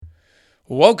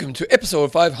Welcome to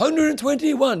episode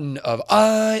 521 of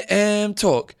I Am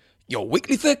Talk, your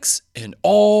weekly fix in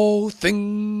all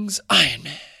things Iron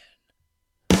Man.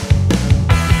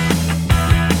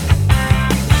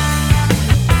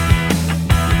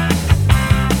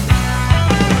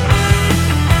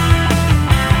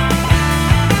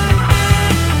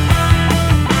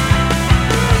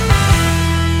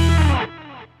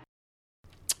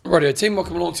 Rightio team,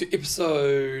 welcome along to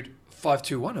episode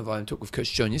 521 of I Am Talk with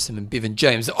Coach John Newsom and Bevan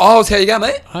James. Oh, how you going,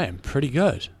 mate? I am pretty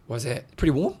good. Why's that?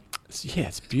 Pretty warm? Yeah,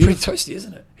 it's Pretty beautiful. toasty,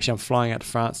 isn't it? Actually, I'm flying out to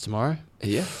France tomorrow.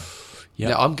 Yeah.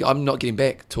 Yep. No, I'm not getting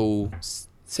back till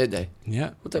Saturday.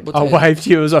 Yeah. What I'll day? wave to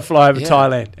you as I fly over Yeah.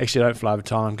 Thailand. Actually, I don't fly over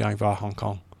Thailand. I'm going via Hong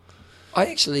Kong. I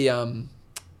actually,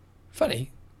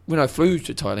 funny, when I flew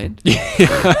to Thailand,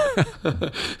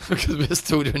 because we're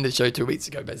still doing the show 2 weeks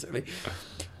ago, basically,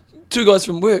 two guys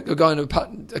from work are going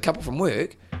to a couple from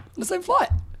work on the same flight,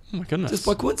 Oh my goodness. just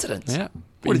by coincidence. Yeah.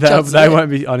 What a They, chance is they that? won't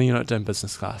be. I know you're not doing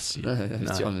business class. No,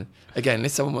 that's John. Again,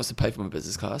 unless someone wants to pay for my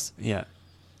business class, Yeah.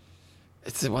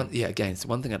 it's the one. Yeah, again, it's the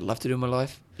one thing I'd love to do in my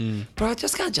life, Mm. but I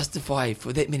just can't justify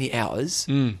for that many hours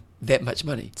Mm. that much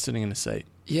money. Sitting in a seat.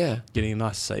 Yeah, Getting a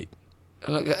nice seat.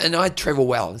 and I travel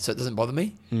well, so it doesn't bother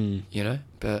me, Mm. you know.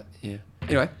 But yeah,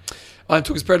 anyway, I'm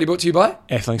Talk is proudly brought to you by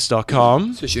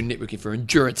Athlinks.com. Social Networking for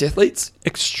Endurance Athletes,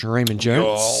 Extreme your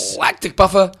Endurance. lactic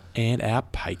buffer. And our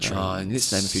Patreon. Oh, and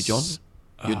let's name a few, John.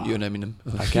 You're naming them.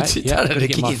 Okay. You've Yeah. done Gotta it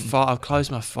get my again. file. I've closed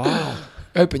my file.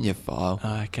 Open your file.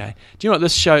 Okay. Do you know what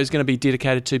this show is going to be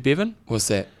dedicated to, Bevan? What's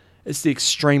that? It's the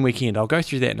Extreme Weekend. I'll go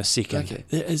through that in a second. Okay.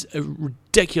 There is a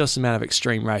ridiculous amount of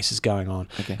extreme races going on.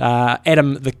 Okay.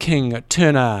 Adam the King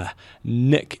Turner,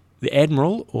 Nick the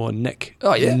Admiral, or Nick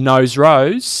Oh, yeah. Nose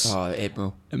Rose, Oh,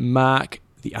 Admiral. Mark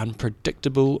the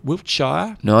Unpredictable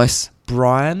Wiltshire, Nice.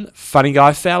 Brian Funny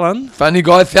Guy Fallon, Funny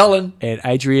guy, Fallon. and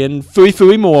Adrian Fui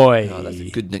Fui Moy. Oh, that's a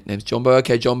good nicknames. Jumbo.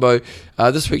 Okay, Jumbo.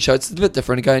 This week's show, it's a bit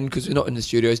different again because we're not in the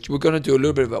studios. We're going to do a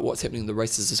little bit about what's happening in the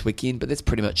races this weekend, but that's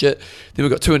pretty much it. Then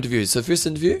we've got two interviews. So first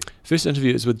interview. First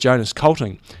interview is with Jonas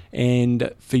Colting,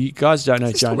 and for you guys who don't know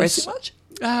Is he still Jonas. racing much?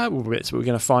 Well, that's what we're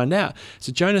going to find out.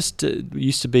 So Jonas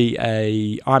used to be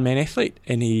a Ironman athlete,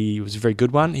 and he was a very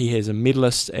good one. He has a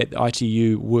medalist at the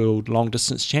ITU World Long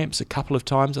Distance Champs a couple of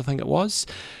times, I think it was.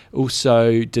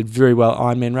 Also did very well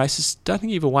Ironman races. Don't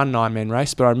think he ever won an Ironman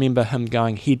race, but I remember him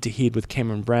going head-to-head with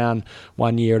Cameron Brown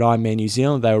one year at Ironman New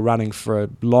Zealand. They were running for a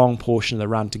long portion of the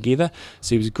run together.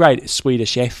 So he was a great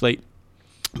Swedish athlete.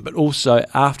 But also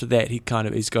after that, he's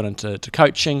got into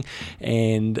coaching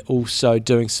and also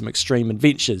doing some extreme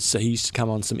adventures. So he used to come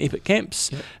on some epic camps,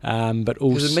 but He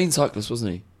was also a mean cyclist,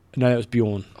 wasn't he? no, that was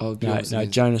Bjorn. Oh, Bjorn was the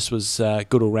mean- Jonas was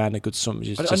good all rounder, good swimmer.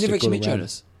 I never actually met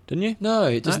Jonas. Didn't you? No,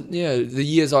 it doesn't. Yeah, the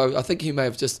years I think he may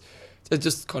have just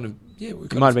kind of we It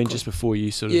kind might of have been just before you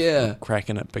sort of Yeah.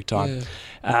 cracking it big time.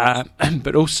 Yeah.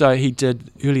 But also he did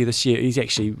earlier this year. He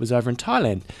actually was over in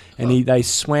Thailand, and they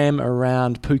swam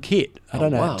around Phuket. I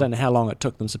don't know how long it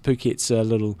took them. So Phuket's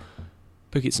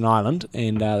an island,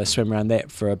 and they swam around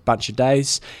that for a bunch of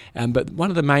days. But one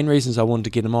of the main reasons I wanted to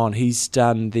get him on, he's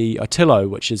done the Otillo,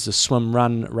 which is a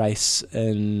swim-run race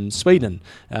in Sweden.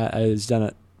 He's done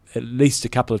it at least a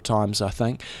couple of times, I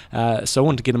think. So I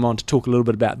wanted to get him on to talk a little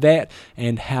bit about that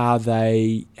and how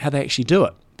they actually do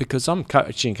it. Because I'm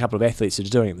coaching a couple of athletes that are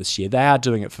doing it this year. They are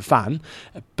doing it for fun,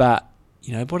 but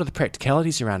what are the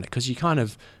practicalities around it? Because you kind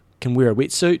of can wear a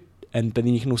wetsuit, but then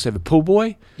you can also have a pool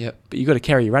buoy. Yep. But you got to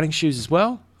carry your running shoes as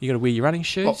well. You got to wear your running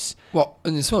shoes. What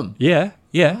in the swim? Yeah.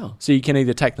 Wow. So you can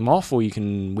either take them off or you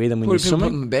can wear them when What you're do people put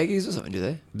swimming. them in baggies or something? Do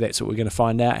they? That's what we're going to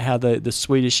find out, how the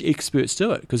Swedish experts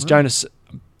do it. Because Jonas,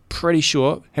 pretty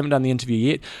sure, haven't done the interview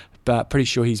yet, but pretty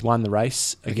sure he's won the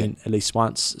race again at least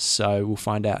once. So we'll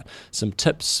find out some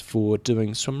tips for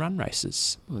doing swim-run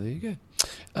races. Well, there you go.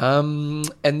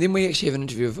 And then we actually have an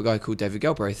interview with a guy called David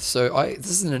Galbraith. So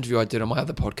this is an interview I did on my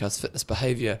other podcast, Fitness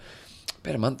Behaviour,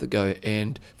 about a month ago,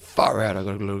 and far out I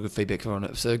got a lot of good feedback on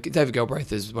it. So David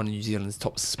Galbraith is one of New Zealand's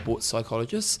top sports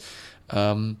psychologists,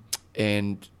 and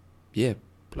yeah,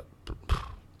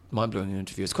 mind-blowing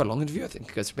interview. It's quite a long interview. I think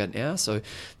it goes for about an hour, so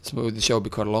the show will be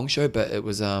quite a long show, but it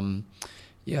was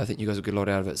I think you guys will get a lot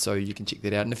out of it, so you can check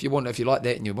that out. And if you like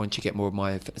that and you want to check out more of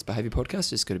my fitness behaviour podcast,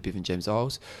 just go to Bevan James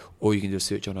Isles, or you can do a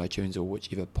search on iTunes or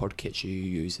whichever podcatcher you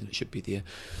use, and it should be there.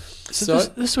 So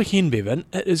this weekend, Bevan,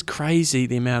 it is crazy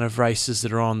the amount of races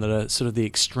that are on that are sort of the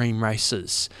extreme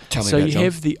races. Tell me so about it, you John.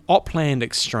 have the Opland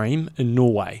Extreme in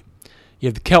Norway. You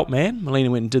have the Kelpman.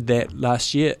 Melina went and did that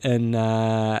last year in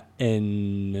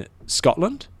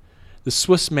Scotland. The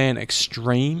Swissman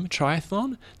Extreme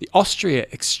Triathlon. The Austria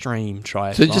Extreme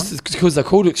Triathlon. So just because they're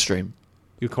called extreme.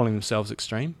 You're calling themselves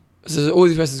extreme? So all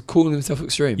these races calling themselves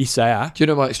extreme. Yes, they are. Do you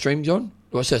know my extreme, John?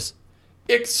 Watch this.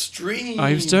 Extreme. Oh,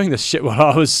 he was doing this shit while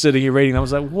I was sitting here reading. I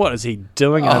was like, what is he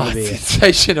doing over there?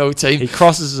 Sensational, team. He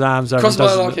crosses his arms over. Cross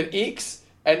like an X,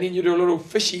 and then you do a little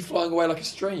fishy flying away like a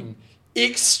stream.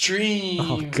 Extreme.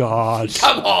 Oh God!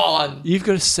 Come on. You've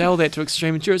got to sell that to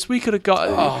Extreme Endurance. We could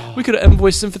have we could have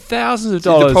invoiced them for thousands of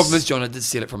dollars. The problem is, John, I did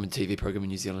sell it from a TV program in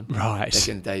New Zealand. Right. Back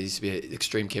in the day, it used to be an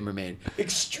extreme cameraman.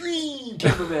 Extreme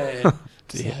cameraman.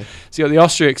 Yeah. So you got the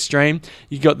Austria Extreme.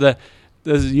 You got the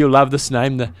you'll love this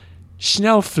name, the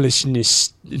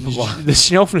Schnellfleischnis, the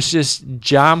Schnellfleischnis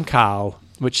Jamkarl,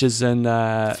 which is in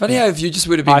it's funny how if you just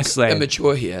would have been Iceland.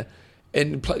 Immature here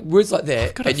and words like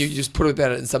that, and you just put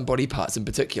about it in some body parts in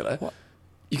particular,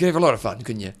 you could have a lot of fun,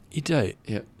 couldn't you? You do.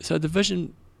 Yeah. So the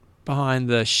vision behind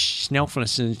the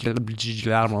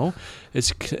Schnellfleischnis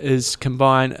is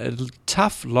combine a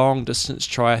tough long distance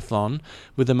triathlon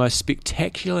with the most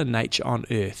spectacular nature on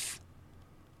earth.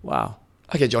 Wow.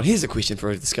 Okay, John, here's a question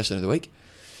for a discussion of the week.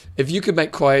 If you could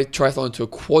make triathlon into a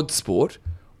quad sport,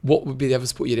 what would be the other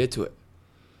sport you'd add to it?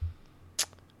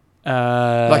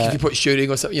 Like if you put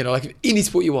shooting or something, like any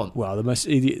sport you want. Well,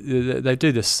 they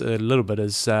do this a little bit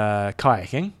as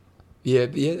kayaking. Yeah,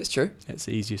 that's true. That's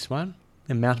the easiest one.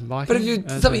 And mountain biking. But if you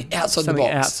something outside the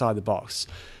box. Outside the box.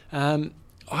 I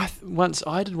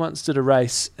once did a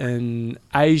race in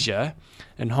Asia,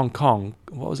 in Hong Kong.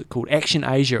 What was it called? Action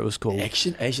Asia. It was called.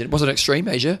 Action Asia. Was it Extreme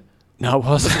Asia? No, it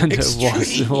wasn't.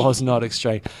 It was not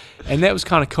extreme, and that was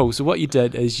kind of cool. So what you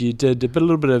did is you did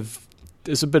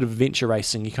there's a bit of adventure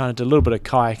racing. You kind of did a little bit of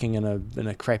kayaking in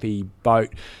a crappy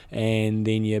boat, and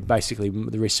then you basically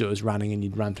the rest of it was running, and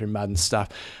you'd run through mud and stuff.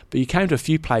 But you came to a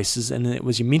few places, and it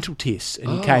was your mental test,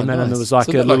 and you came in, and there was like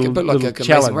a little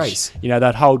challenge. Race.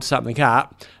 They'd hold something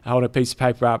up, hold a piece of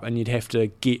paper up, and you'd have to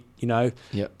get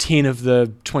 10 of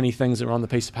the 20 things that were on the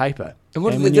piece of paper. And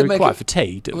when you were quite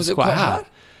fatigued, it was quite hard.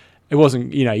 It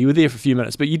wasn't, you were there for a few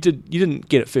minutes, but you didn't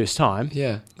get it first time.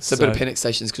 Yeah. So a bit of panic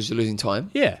stations because you're losing time.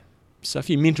 Yeah. So a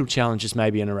few mental challenges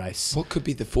maybe in a race. What could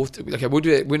be the fourth? Okay, we'll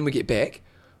do it when we get back.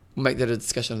 We'll make that a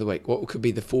discussion of the week. What could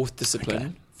be the fourth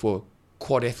discipline for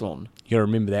quadathlon? You got to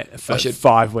remember that for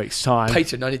 5 weeks' time. I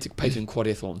need to patent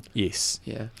quadathlon. Yes.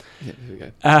 Yeah. Here we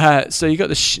go. So you got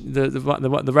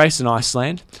the race in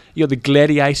Iceland. You got the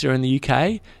Gladiator in the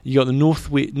UK. You got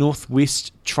the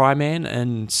Northwest Triman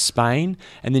in Spain,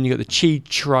 and then you got the Chi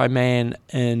Triman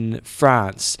in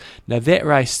France. Now that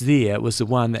race there was the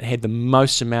one that had the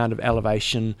most amount of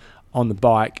elevation on the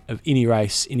bike of any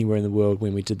race anywhere in the world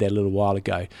when we did that a little while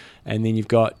ago. And then you've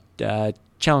got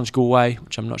Challenge Galway,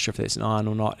 which I'm not sure if that's an iron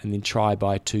or not, and then Try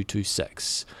by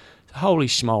 226. Holy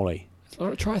schmoly.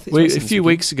 A few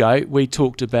weeks ago, we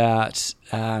talked about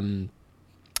the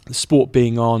sport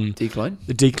being on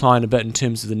the decline a bit in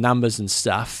terms of the numbers and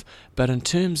stuff, but in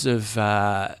terms of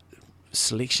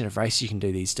selection of races you can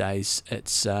do these days,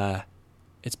 it's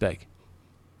big.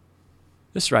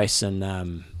 This race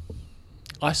in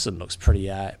Iceland looks pretty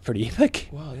epic.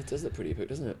 Wow, that does look pretty epic,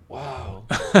 doesn't it? Wow.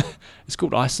 It's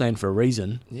called Iceland for a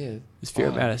reason. Yeah. There's a fair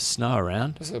amount of snow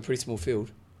around. It's like a pretty small field.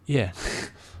 Yeah.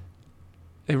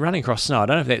 They're running across snow. I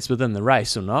don't know if that's within the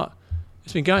race or not.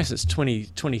 It's been going since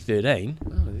 2013. Oh,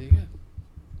 there you go.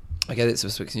 Okay, that's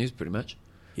this week's news pretty much.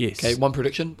 Yes. Okay, one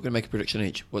prediction. We're going to make a prediction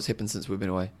each. What's happened since we've been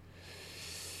away?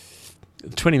 The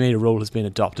 20-metre rule has been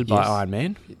adopted by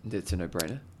Ironman. That's a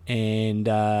no-brainer. And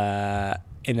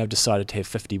they've decided to have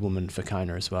 50 women for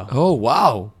Kona as well. Oh,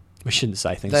 wow. We shouldn't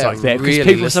say things like that because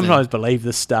people sometimes believe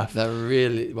this stuff. They're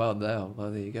really... Well,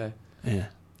 there you go. Yeah.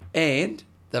 And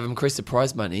they've increased the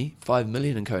prize money, $5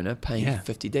 million in Kona, paying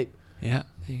 50 deep. Yeah.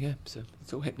 There you go. So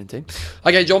it's all happening, team.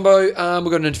 Okay, Jumbo, we've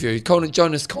got an interview.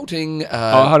 Jonas Colting.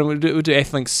 Hold on, we'll do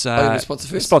Athlinks. Sponsor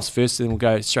first? Sponsor first, then we'll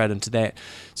go straight into that.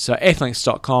 So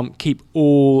athlinks.com, keep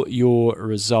all your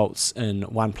results in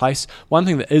one place. One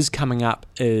thing that is coming up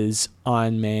is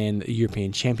Ironman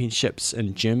European Championships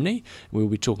in Germany. We'll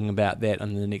be talking about that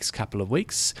in the next couple of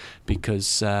weeks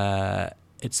because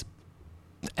it's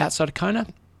outside of Kona.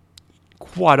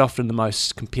 Quite often the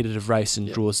most competitive race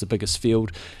and draws the biggest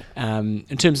field.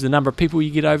 In terms of the number of people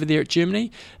you get over there at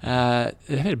Germany, they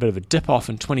had a bit of a dip off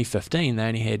in 2015. They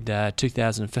only had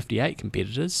 2,058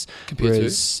 competitors,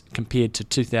 compared to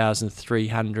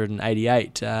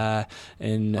 2,388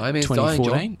 in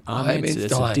 2014. Ironman's dying.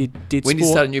 It's a dead We need to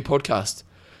sport. start a new podcast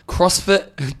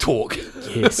CrossFit talk.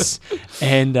 Yes.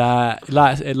 And at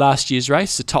last year's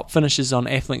race, the top finishers on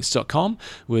athlinks.com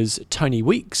was Tony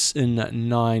Weeks in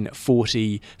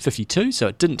 9:40.52. So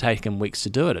it didn't take him weeks to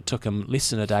do it. It took him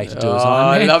less than a day to do his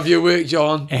Ironman. I love your work,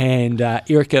 John. And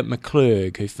Erica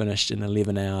McClurg, who finished in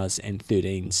 11 hours and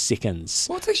 13 seconds.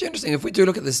 Well, it's actually interesting. If we do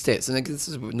look at the stats, and this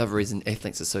is another reason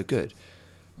Athlinks is so good.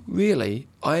 Really,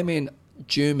 Ironman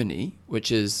Germany, which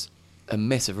is a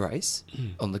massive race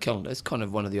on the calendar, it's kind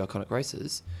of one of the iconic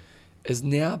races, is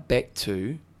now back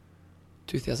to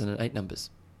 2008 numbers.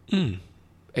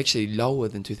 Actually lower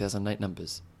than 2008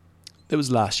 numbers. That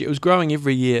was last year. It was growing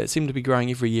every year. It seemed to be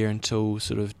growing every year until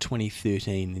sort of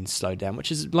 2013, then slowed down,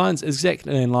 which is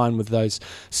exactly in line with those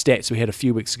stats we had a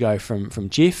few weeks ago from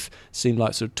Jeff. It seemed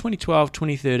like sort of 2012,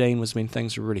 2013 was when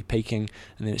things were really peaking,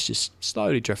 and then it's just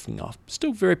slowly drifting off.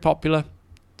 Still very popular.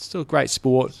 Still a great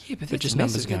sport, but just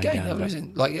numbers going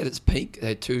down. Like at its peak, they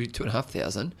had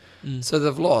 2,500. So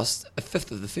they've lost a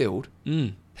fifth of the field.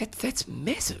 That's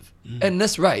massive. In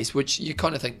this race, which you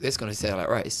kind of think that's going to sell that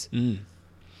race.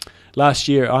 Last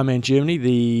year, Ironman Germany,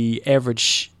 the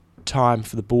average time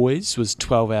for the boys was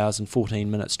 12 hours and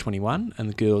 14 minutes 21, and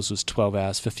the girls was 12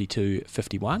 hours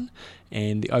 52.51,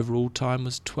 and the overall time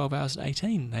was 12 hours and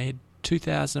 18. They had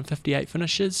 2,058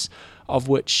 finishes, of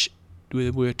which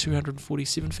there were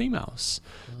 247 females.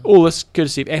 All this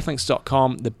courtesy of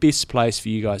athlinks.com, the best place for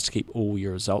you guys to keep all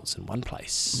your results in one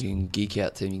place. You can geek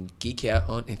out on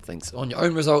Athlinks, on your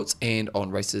own results and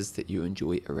on races that you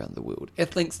enjoy around the world.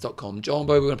 Athlinks.com. John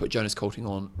Bo, we're going to put Jonas Colting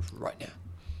on right now.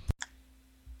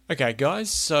 Okay, guys,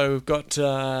 so we've got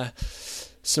the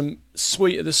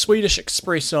Swedish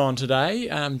Express on today.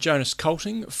 Jonas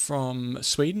Colting from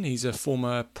Sweden. He's a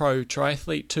former pro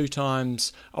triathlete, 2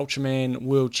 times Ultraman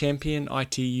world champion,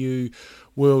 ITU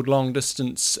world long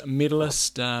distance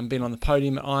medalist, been on the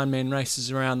podium at Ironman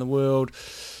races around the world,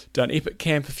 done Epic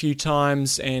Camp a few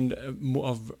times, and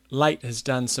of late has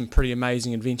done some pretty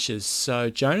amazing adventures. So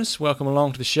Jonas, welcome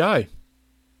along to the show.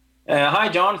 Hi,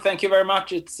 John. Thank you very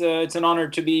much. It's an honor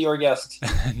to be your guest.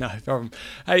 No problem.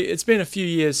 Hey, it's been a few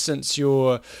years since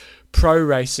your pro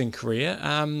racing career.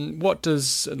 What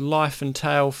does life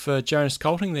entail for Jonas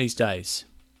Colting these days?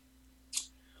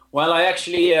 Well, I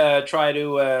actually try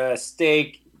to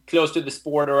stay close to the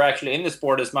sport, or actually in the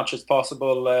sport as much as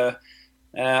possible.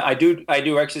 I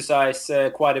do exercise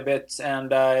quite a bit,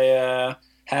 and I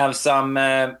have some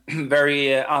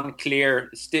very unclear,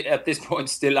 at this point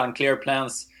still unclear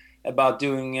plans about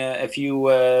doing a few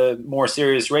more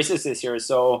serious races this year.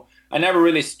 So I never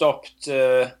really stopped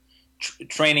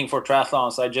training for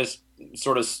triathlons. I just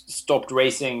sort of stopped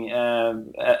racing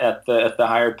at the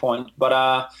higher point.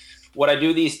 But what I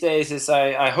do these days is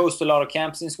I host a lot of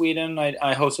camps in Sweden.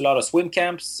 I host a lot of swim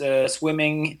camps.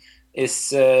 Swimming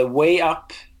is way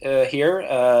up here.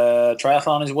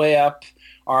 Triathlon is way up.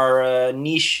 Our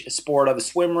niche sport of the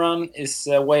swim run is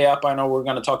way up. I know we're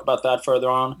going to talk about that further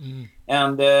on.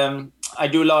 And I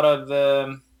do a lot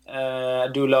of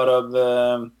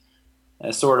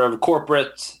sort of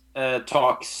corporate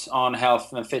talks on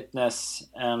health and fitness,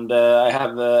 and I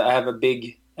have a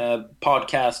big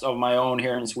podcast of my own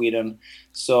here in Sweden.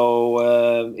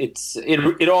 So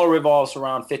it all revolves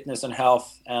around fitness and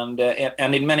health, and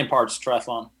in many parts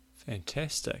triathlon.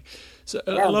 Fantastic. So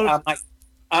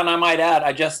and I might add,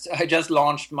 I just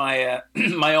launched my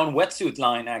my own wetsuit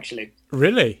line actually.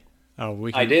 Really?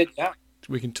 I did, yeah.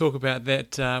 We can talk about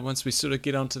that once we sort of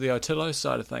get onto the Otillo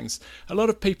side of things. A lot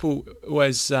of people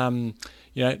always,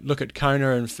 look at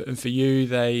Kona, and for you,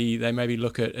 they maybe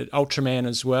look at Ultraman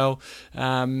as well.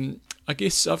 I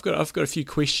guess I've got a few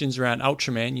questions around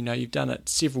Ultraman. You know, you've done it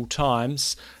several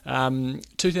times.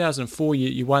 2004,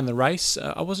 you won the race.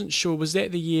 I wasn't sure, was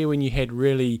that the year when you had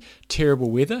really terrible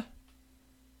weather?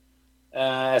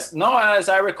 No, as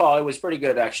I recall, it was pretty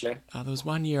good actually. There was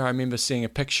one year I remember seeing a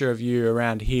picture of you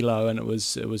around Hilo, and it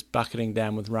was bucketing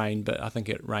down with rain, but I think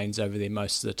it rains over there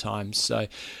most of the time. So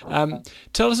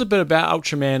tell us a bit about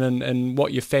Ultraman and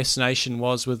what your fascination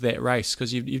was with that race,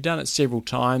 because you've done it several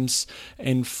times,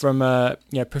 and from a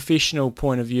professional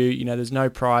point of view, there's no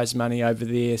prize money over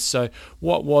there. So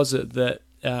what was it that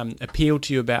appealed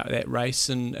to you about that race,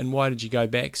 and why did you go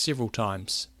back several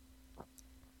times?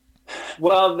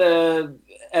 Well,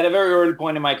 at a very early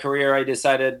point in my career, I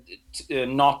decided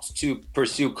not to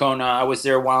pursue Kona. I was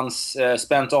there once,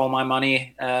 spent all my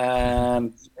money,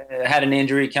 had an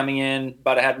injury coming in,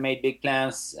 but I had made big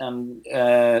plans, and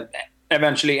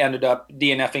eventually ended up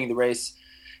DNFing the race.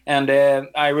 And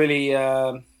I really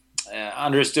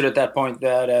understood at that point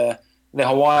that the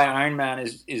Hawaii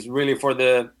Ironman is really for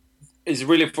the is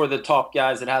really for the top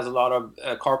guys. It has a lot of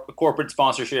corporate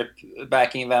sponsorship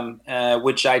backing them,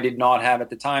 which I did not have at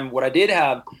the time. What I did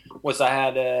have was I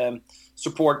had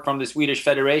support from the Swedish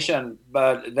Federation,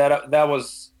 but that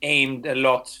was aimed a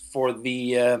lot for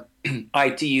the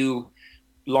ITU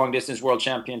Long Distance World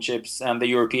Championships and the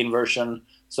European version.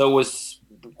 So it was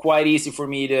quite easy for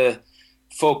me to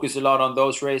focus a lot on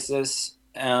those races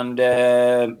and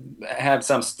had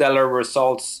some stellar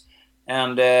results.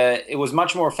 And it was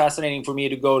much more fascinating for me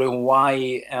to go to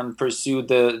Hawaii and pursue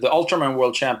the Ultraman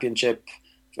World Championship.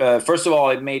 First of all,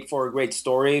 it made for a great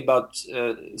story about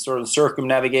sort of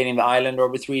circumnavigating the island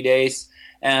over 3 days,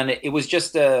 and it was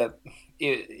just a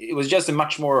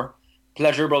much more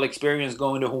pleasurable experience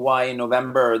going to Hawaii in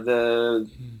November. The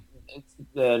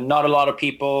not a lot of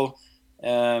people,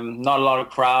 not a lot of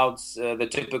crowds. The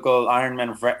typical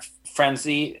Ironman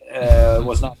frenzy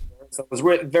was not there, so it was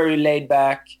very laid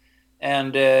back.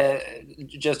 And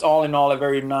just all in all, a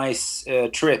very nice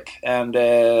trip. And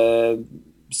as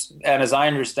I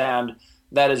understand,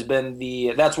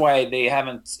 that's why they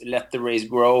haven't let the race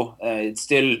grow. It's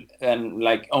still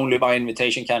like only by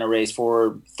invitation kind of race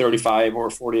for 35 or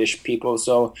 40-ish people.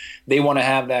 So they want to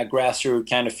have that grassroots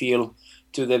kind of feel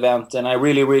to the event, and I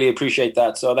really, really appreciate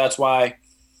that. So that's why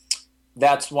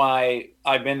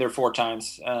I've been there 4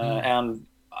 times, and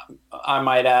I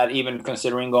might add, even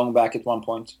considering going back at one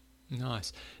point.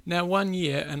 Nice. Now, one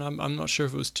year, and I'm not sure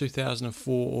if it was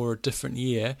 2004 or a different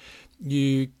year,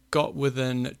 you got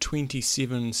within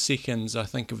 27 seconds, I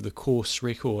think, of the course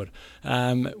record.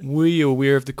 Were you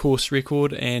aware of the course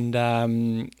record? And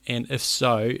if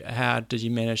so, how did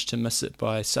you manage to miss it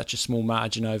by such a small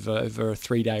margin over a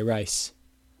 3-day race?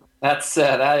 That's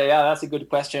a good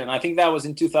question. I think that was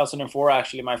in 2004,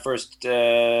 actually, my first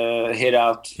hit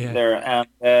out there.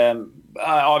 And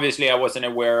obviously, I wasn't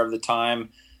aware of the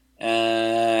time.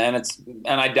 And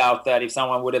I doubt that if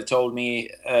someone would have told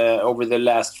me over the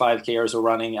last 5K or so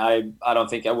running, I don't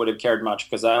think I would have cared much,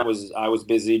 because I was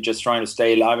busy just trying to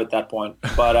stay alive at that point.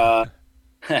 But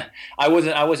I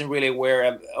wasn't really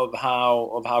aware of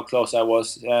how close I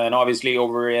was. And obviously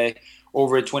over a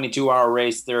 22-hour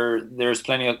race, there's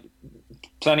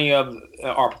plenty of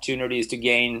opportunities to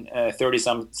gain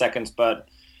 30-some seconds. But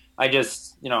I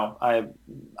just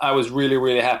I was really,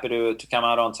 really happy to come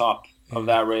out on top of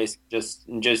that race,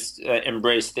 just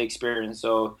embrace the experience.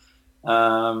 So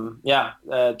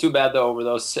too bad though over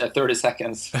those 30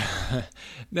 seconds.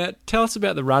 Now tell us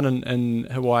about the run in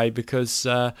Hawaii, because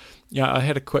I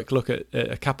had a quick look at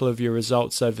a couple of your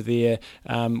results over there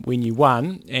when you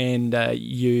won, and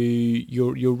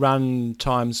your run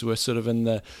times were sort of in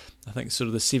the, I think, sort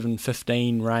of the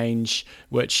 7:15 range,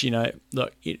 which,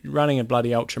 look, running a bloody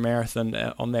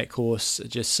ultramarathon on that course, it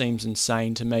just seems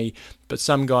insane to me. But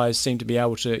some guys seem to be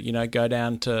able to, go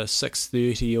down to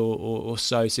 6:30 or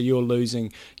so. So you're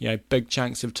losing, big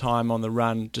chunks of time on the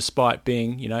run, despite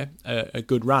being, a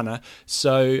good runner.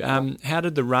 So how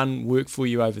did the run work for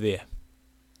you over there?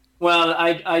 Well,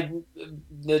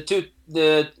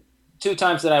 the two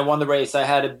times that I won the race, I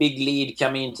had a big lead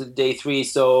coming into day 3.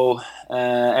 So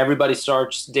everybody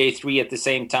starts day 3 at the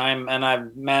same time, and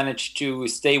I've managed to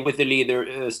stay with the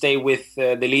leaders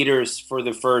for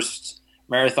the first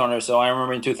marathoner. So I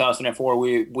remember in 2004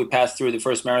 we passed through the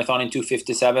first marathon in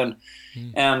 2:57,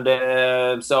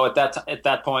 and so at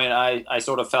that point I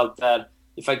sort of felt that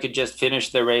if I could just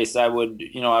finish the race, I would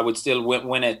still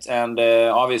win it. And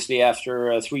obviously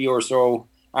after 3 or so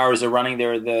hours of running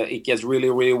there, it gets really,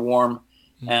 really warm,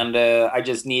 and I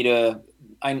just need a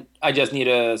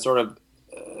sort of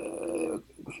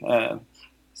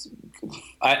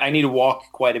I need to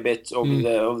walk quite a bit over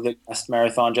the last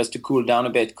marathon just to cool down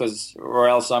a bit, or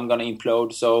else I'm going to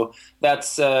implode. So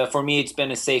that's for me, it's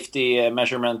been a safety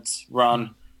measurement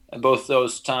run, both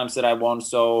those times that I won.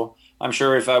 So I'm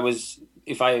sure if I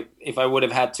would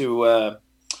have had to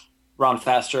run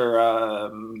faster,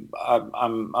 I'm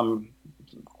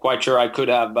quite sure I could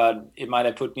have, but it might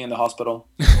have put me in the hospital.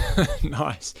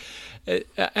 Nice.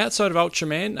 Outside of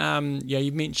Ultraman,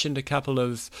 you mentioned a couple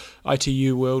of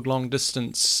ITU World Long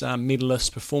Distance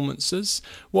medalist performances.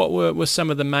 What were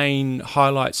some of the main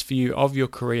highlights for you of your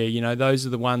career? Those are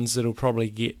the ones that'll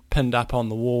probably get pinned up on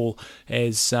the wall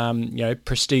as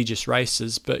prestigious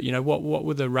races. But what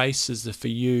were the races for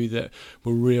you that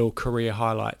were real career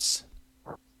highlights?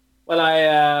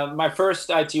 Well, my first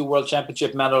ITU World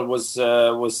Championship medal was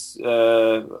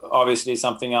obviously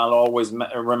something I'll always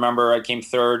remember. I came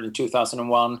 3rd in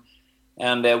 2001,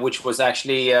 and which was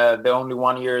actually the only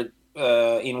one year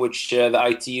in which the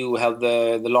ITU held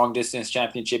the long distance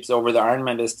championships over the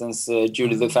Ironman distance, due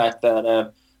to the fact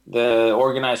that the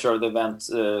organizer of the event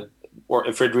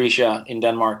or Fredericia in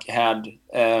Denmark had.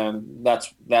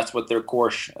 That's what their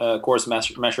course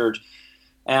measured,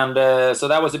 and so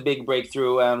that was a big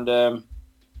breakthrough. And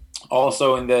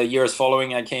also in the years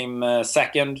following, I came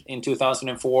second in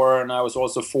 2004, and I was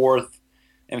also fourth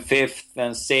and fifth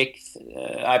and sixth.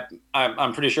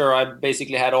 I'm pretty sure I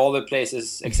basically had all the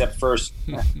places except first.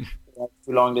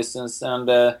 Long distance, and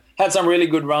had some really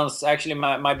good runs. Actually,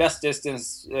 my best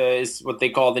distance is what they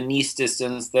call the Nice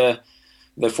distance, the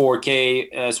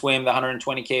 4K swim, the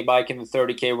 120K bike, and the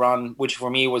 30K run, which for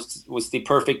me was the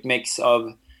perfect mix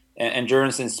of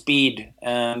endurance and speed.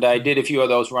 And I did a few of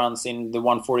those runs in the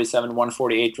 147,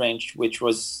 148 range, which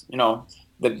was,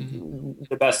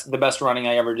 the best running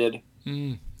I ever did.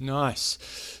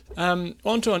 Nice.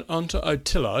 Onto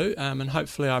Otillo, and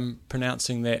hopefully I'm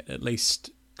pronouncing that at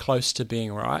least close to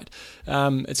being right.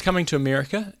 It's coming to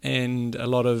America, and a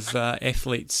lot of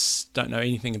athletes don't know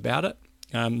anything about it.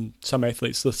 Some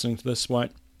athletes listening to this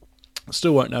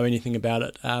still won't know anything about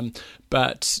it.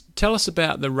 But tell us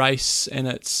about the race and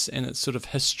its sort of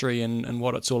history and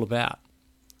what it's all about.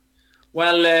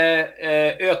 Well,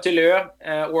 Ö till Ö,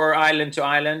 or island to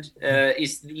island,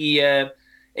 is the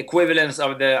equivalence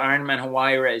of the Ironman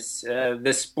Hawaii race.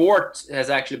 The sport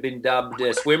has actually been dubbed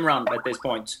swim run at this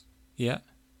point. Yeah.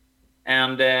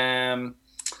 And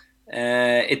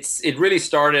it really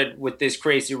started with this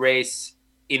crazy race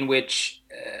in which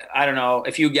I don't know,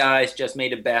 a few guys just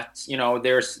made a bet.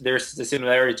 There's the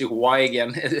similarity to Hawaii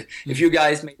again. A few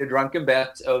guys made a drunken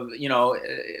bet of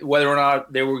whether or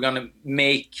not they were going to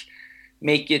make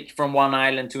it from one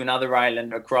island to another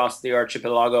island across the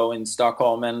archipelago in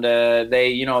Stockholm, and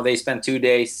they spent 2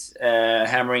 days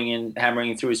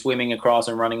hammering through, swimming across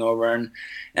and running over,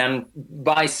 and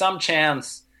by some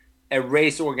chance a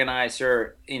race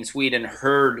organizer in Sweden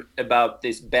heard about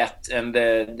this bet and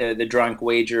the drunk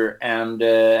wager and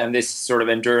this sort of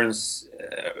endurance,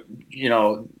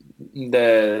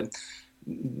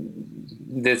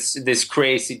 this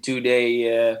crazy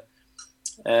 2-day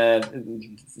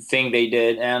thing they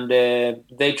did, and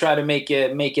they tried to make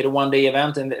it a 1-day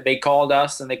event, and they called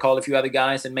us and they called a few other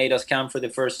guys and made us come for the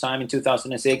first time in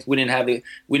 2006. We didn't have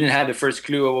the first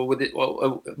clue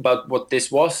about what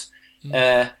this was.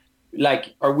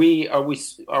 Like, are we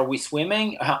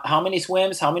swimming? How many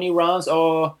swims? How many runs?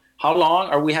 Or how long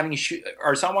are we having?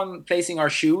 Are someone placing our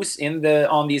shoes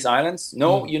on these islands?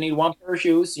 No, you need one pair of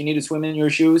shoes. You need to swim in your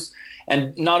shoes.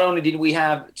 And not only did we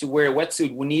have to wear a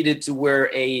wetsuit, we needed to wear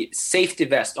a safety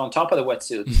vest on top of the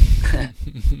wetsuit.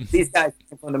 These guys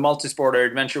from the multisport or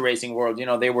adventure racing world,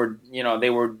 they were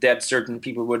dead certain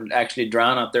people would actually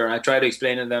drown out there. And I tried to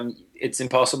explain to them it's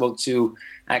impossible to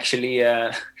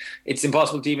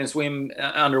even swim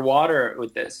underwater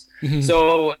with this. Mm-hmm.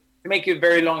 So to make a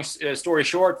very long story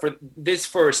short, for this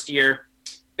first year,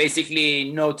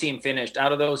 basically no team finished.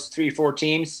 Out of those 3-4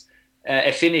 teams,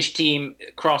 a Finnish team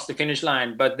crossed the finish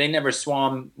line, but they never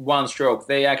swam one stroke.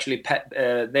 They actually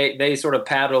they sort of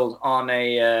paddled on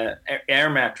a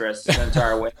air mattress the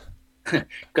entire way,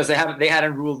 because they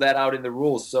hadn't ruled that out in the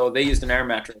rules. So they used an air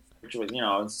mattress, which was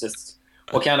it's just,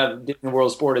 what kind of different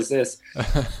world sport is this?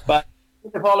 But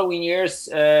the following years,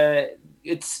 the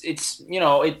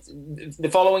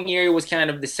following year was kind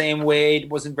of the same way. It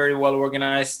wasn't very well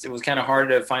organized. It was kind of hard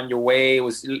to find your way. It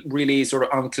was really sort of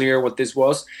unclear what this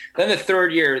was. Then the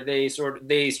third year,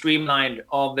 they streamlined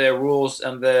all the rules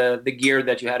and the gear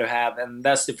that you had to have, and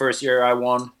that's the first year I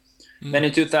won. Then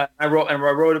in 2000, I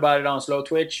wrote about it on Slow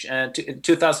Twitch. In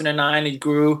 2009, it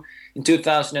grew. In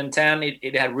 2010,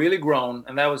 it had really grown,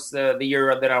 and that was the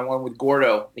year that I won with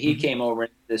Gordo. He came over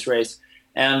in this race.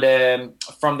 And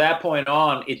from that point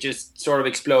on, it just sort of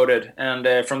exploded.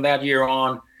 And from that year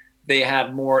on, they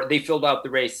filled out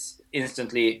the race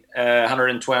instantly,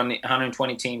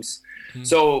 120 teams. Mm-hmm.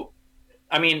 So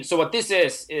what this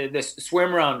is, this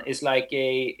swim run is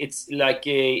it's like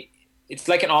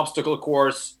an obstacle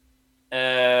course,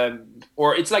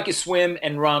 or it's like a swim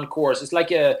and run course. It's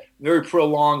like a very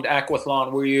prolonged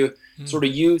aquathlon where you sort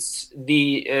of use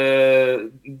the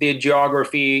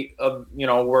geography of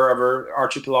wherever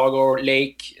archipelago or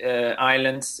lake,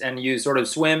 islands, and you sort of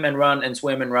swim and run and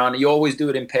swim and run. You always do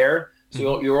it in pair,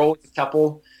 so you're always a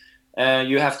couple.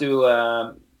 You have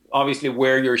to obviously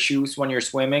wear your shoes when you're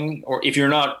swimming, or if you're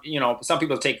not, some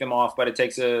people take them off, but it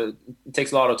takes a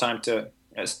lot of time to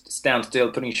stand still,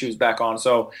 putting shoes back on.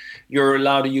 So you're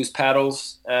allowed to use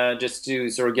paddles just to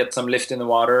sort of get some lift in the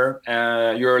water.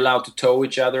 You're allowed to tow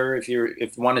each other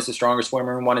if one is a stronger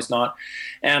swimmer and one is not.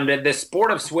 And the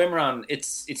sport of swim run,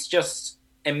 it's just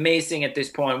amazing at this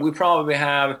point. We probably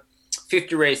have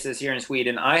 50 races here in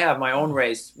Sweden. I have my own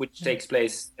race, which takes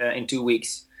place in 2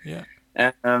 weeks. Yeah.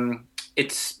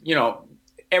 it's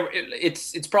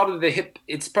it's probably the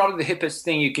hippest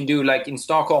thing you can do. Like in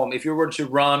Stockholm, if you were to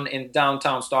run in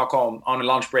downtown Stockholm on a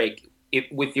lunch break,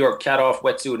 with your cut-off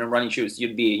wetsuit and running shoes,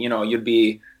 you'd be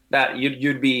the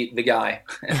guy.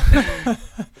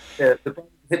 the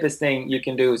hippest thing you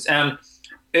can do. And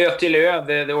Ö till Ö,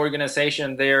 the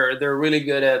organization, they're really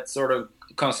good at sort of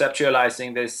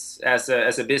conceptualizing this as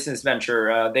a business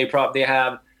venture. They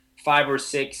have 5 or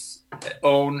 6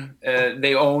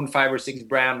 they own 5 or 6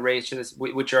 brand races,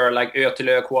 which are like Ö till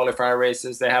Ö qualifier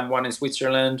races. They have one in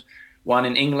Switzerland, one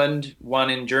in England, one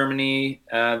in Germany.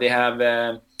 They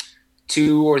have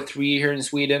 2 or 3 here in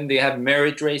Sweden. They have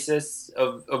merit races,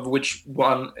 of which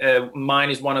one mine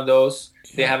is one of those.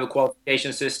 They have a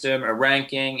qualification system, a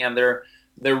ranking, and they're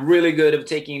really good at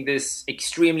taking this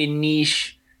extremely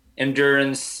niche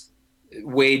endurance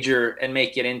wager and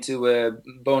make it into a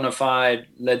bona fide,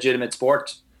 legitimate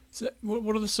sport. So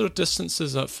what are the sort of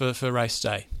distances for race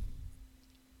day?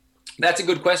 That's a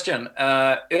good question.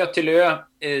 Ö till Ö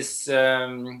is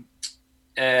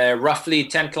roughly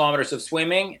 10 kilometers of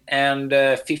swimming and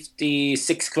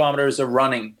 56 kilometers of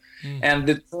running. And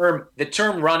the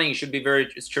term running should be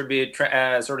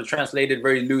sort of translated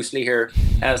very loosely here,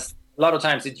 as a lot of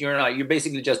times you're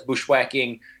basically just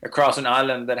bushwhacking across an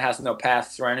island that has no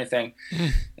paths or anything.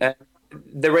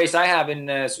 The race I have in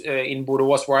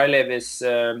Borås, where I live, is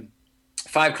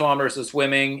 5 kilometers of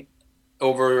swimming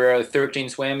over 13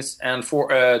 swims and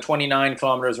 29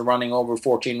 kilometers of running over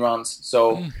 14 runs.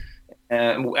 So,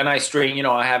 and I string,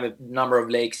 I have a number of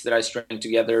lakes that I string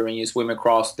together, and you swim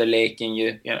across the lake and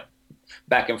you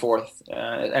back and forth,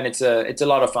 and it's a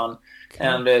lot of fun. Okay.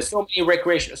 And so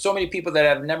many people that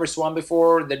have never swum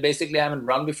before, that basically haven't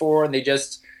run before, and they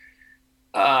just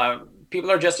people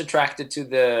are just attracted to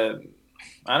the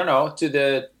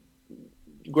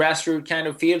grassroots kind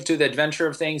of feel, to the adventure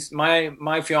of things.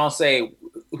 My fiance,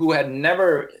 who had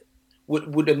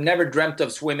would have never dreamt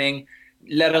of swimming,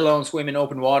 let alone swim in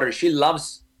open water, she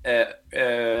loves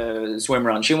swim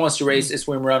run. She wants to race a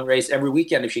swim run race every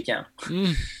weekend if she can.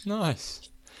 Nice.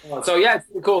 So yeah, it's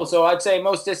pretty cool. So I'd say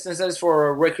most distances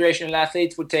for recreational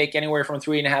athletes would take anywhere from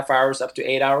 3.5 hours up to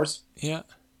 8 hours. Yeah.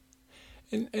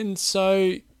 And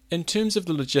so in terms of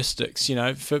the logistics,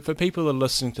 for people that are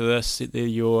listening to this, they're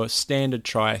your standard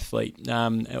triathlete,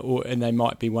 and they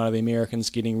might be one of the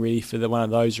Americans getting ready for one of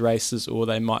those races, or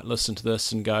they might listen to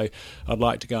this and go, I'd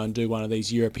like to go and do one of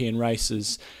these European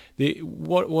races.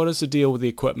 What is the deal with the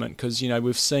equipment? Because,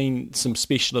 we've seen some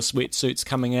specialist wetsuits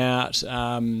coming out.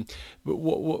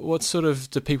 What sort of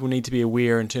do people need to be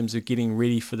aware in terms of getting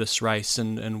ready for this race,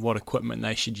 and what equipment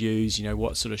they should use,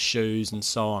 what sort of shoes and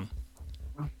so on?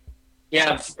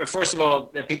 Yeah, first of all,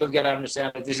 people got to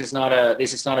understand that this is not a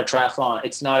triathlon.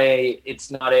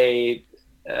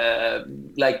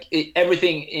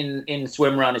 Everything in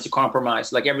swim run is a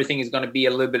compromise. Like, everything is going to be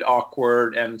a little bit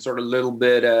awkward and sort of a little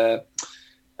bit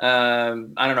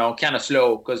kind of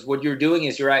slow, because what you're doing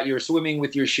is you're swimming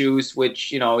with your shoes,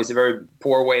 which is a very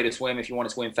poor way to swim if you want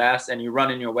to swim fast, and you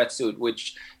run in your wetsuit,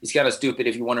 which is kind of stupid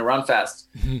if you want to run fast.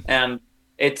 And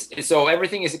so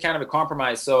everything is a kind of a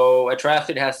compromise. So a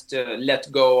triathlete has to let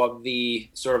go of the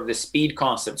sort of the speed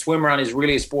concept. Swim run is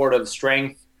really a sport of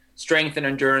strength and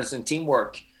endurance and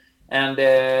teamwork. And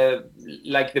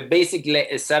like the basic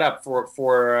setup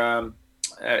for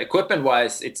equipment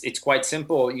wise, it's quite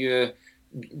simple. You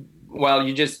could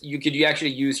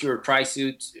actually use your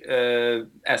tri-suit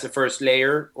as a first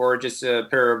layer, or just a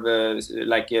pair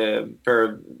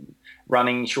of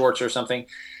running shorts or something.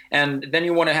 And then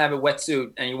you want to have a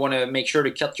wetsuit, and you want to make sure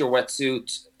to cut your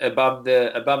wetsuit above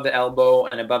the elbow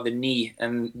and above the knee.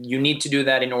 And you need to do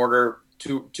that in order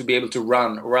to be able to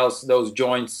run, or else those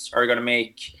joints are going to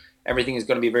make everything is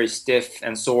going to be very stiff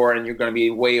and sore, and you're going to be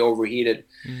way overheated.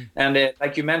 And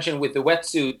like you mentioned with the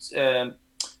wetsuit,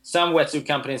 some wetsuit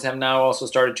companies have now also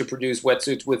started to produce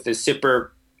wetsuits with the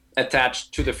zipper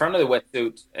attached to the front of the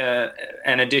wetsuit,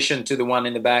 in addition to the one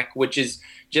in the back, which is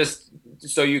just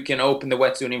so you can open the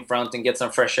wetsuit in front and get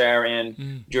some fresh air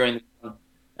in during the run.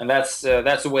 And that's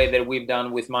the way that we've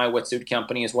done with my wetsuit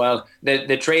company as well.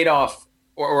 The trade-off,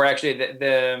 or actually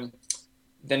the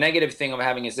negative thing of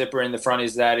having a zipper in the front,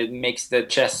 is that it makes the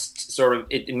chest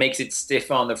it makes it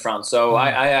stiff on the front. So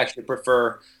I actually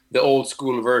prefer the old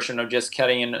school version of just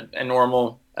cutting in a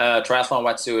normal triathlon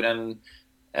wetsuit. And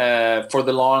for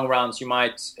the long rounds, you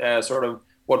might sort of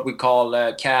what we call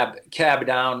cab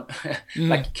down,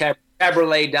 like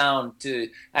cabriolet down, to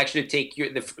actually take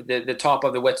the top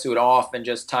of the wetsuit off and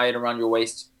just tie it around your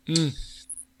waist.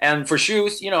 And for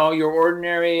shoes, your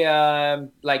ordinary,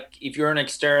 like if you're an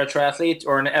Xterra triathlete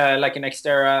or like an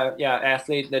Xterra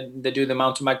athlete that do the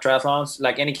mountain bike triathlons,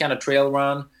 like any kind of trail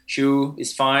run shoe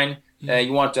is fine.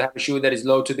 You want to have a shoe that is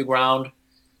low to the ground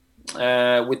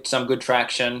with some good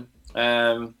traction.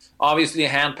 Obviously,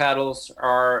 hand paddles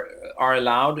are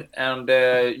allowed, and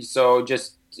so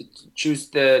just choose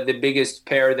the biggest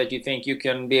pair that you think you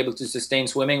can be able to sustain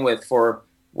swimming with for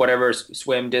whatever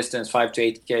swim distance, 5 to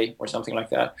 8K or something like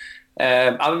that.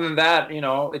 Other than that,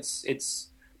 it's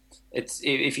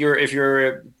if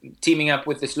you're teaming up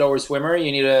with the slower swimmer, you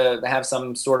need to have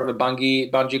some sort of a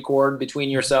bungee cord between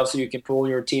yourself so you can pull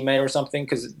your teammate or something,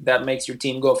 because that makes your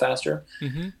team go faster.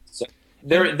 Mm-hmm. So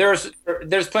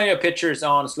there's plenty of pictures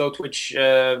on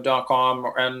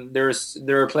slowtwitch.com, and there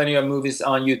are plenty of movies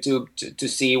on YouTube to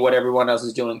see what everyone else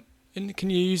is doing. And can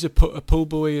you use a pull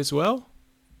buoy as well?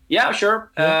 Yeah,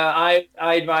 sure. Yeah.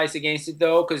 I advise against it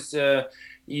though, because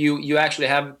you actually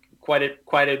have quite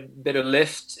a bit of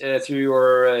lift through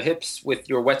your hips with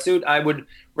your wetsuit. I would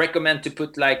recommend to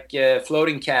put like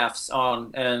floating calves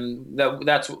on, and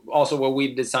that's also what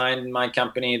we've designed in my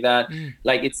company. That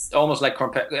like it's almost like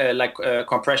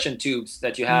compression tubes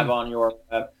that you have on your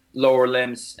lower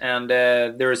limbs, and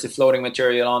there is a floating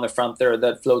material on the front there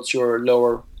that floats your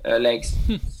lower legs.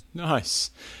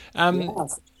 Nice. Yeah.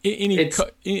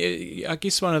 I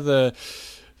guess one of the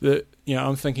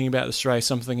I'm thinking about this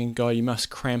race. I'm thinking, God, you must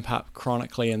cramp up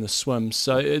chronically in the swim.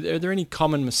 So, are there any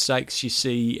common mistakes you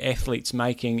see athletes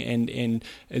making, and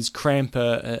is cramp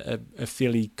a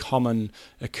fairly common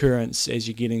occurrence as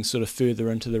you're getting sort of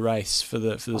further into the race for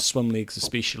the swim legs,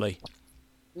 especially?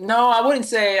 No, I wouldn't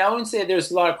say there's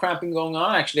a lot of cramping going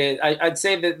on. Actually, I'd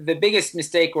say that the biggest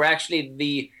mistake were actually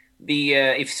the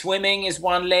if swimming is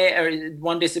one leg or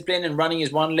one discipline and running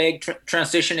is one leg,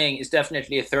 transitioning is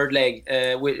definitely a third leg,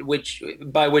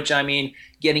 by which I mean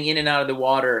getting in and out of the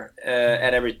water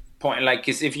at every point. Like,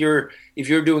 because if you're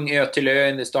doing Ö till Ö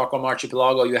in the Stockholm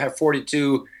Archipelago, you have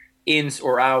 42 ins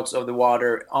or outs of the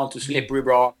water onto slippery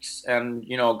rocks and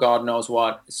God knows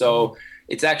what. So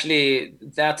it's actually,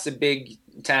 that's a big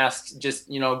task. Just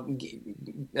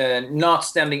not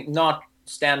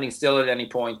standing still at any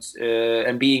point,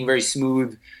 and being very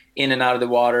smooth in and out of the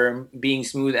water, being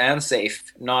smooth and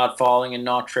safe, not falling and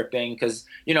not tripping, because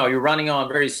you're running on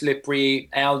very slippery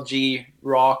algae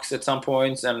rocks at some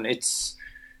points, and it's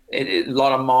a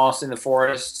lot of moss in the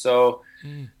forest. So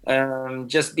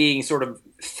just being sort of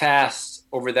fast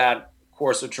over that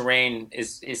course of terrain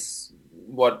is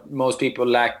what most people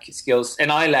lack skills,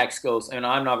 and I lack skills, and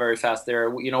I'm not very fast there.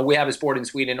 We have a sport in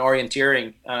Sweden,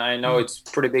 orienteering. I know it's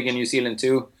pretty big in New Zealand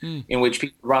too, in which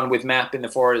people run with map in the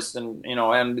forest, and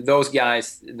and those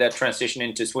guys that transition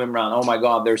into swim run, oh my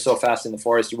God, they're so fast in the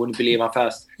forest. You wouldn't believe how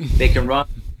fast they can run.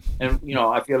 And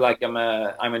I feel like I'm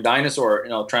a dinosaur,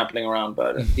 trampling around,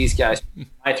 but these guys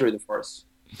fly through the forest.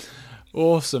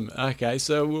 Awesome. Okay,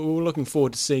 so we're looking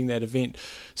forward to seeing that event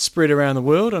spread around the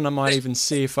world, and I might even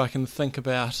see if I can think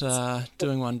about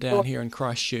doing one down here in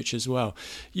Christchurch as well.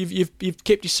 You've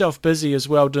kept yourself busy as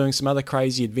well, doing some other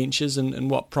crazy adventures,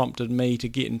 and what prompted me to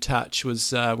get in touch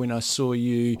was when I saw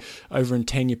you over in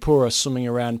Tanyapura swimming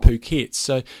around Phuket.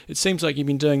 So it seems like you've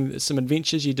been doing some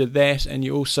adventures. You did that, and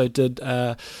you also did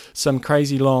some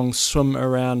crazy long swim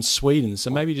around Sweden. So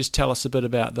maybe just tell us a bit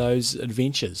about those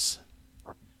adventures.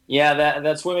 Yeah,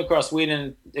 that swim across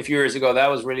Sweden a few years ago, that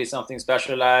was really something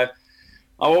special. I've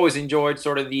always enjoyed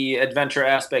sort of the adventure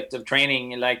aspect of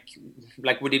training, like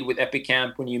we did with Epic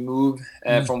Camp. When you move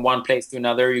from one place to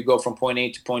another, you go from point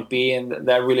A to point B, and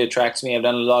that really attracts me. I've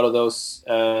done a lot of those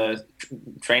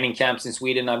training camps in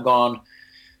Sweden. I've gone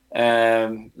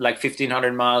like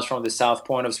 1,500 miles from the south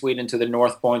point of Sweden to the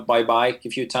north point by bike a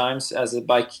few times as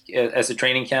a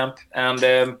training camp,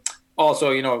 and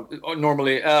also,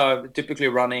 normally, typically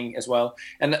running as well.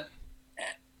 And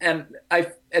I,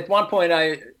 at one point,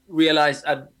 I realized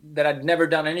that I'd never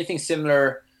done anything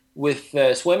similar with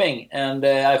swimming. And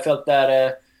I felt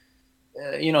that,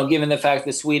 given the fact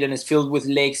that Sweden is filled with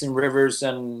lakes and rivers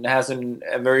and has a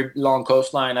very long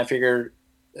coastline, I figured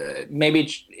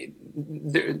maybe,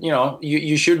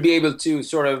 you should be able to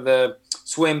sort of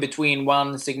swim between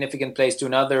one significant place to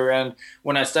another. And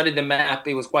when I studied the map,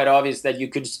 it was quite obvious that you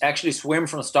could actually swim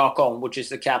from Stockholm, which is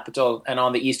the capital, and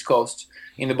on the east coast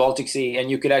in the Baltic Sea,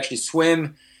 and you could actually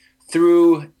swim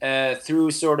through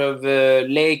sort of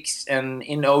lakes and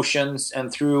in oceans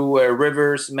and through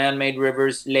rivers, man-made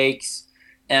rivers, lakes,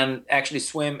 and actually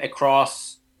swim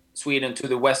across Sweden to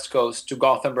the west coast to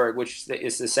Gothenburg, which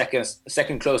is the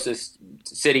second closest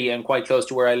city and quite close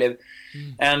to where I live.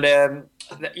 And I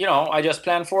just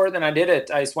planned for it and I did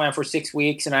it. I swam for 6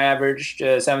 weeks and I averaged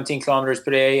 17 kilometers per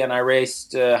day, and I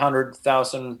raised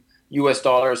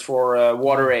 $100,000 for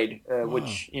WaterAid,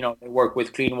 which they work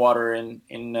with clean water in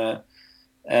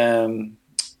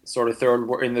sort of third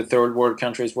world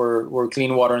countries where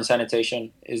clean water and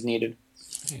sanitation is needed.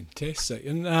 Fantastic.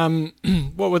 And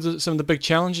what were some of the big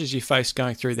challenges you faced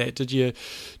going through that?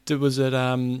 Was it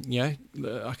I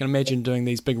can imagine doing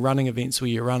these big running events where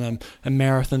you run a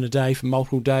marathon a day for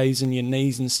multiple days and your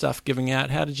knees and stuff giving out.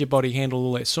 How did your body handle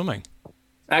all that swimming?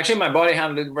 Actually, my body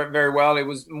handled it very well. It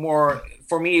was more,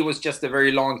 for me, it was just a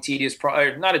very long, tedious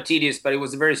not a tedious, but it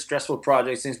was a very stressful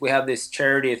project since we have this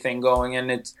charity thing going.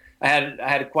 And I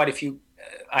had quite a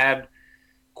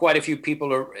few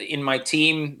people in my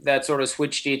team that sort of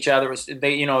switched each other.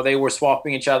 They were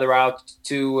swapping each other out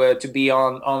to be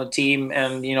on the team,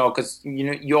 and because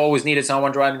you always needed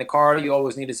someone driving the car, you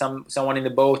always needed someone in the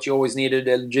boat, you always needed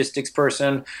a logistics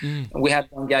person. And we had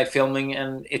one guy filming,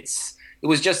 and it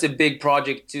was just a big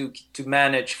project to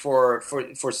manage for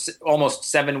almost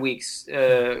 7 weeks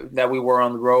that we were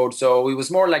on the road. So it was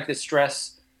more like the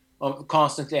stress of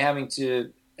constantly having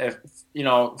to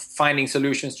finding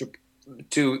solutions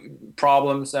to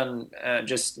problems and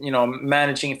just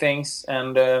managing things.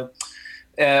 And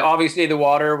obviously the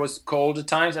water was cold at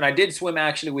times, and I did swim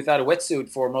actually without a wetsuit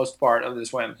for most part of the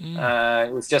swim.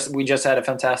 We just had a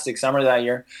fantastic summer that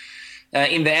year.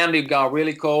 In the end, it got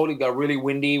really cold. It got really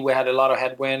windy. We had a lot of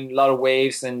headwind, a lot of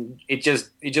waves, and it just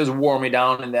wore me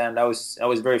down. In the end, I was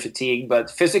very fatigued, but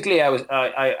physically,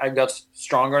 I got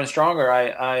stronger and stronger.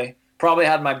 I probably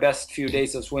had my best few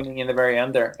days of swimming in the very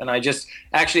end there, and it's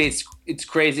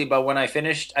crazy. But when I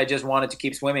finished, I just wanted to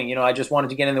keep swimming. I just wanted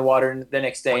to get in the water the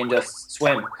next day and just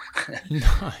swim.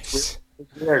 Nice.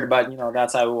 It's weird, but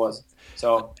that's how it was.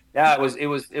 So yeah, it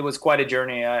was quite a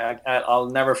journey. I'll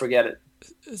never forget it.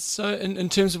 So in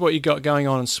terms of what you got going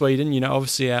on in Sweden,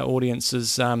 obviously our audience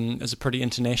is a pretty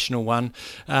international one.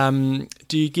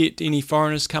 Do you get any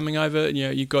foreigners coming over?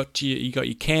 You got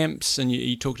your camps, and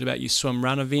you talked about your swim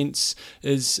run events.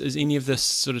 Is any of this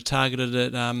sort of targeted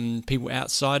at people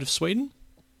outside of Sweden?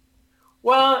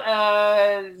 Well,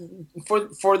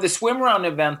 for the swim run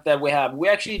event that we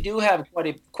actually do have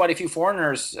quite a few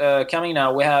foreigners coming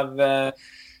now. We have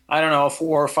 4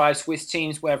 or 5 Swiss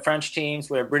teams. We have French teams.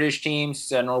 We have British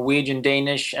teams, Norwegian,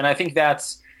 Danish, and I think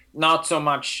that's not so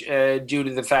much due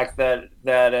to the fact that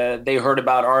they heard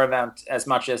about our event as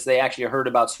much as they actually heard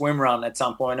about swim run at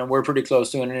some point. And we're pretty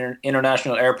close to an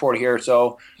international airport here,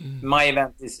 so my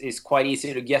event is quite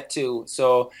easy to get to.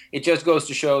 So it just goes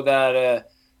to show that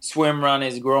swim run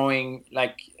is growing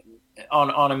like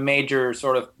on a major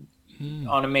sort of.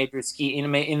 On a major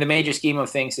scheme, in the major scheme of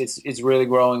things, it's really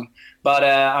growing. But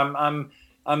I'm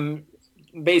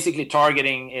basically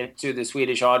targeting it to the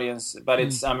Swedish audience. But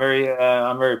I'm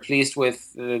very pleased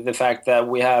with the fact that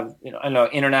we have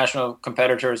international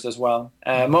competitors as well.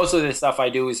 Most of the stuff I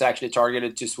do is actually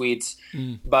targeted to Swedes,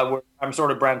 but I'm sort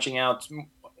of branching out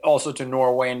also to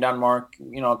Norway and Denmark.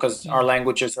 Because our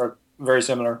languages are very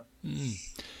similar.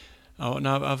 Oh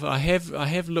no, I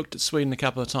have looked at Sweden a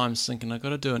couple of times, thinking I've got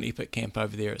to do an epic camp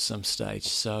over there at some stage.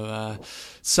 So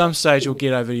some stage we'll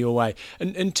get over your way.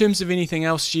 In terms of anything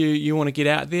else you want to get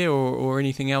out there, or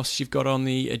anything else you've got on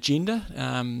the agenda,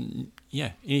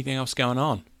 anything else going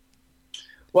on?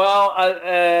 Well,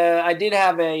 I did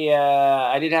have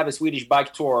a Swedish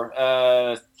bike tour.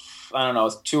 I don't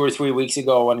know, 2 or 3 weeks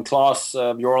ago, when Claes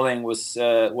Bjorling was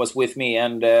with me,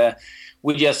 and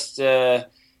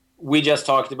we just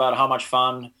talked about how much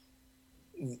fun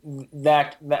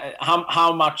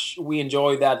how much we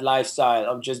enjoy that lifestyle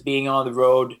of just being on the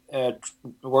road,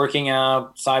 working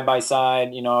out side by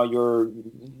side. You're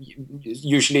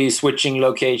usually switching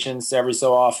locations every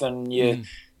so often. You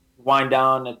wind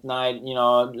down at night. A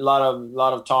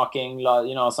lot of talking.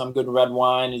 Some good red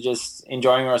wine, and just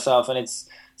enjoying ourselves. And it's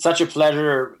such a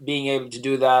pleasure being able to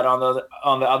do that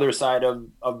on the other side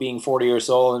of being 40 years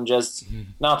old, and just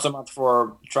not so much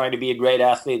for trying to be a great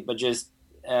athlete, but just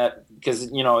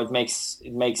because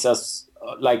it makes us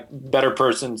like better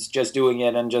persons just doing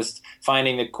it, and just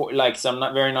finding some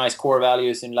not very nice core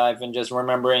values in life, and just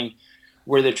remembering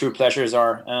where the true pleasures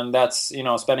are. And that's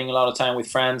spending a lot of time with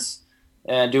friends,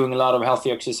 doing a lot of healthy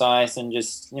exercise, and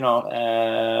just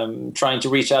trying to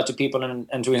reach out to people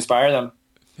and to inspire them.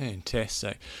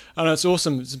 Fantastic. I know, it's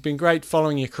awesome. It's been great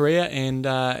following your career, and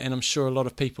I'm sure a lot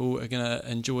of people are going to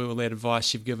enjoy all that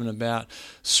advice you've given about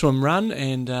swim run,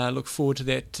 and look forward to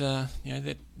that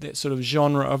that sort of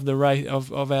genre of the race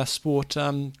of our sport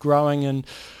growing, and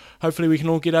hopefully we can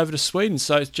all get over to Sweden.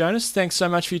 So, Jonas, thanks so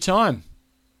much for your time.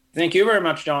 Thank you very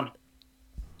much, John.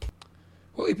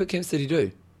 What epic camps did he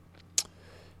do?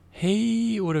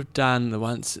 He would have done the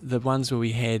ones where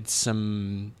we had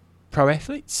some pro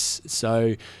athletes.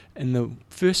 So, and the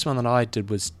first one that I did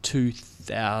was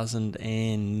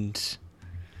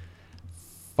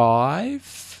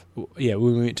 2005. Yeah,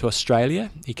 when we went to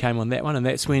Australia, he came on that one, and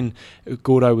that's when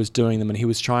Gordo was doing them, and he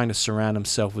was trying to surround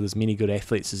himself with as many good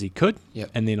athletes as he could.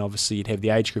 Yep. And then obviously you'd have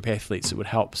the age group athletes that would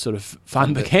help sort of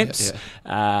fund the camps.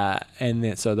 Yeah. And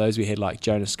then so those we had like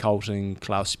Jonas Colting,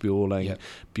 Klaus Bjorling,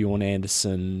 Bjorn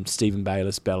Anderson, Stephen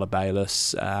Bayliss, Bella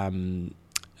Bayliss,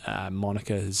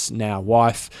 Monica, his now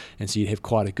wife, and so you'd have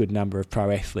quite a good number of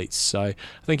pro athletes. So I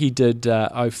think he did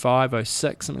 05,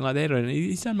 06, something like that, and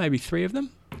he's done maybe 3 of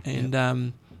them.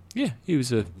 And yeah, he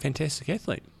was a fantastic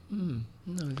athlete. No,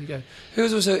 there you go. He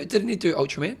was also, didn't he do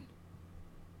Ultraman?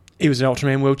 He was an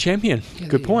Ultraman world champion. Yeah,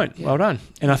 Good point. Yeah. Well done.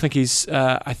 And I think he's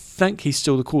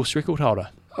still the course record holder.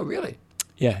 Oh, really?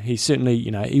 Yeah, he's certainly,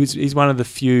 he's one of the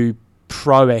few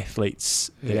pro athletes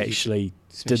that actually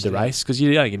did the race, because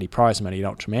you don't get any prize money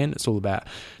at Ultraman. It's all about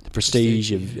the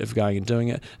prestige of going and doing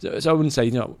it. So I wouldn't say,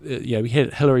 we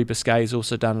had Hilary Biscay's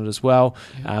also done it as well.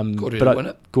 Yeah.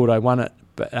 Gordo won it.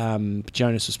 But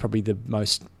Jonas was probably the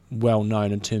most well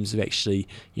known in terms of actually,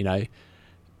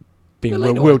 being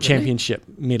a world championship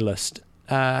medalist.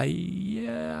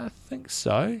 Yeah, I think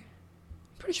so.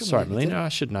 Pretty sure. Sorry, Melina, I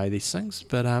should know these things,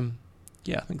 but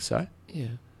yeah, I think so. Yeah.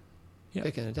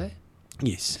 Back in the day.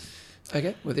 Yes.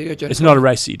 Okay. Well, there you go, Jonas. It's not a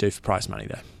race that you do for prize money,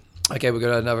 though. Okay, we've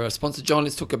got another sponsor, John.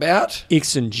 Let's talk about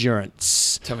X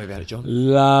Endurance. Tell me about it, John.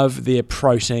 Love their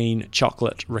protein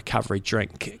chocolate recovery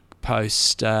drink.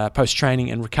 Post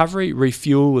training and recovery,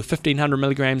 refuel with 1500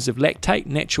 milligrams of lactate,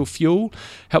 natural fuel,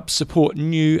 helps support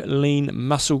new lean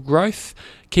muscle growth.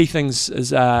 Key things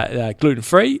is gluten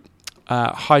free,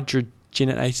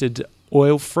 hydrogenated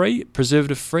oil free,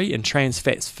 preservative free, and trans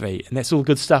fats free. And that's all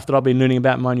good stuff that I've been learning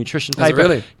about in my nutrition paper. Is it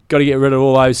really? Got to get rid of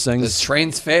all those things. The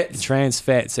trans fats? Trans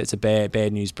fats, that's a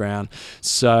bad news, Brown.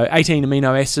 So 18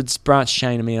 amino acids, branched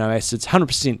chain amino acids,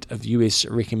 100% of US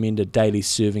recommended daily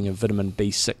serving of vitamin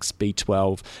B6,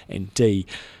 B12, and D.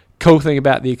 Cool thing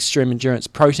about the Extreme Endurance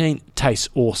protein, tastes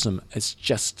awesome. It's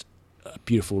just a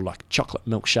beautiful like chocolate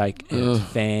milkshake, and it's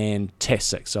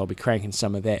fantastic. So I'll be cranking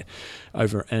some of that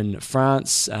over in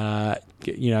France.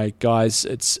 Guys,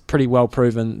 it's pretty well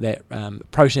proven that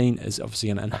protein is obviously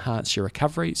going to enhance your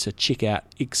recovery. So check out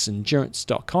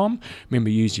xendurance.com. Remember,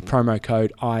 use your promo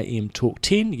code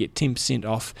IMTalk10 to get 10%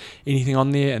 off anything on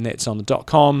there, and that's on the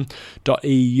 .com,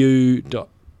 .eu,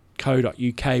 .co.uk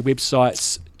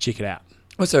websites. Check it out.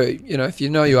 Also, if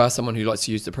you are someone who likes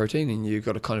to use the protein and you've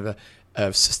got a kind of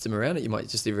a system around it, you might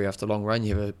just after a long run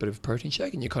you have a bit of a protein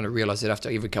shake, and you kind of realise that after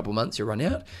every couple of months you run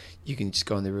out, you can just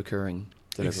go on the recurring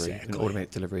delivery, an automatic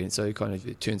delivery, and so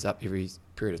it turns up every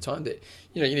period of time that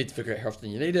you need to figure out how often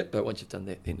you need it, but once you've done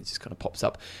that, then it just kind of pops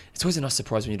up. It's always a nice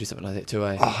surprise when you do something like that too,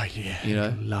 eh? Oh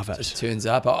yeah, love it. Just turns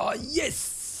up. Oh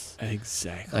yes,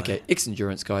 exactly. Okay, X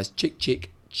Endurance, guys,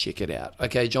 check it out.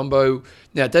 Okay, Jumbo.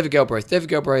 Now David Galbraith. David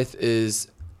Galbraith is.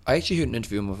 I actually heard an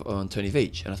interview on Tony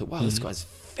Veach, and I thought, wow, this guy's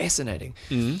fascinating.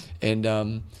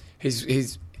 And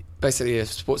he's basically a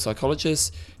sports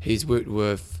psychologist. He's worked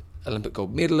with Olympic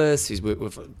gold medalists. He's worked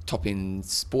with top end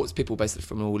sports people, basically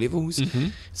from all levels.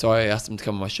 So I asked him to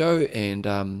come on my show, and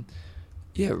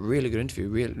really good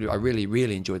interview. I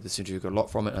really enjoyed this interview. Got a lot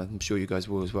from it. I'm sure you guys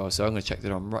will as well. So I'm going to check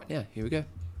that on right now. Here we go.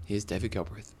 Here's David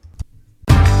Galbraith.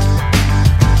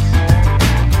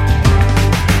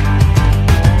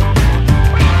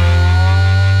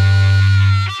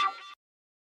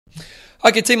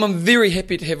 Okay, team, I'm very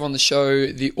happy to have on the show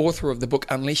the author of the book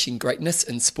Unleashing Greatness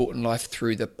in Sport and Life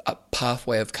Through the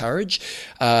Pathway of Courage,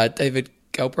 David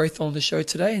Galbraith, on the show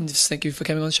today, and just thank you for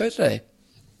coming on the show today.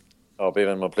 Oh,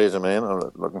 Bevan, my pleasure, man.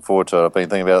 I'm looking forward to it. I've been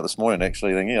thinking about it this morning,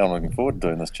 actually, thinking I'm looking forward to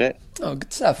doing this chat. Oh,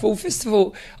 good stuff. Well, first of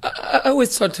all, I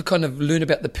always try to kind of learn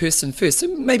about the person first. So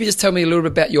maybe just tell me a little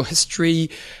bit about your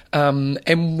history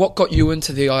and what got you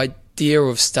into the idea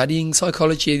of studying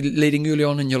psychology leading early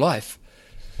on in your life.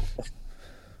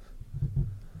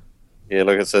 Yeah,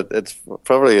 look, it's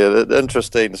probably an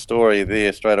interesting story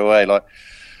there straight away. Like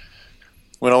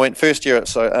when I went first year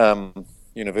at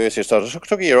university, so I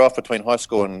took a year off between high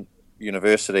school and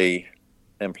university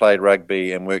and played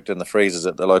rugby and worked in the freezers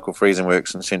at the local freezing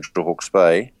works in Central Hawke's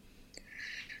Bay,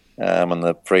 and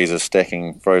the freezers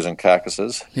stacking frozen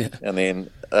carcasses. Yeah. And then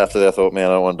after that, I thought, man,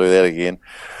 I don't want to do that again.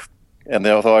 And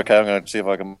then I thought, okay, I'm going to see if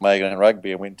I can make it in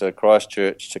rugby. I went to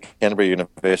Christchurch, to Canterbury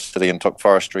University, and took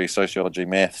forestry, sociology,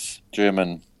 maths,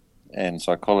 German, and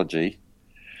psychology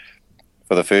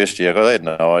for the first year, because I had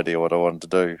no idea what I wanted to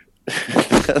do.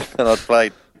 And I'd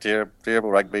played terrible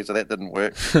rugby, so that didn't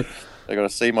work. I got a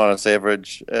C-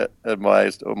 average in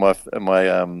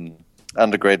my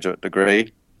undergraduate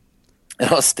degree. And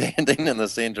I was standing in the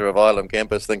centre of Ilam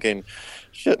campus thinking,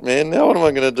 shit, man, now what am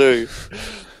I going to do?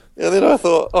 And then I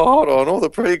thought, oh, hold on, all the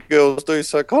pretty girls do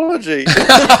psychology.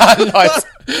 Nice.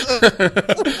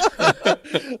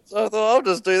 So I thought, I'll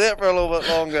just do that for a little bit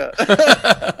longer.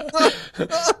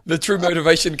 The true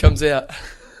motivation comes out.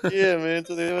 Yeah, man,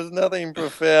 so there was nothing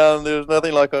profound. There was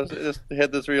nothing like I just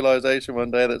had this realisation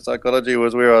one day that psychology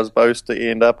was where I was supposed to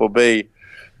end up or be.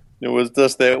 It was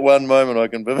just that one moment I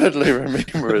can vividly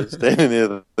remember it, standing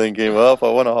there thinking, well, if I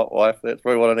want a hot wife, that's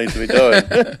probably what I need to be doing.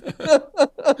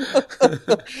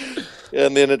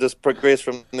 And then it just progressed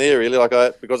from there, really.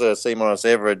 Because I had a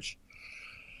C- average,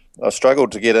 I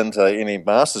struggled to get into any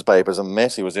master's papers, and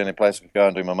Massey was the only place I could go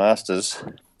and do my master's.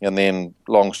 And then,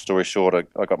 long story short,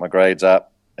 I got my grades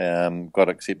up, got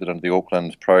accepted into the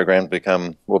Auckland program to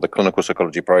become, the clinical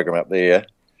psychology program up there,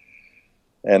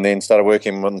 and then started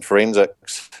working in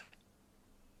forensics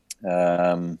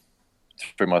through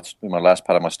my last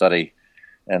part of my study.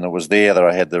 And it was there that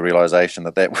I had the realisation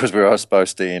that was where I was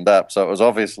supposed to end up. So it was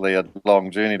obviously a long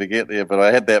journey to get there, but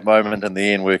I had that moment in the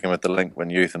end working with the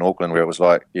Lincoln Youth in Auckland where it was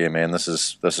like, yeah, man, this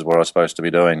is what I was supposed to be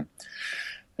doing.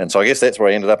 And so I guess that's where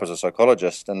I ended up as a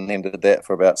psychologist, and then did that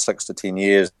for about 6 to 10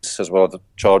 years, as well as the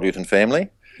child, youth and family,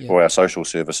 or our social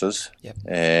services. Yep.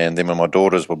 And then when my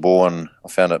daughters were born,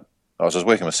 I was just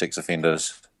working with sex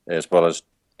offenders as well as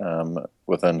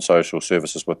within social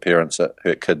services with parents that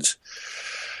hurt kids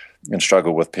and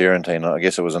struggle with parenting. I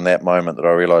guess it was in that moment that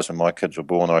I realised when my kids were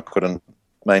born I couldn't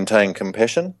maintain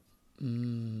compassion.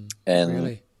 And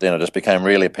really? Then it just became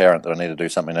really apparent that I needed to do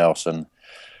something else. And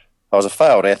I was a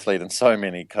failed athlete in so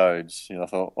many codes. I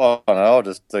thought, oh no, I'll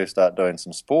just start doing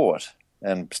some sport,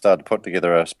 and started to put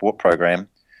together a sport program.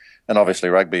 And obviously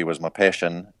rugby was my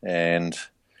passion, and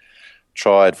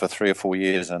tried for 3 or 4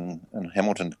 years in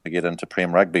Hamilton to get into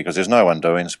Prem Rugby, because there's no one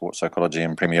doing sports psychology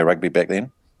in Premier Rugby back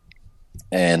then.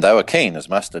 And they were keen as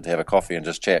mustard to have a coffee and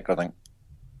just chat. I think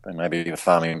maybe a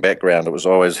farming background, it was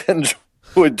always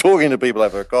enjoyed talking to people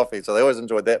over a coffee, so they always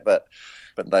enjoyed that. But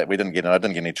I didn't get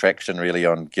any traction really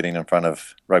on getting in front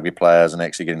of rugby players and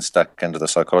actually getting stuck into the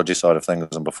psychology side of things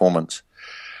and performance.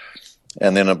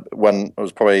 And then it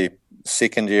was probably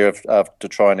second year after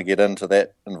trying to get into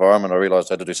that environment, I realised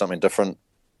I had to do something different.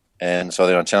 And so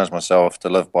then I challenged myself to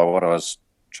live by what I was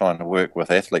trying to work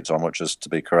with athletes on, which is to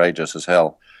be courageous as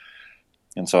hell.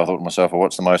 And so I thought to myself, well,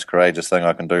 what's the most courageous thing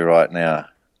I can do right now?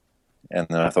 And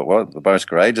then I thought, well, the most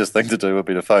courageous thing to do would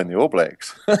be to phone the All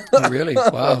Blacks. Oh, really?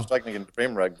 Wow. I was taking in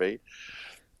Prem Rugby.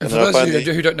 And for those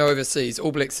who don't know overseas,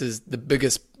 All Blacks is the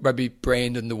biggest rugby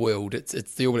brand in the world. It's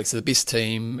the All Blacks are the best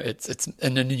team. It's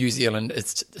in New Zealand.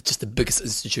 It's just the biggest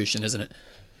institution, isn't it?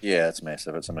 Yeah, it's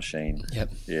massive. It's a machine.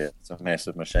 Yep. Yeah, it's a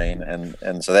massive machine.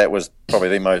 And so that was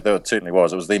probably it certainly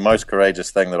was. It was the most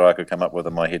courageous thing that I could come up with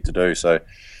in my head to do. So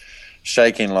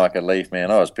shaking like a leaf, man,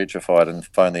 I was petrified, and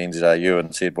phoned the NZRU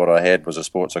and said what I had was a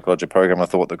sports psychology program I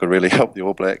thought that could really help the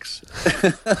All Blacks.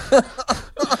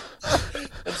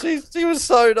 And she was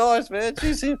so nice, man.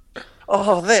 She said,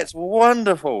 oh, that's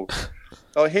wonderful.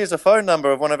 Oh, here's a phone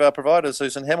number of one of our providers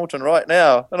who's in Hamilton right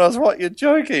now. And I was like, you're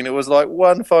joking. It was like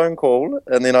one phone call,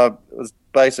 and then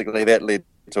that led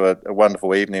to a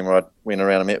wonderful evening where I went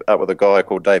around and met up with a guy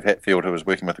called Dave Hatfield, who was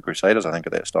working with the Crusaders, I think,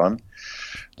 at that time,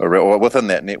 or within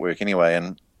that network anyway.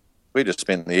 And we just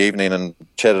spent the evening and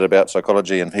chatted about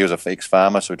psychology, and he was an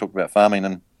ex-farmer, so we talked about farming,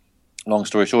 and long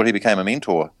story short, he became a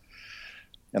mentor.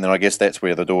 And then I guess that's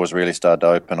where the doors really started to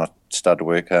open. I started to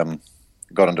work,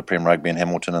 got into Prem Rugby in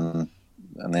Hamilton,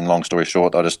 and then long story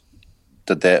short, I just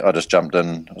did that. I just jumped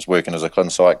in. I was working as a clin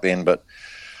psych then, but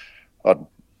I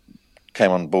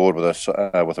came on board with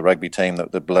a rugby team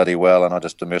that did bloody well, and I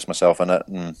just immersed myself in it.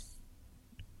 And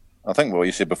I think what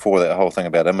you said before, that whole thing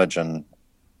about image and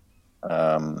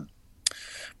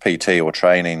PT or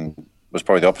training, was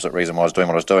probably the opposite reason why I was doing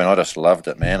what I was doing. I just loved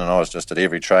it, man, and I was just at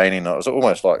every training. I was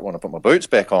almost like wanting to put my boots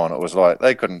back on. It was like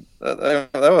they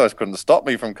almost couldn't stop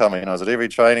me from coming. I was at every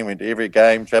training, went to every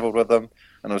game, travelled with them,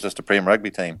 and it was just a Prem Rugby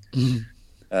team.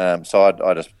 Mm-hmm. So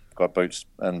I just got boots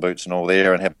and all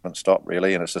there, and haven't stopped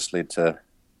really, and it's just led to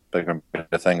bigger and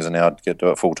better things, and now I get to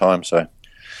do it full time. So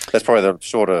that's probably the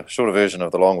shorter version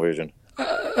of the long version.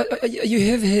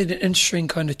 You have had an interesting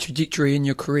kind of trajectory in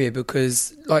your career,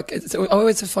 because I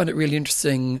always find it really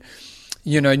interesting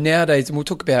nowadays, and we'll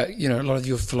talk about, a lot of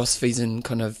your philosophies and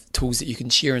kind of tools that you can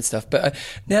share and stuff, but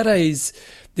nowadays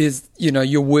there's,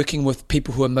 you're working with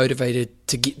people who are motivated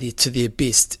to get there to their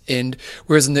best. And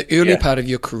whereas in the earlier part of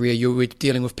your career, you were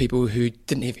dealing with people who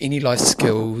didn't have any life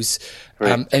skills,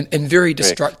 and very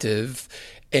destructive.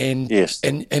 And,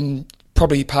 and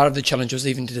probably part of the challenge was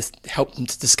even to just help them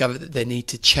to discover that they need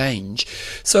to change.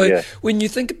 So when you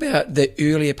think about the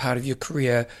earlier part of your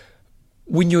career,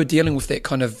 when you were dealing with that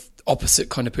kind of opposite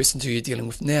kind of person who you're dealing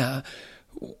with now,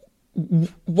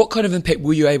 what kind of impact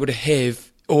were you able to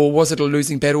have? Or was it a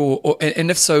losing battle? And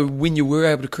if so, when you were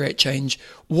able to create change,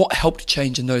 what helped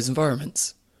change in those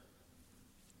environments?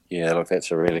 Yeah, look,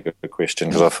 that's a really good question,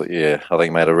 because I thought, I think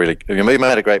you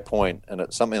made a great point, and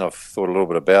it's something I've thought a little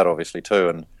bit about, obviously, too.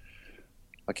 And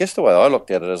I guess the way I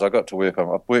looked at it is I've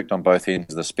worked on both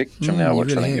ends of the spectrum now,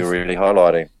 which I think you're really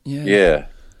highlighting. Yeah.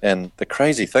 And the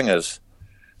crazy thing is,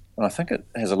 and I think it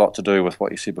has a lot to do with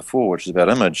what you said before, which is about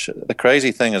image. The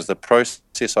crazy thing is the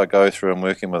process I go through in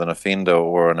working with an offender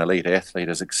or an elite athlete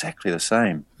is exactly the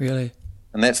same. Really?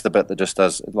 And that's the bit that just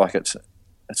does, like, it's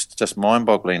just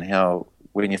mind-boggling how,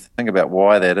 when you think about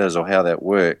why that is or how that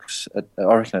works, I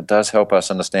reckon it does help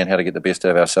us understand how to get the best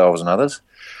out of ourselves and others.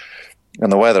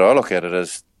 And the way that I look at it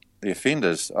is the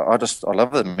offenders, I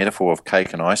love the metaphor of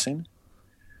cake and icing.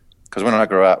 Because when I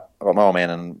grew up, my old man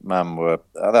and mum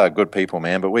they were good people,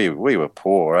 man, but we were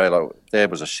poor, eh? Like, Dad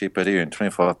was a shepherd, he earned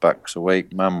 $25 a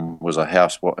week. Mum was a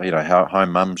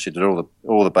home mum. She did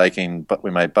all the baking, but we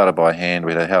made butter by hand.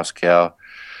 We had a house cow,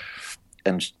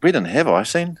 and we didn't have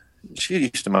icing. She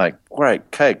used to make great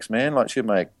cakes, man. Like, she'd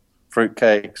make fruit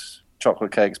cakes,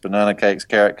 chocolate cakes, banana cakes,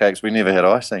 carrot cakes. We never had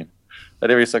icing. But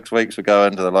every 6 weeks we'd go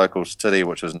into the local city,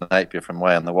 which was Napier, from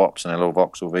way in the Wops, and a little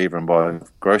Vauxhall Viva, and buy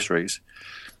groceries.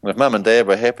 And if Mum and Dad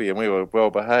were happy and we were well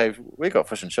behaved, we got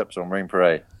fish and chips on Marine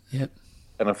Parade. Yep.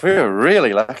 And if we were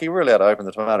really lucky, we were allowed to open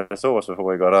the tomato sauce before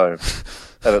we got home.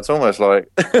 And it's almost like,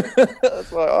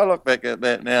 I look back at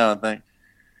that now and think,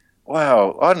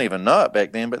 wow, I didn't even know it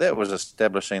back then, but that was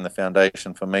establishing the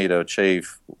foundation for me to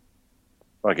achieve,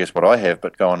 I guess, what I have,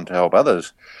 but go on to help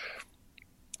others.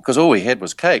 Because all we had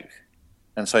was cake.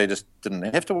 And so you just didn't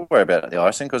have to worry about the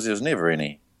icing because there was never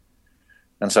any.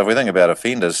 And so if we think about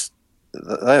offenders,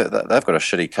 they've got a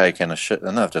shitty cake and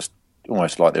they've just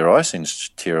almost like their icing's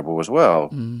terrible as well.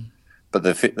 Mm. But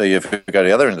if you go to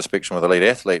the other end of the spectrum with elite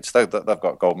athletes, they've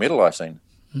got gold medal icing.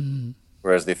 Mm.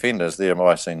 Whereas the offenders, their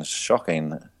icing's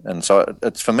shocking. And so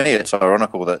for me, it's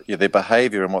ironical that their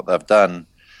behaviour and what they've done,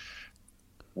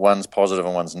 one's positive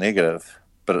and one's negative,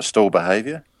 but it's still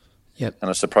behaviour. Yep. And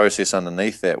it's the process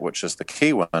underneath that which is the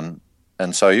key one.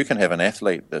 And so you can have an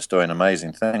athlete that's doing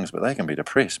amazing things, but they can be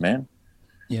depressed, man.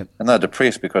 Yep. And they're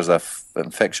depressed because they're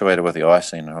infatuated with the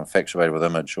icing or infatuated with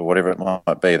image or whatever it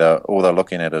might be. All they're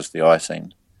looking at is the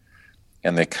icing.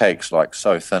 And their cake's like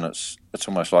so thin, it's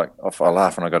almost like, I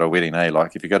laugh when I go to a wedding, eh?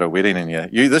 Like if you go to a wedding and you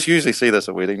usually see this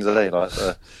at weddings, eh?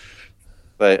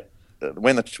 Like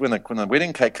when the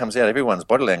wedding cake comes out, everyone's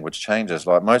body language changes.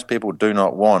 Like most people do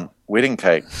not want wedding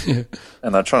cake,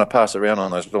 and they're trying to pass it around on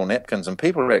those little napkins, and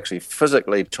people are actually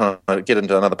physically trying to get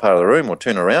into another part of the room or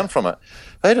turn around from it.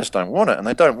 They just don't want it, and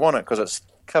they don't want it because it's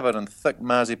covered in thick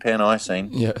marzipan icing.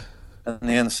 Yeah. And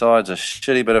the inside's a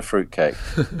shitty bit of fruitcake.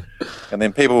 And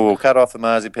then people will cut off the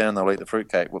marzipan and they'll eat the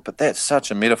fruitcake. But that's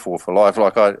such a metaphor for life.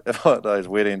 Like if I at those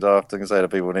weddings, I often say to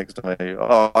people next to me,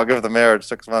 I'll give the marriage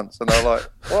 6 months. And they're like,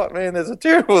 what, man, there's a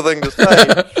terrible thing to say.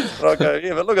 And I go,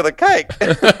 yeah, but look at the cake.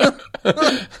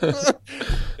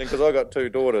 Because I got 2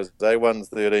 daughters, one's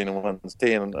 13 and one's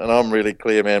 10. And I'm really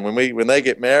clear, man, when they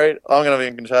get married, I'm going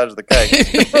to be in charge of the cake.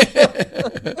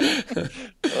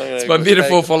 It's my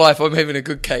metaphor for life. I'm having a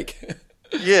good cake.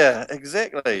 Yeah,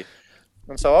 exactly.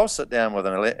 And so I'll sit down with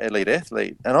an elite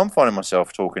athlete, and I'm finding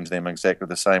myself talking to them exactly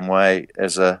the same way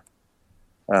as a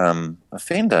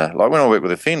offender. Like when I work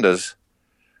with offenders,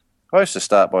 I used to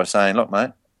start by saying, "Look,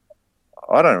 mate,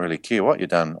 I don't really care what you've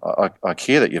done. I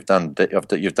care that you've done.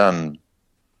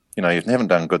 You haven't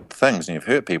done good things and you've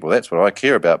hurt people. That's what I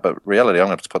care about. But reality, I'm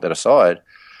going to put that aside.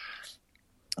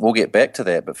 We'll get back to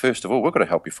that. But first of all, we've got to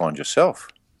help you find yourself."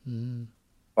 Mm.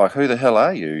 Like, who the hell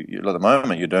are you? At the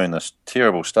moment, you're doing this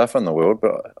terrible stuff in the world,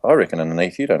 but I reckon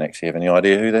underneath you don't actually have any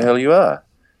idea who the hell you are.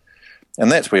 And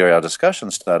that's where our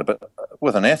discussion started. But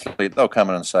with an athlete, they'll come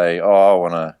in and say, I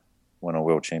want to win a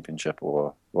world championship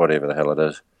or whatever the hell it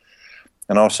is.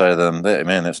 And I'll say to them,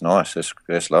 man, that's nice.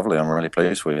 That's lovely. I'm really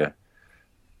pleased for you.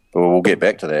 But we'll get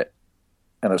back to that.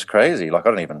 And it's crazy. Like,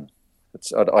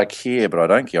 I care, but I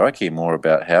don't care. I care more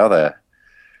about how they're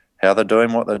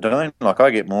doing what they're doing. Like,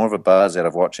 I get more of a buzz out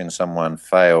of watching someone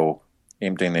fail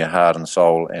emptying their heart and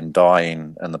soul and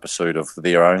dying in the pursuit of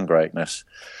their own greatness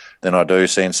than I do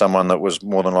seeing someone that was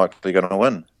more than likely going to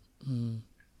win.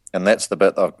 And that's the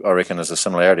bit I reckon is the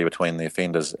similarity between the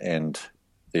offenders and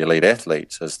the elite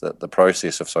athletes, is that the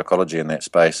process of psychology in that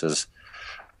space it's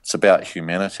about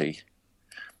humanity.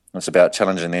 It's about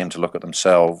challenging them to look at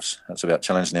themselves. It's about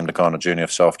challenging them to go on a journey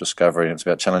of self-discovery. And it's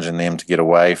about challenging them to get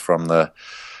away from the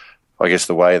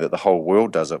way that the whole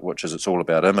world does it, which is it's all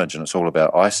about image and it's all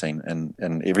about icing,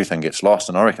 and everything gets lost.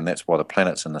 And I reckon that's why the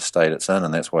planet's in the state it's in,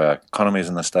 and that's why our economy's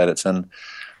in the state it's in,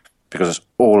 because it's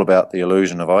all about the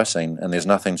illusion of icing, and there's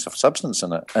nothing of substance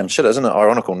in it. And shit, isn't it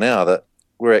ironical now that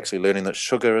we're actually learning that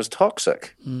sugar is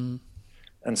toxic? And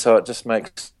so it just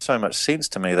makes so much sense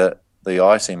to me that the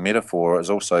icing metaphor is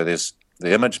also there's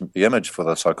the image for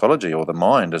the psychology or the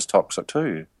mind is toxic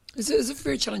too. Is it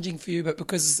very challenging for you? But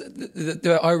because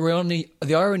the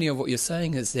irony of what you're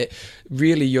saying is that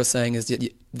really you're saying is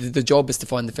that the job is to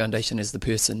find the foundation as the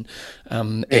person,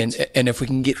 and if we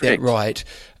can get that right,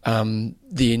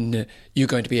 then you're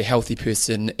going to be a healthy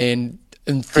person, and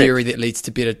in theory that leads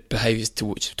to better behaviours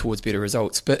towards better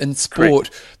results. But in sport,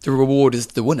 the reward is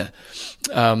the winner,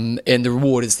 and the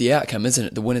reward is the outcome, isn't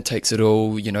it? The winner takes it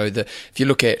all. If you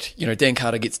look at, Dan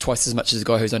Carter gets twice as much as a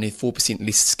guy who's only 4%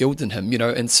 less skilled than him.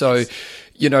 And so,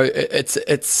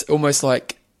 it's almost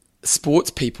like sports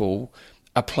people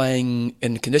are playing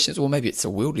in conditions, or maybe it's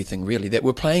a worldly thing really, that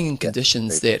we're playing in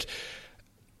conditions that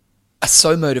are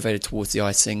so motivated towards the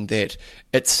icing that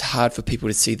it's hard for people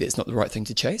to see that it's not the right thing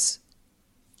to chase.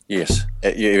 Yes,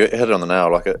 you hit it on the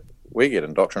nail. We get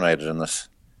indoctrinated in this.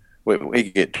 We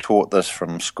get taught this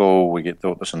from school. We get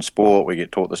taught this in sport. We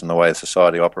get taught this in the way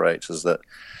society operates. Is that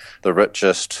the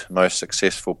richest, most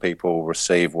successful people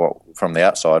receive what from the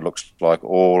outside looks like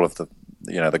all of the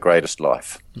greatest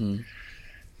life.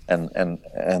 And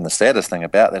the saddest thing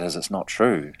about that is it's not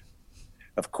true.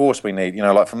 Of course, we need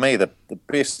for me the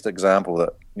best example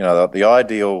that the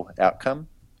ideal outcome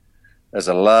is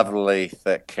a lovely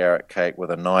thick carrot cake with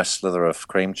a nice slither of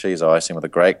cream cheese icing with a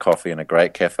great coffee and a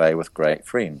great cafe with great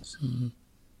friends.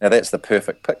 Now that's the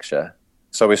perfect picture.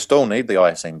 So we still need the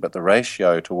icing, but the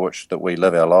ratio to which that we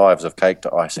live our lives of cake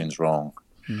to icing is wrong.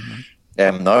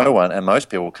 And most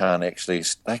people can't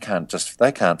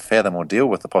fathom or deal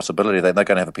with the possibility that they're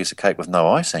going to have a piece of cake with no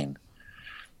icing.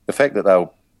 The fact that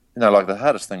they'll, the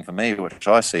hardest thing for me, which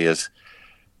I see, is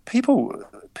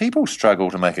people struggle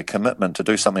to make a commitment to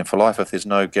do something for life if there's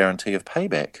no guarantee of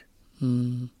payback.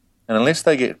 And unless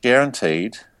they get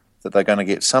guaranteed that they're going to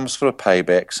get some sort of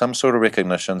payback, some sort of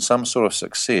recognition, some sort of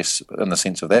success, in the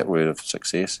sense of that word of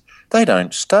success, they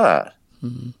don't start.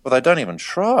 Or they don't even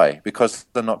try because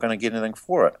they're not going to get anything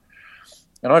for it.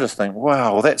 And I just think,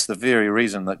 wow, that's the very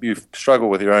reason that you struggle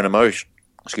with your own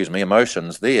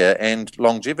emotions there, and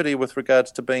longevity with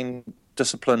regards to being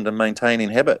disciplined and maintaining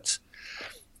habits.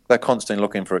 They're constantly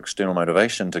looking for external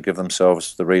motivation to give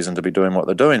themselves the reason to be doing what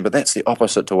they're doing, but that's the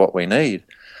opposite to what we need.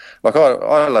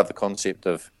 I love the concept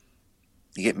of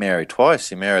you get married twice.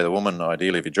 You marry the woman,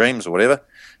 ideally, of your dreams or whatever,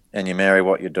 and you marry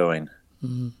what you're doing.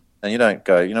 And you don't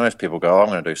go, most people go, I'm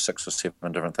going to do 6 or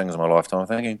 7 different things in my lifetime. I'm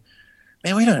thinking,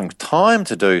 man, we don't have time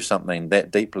to do something that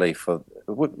deeply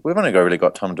we've only really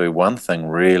got time to do one thing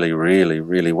really, really,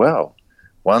 really well.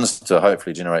 One's to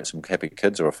hopefully generate some happy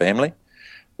kids or a family,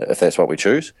 if that's what we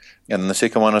choose. And then the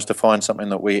second one is to find something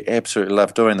that we absolutely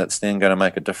love doing that's then going to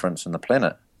make a difference in the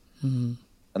planet. And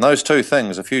those two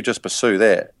things, if you just pursue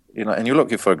that, and you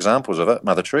look for examples of it,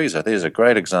 Mother Teresa, there's a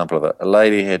great example of it. A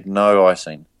lady had no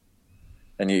icing.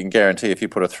 And you can guarantee if you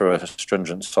put her through a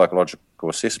stringent psychological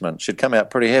assessment, she'd come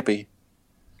out pretty happy.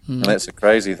 And that's a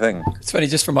crazy thing. It's funny,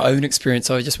 just from my own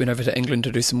experience, I just went over to England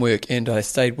to do some work, and I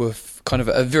stayed with kind of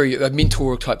a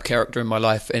mentor type character in my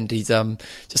life, and he's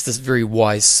just this very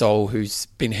wise soul who's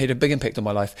had a big impact on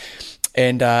my life.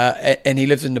 And he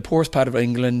lives in the poorest part of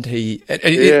England.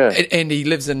 And he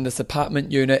lives in this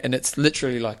apartment unit, and it's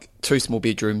literally like 2 small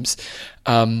bedrooms.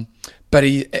 But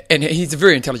he's a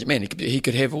very intelligent man. He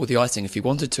could have all the icing if he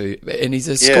wanted to. And he's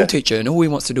a school teacher, and all he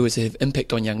wants to do is have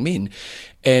impact on young men.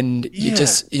 And you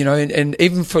just, and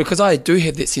even because I do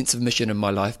have that sense of mission in my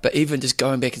life, but even just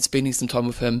going back and spending some time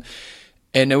with him,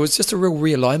 and it was just a real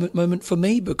realignment moment for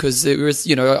me, because there was,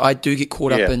 I do get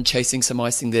caught up in chasing some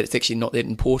icing that it's actually not that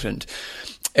important.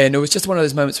 And it was just one of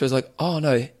those moments where I was like, oh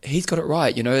no, he's got it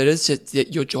right. It is just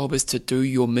that your job is to do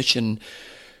your mission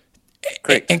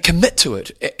and commit to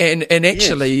it. And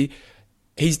actually,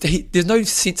 there's no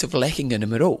sense of lacking in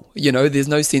him at all. You know, there's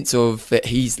no sense of that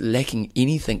he's lacking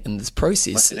anything in this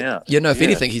process. You know, if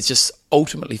anything, he's just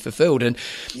ultimately fulfilled, and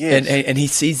he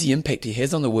sees the impact he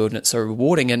has on the world, and it's so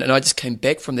rewarding. And I just came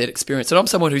back from that experience, and I'm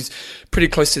someone who's pretty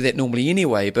close to that normally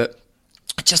anyway, but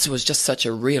it was just such a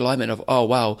realignment of, oh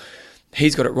wow,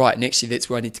 he's got it right, and actually that's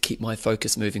where I need to keep my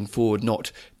focus moving forward,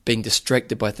 not being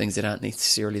distracted by things that aren't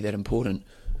necessarily that important.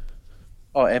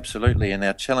 Oh, absolutely. And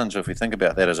our challenge, if we think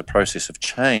about that as a process of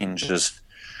change, is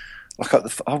like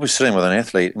I was sitting with an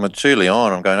athlete, and early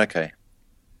on, I'm going, okay,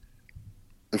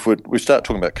 if we start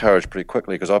talking about courage pretty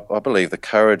quickly, because I believe the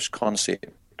courage concept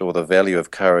or the value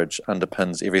of courage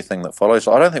underpins everything that follows.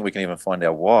 I don't think we can even find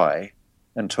our why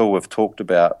until we've talked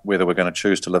about whether we're going to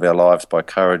choose to live our lives by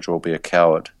courage or be a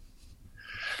coward.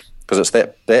 Because it's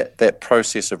that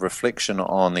process of reflection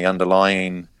on the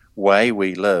underlying way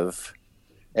we live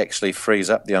actually frees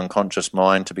up the unconscious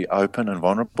mind to be open and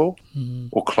vulnerable,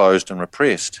 or closed and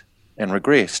repressed and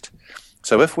regressed.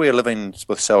 So if we're living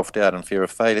with self-doubt and fear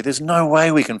of failure, there's no way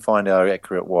we can find our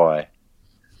accurate why.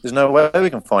 There's no way we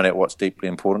can find out what's deeply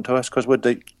important to us, because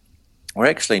we're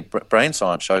actually, brain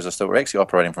science shows us that we're actually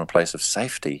operating from a place of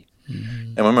safety.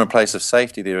 And when we're in a place of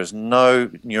safety, there is no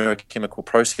neurochemical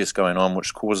process going on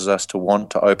which causes us to want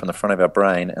to open the front of our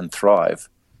brain and thrive.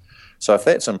 So if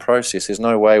that's in process, there's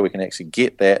no way we can actually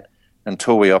get that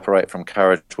until we operate from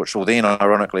courage, which will then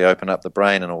ironically open up the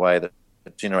brain in a way that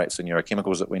generates the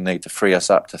neurochemicals that we need to free us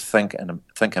up to think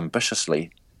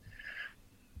ambitiously.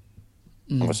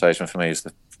 Conversation for me is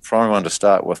the primary one to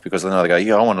start with, because then they go,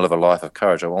 yeah, I want to live a life of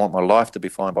courage. I want my life to be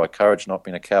defined by courage, not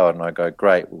being a coward. And I go,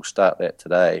 great, we'll start that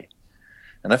today.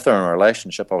 And if they're in a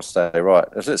relationship, I'll say, right,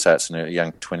 let's say it's a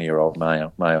young 20-year-old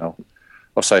male.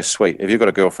 I'll say, sweet, have you got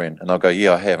a girlfriend? And they'll go,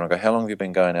 yeah, I have. And I go, how long have you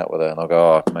been going out with her? And I'll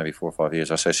go, oh, maybe 4 or 5 years.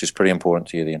 I say, she's pretty important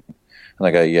to you then. And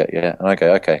they go, yeah. And I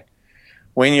go, okay.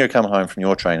 When you come home from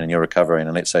your training and you're recovering,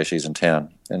 and let's say she's in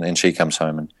town, and then she comes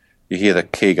home and you hear the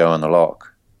key go in the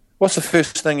lock, what's the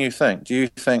first thing you think? Do you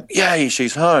think, yay,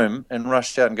 she's home, and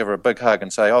rush out and give her a big hug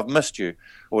and say, I've missed you?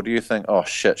 Or do you think, oh,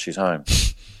 shit, she's home?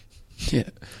 Yeah.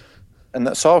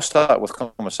 And so I'll start with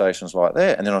conversations like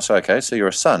that, and then I'll say, okay, so you're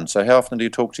a son, so how often do you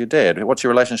talk to your dad? What's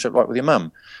your relationship like with your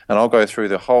mum? And I'll go through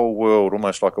the whole world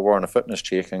almost like a Warren fitness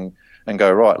check and go,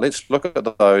 right, let's look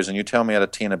at those, and you tell me out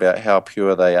of 10 about how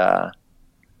pure they are.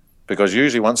 Because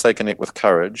usually once they connect with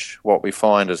courage, what we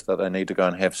find is that they need to go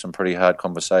and have some pretty hard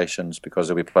conversations, because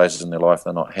there'll be places in their life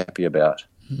they're not happy about.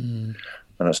 And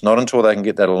it's not until they can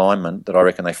get that alignment that I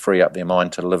reckon they free up their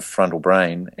mind to live frontal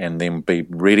brain and then be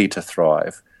ready to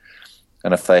thrive.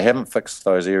 And if they haven't fixed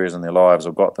those areas in their lives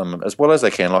or got them as well as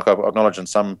they can, like I acknowledge in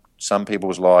some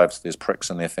people's lives there's pricks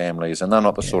in their families, and they're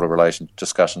not the sort of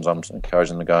discussions I'm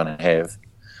encouraging them to go and have.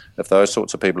 If those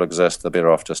sorts of people exist, they're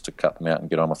better off just to cut them out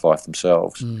and get on with life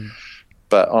themselves.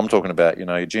 But I'm talking about,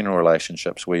 your general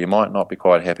relationships where you might not be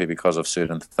quite happy because of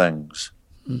certain things,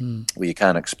 where you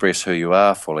can't express who you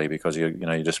are fully because you're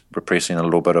just repressing a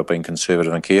little bit of being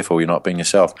conservative and careful, you're not being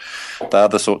yourself. They're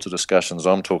the sorts of discussions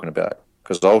I'm talking about.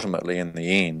 Because ultimately, in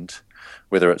the end,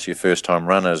 whether it's your first-time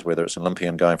runners, whether it's an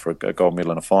Olympian going for a gold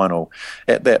medal in a final,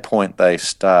 at that point they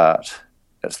start.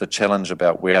 It's the challenge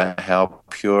about how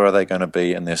pure are they going to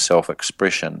be in their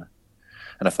self-expression.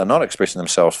 And if they're not expressing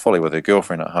themselves fully with their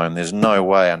girlfriend at home, there's no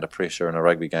way under pressure in a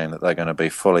rugby game that they're going to be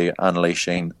fully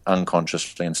unleashing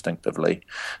unconsciously, instinctively.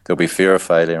 There'll be fear of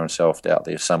failure and self-doubt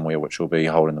there somewhere which will be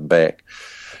holding them back.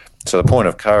 So the point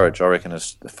of courage, I reckon,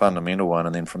 is the fundamental one.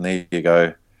 And then from there you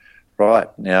go, right,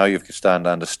 now you've started to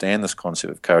understand this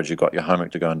concept of courage. You've got your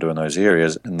homework to go and do in those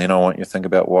areas. And then I want you to think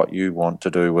about what you want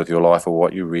to do with your life or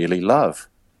what you really love.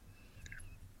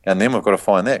 And then we've got to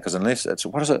find that, because unless it's,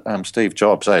 what is it, Steve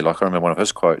Jobs, like I remember one of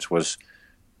his quotes was,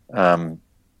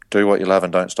 do what you love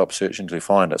and don't stop searching till you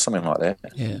find it, something like that.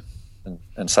 Yeah.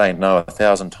 And saying no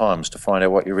 1,000 times to find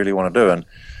out what you really want to do. And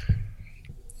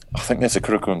I think that's a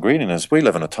critical ingredient, is we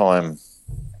live in a time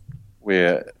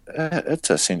where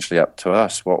it's essentially up to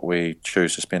us what we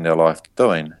choose to spend our life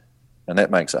doing. And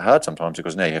that makes it hard sometimes,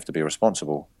 because now you have to be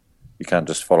responsible. You can't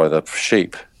just follow the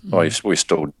sheep. Well, we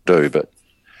still do, but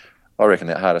I reckon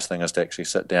the hardest thing is to actually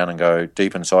sit down and go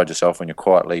deep inside yourself when you're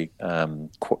quietly,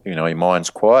 your mind's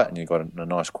quiet and you've got a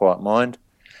nice quiet mind,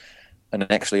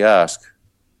 and actually ask,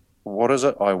 what is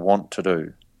it I want to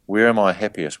do? Where am I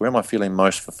happiest? Where am I feeling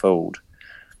most fulfilled?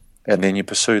 And then you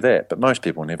pursue that. But most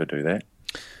people never do that.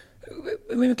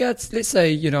 In regards, let's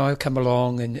say, I come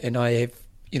along and I have,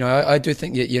 I do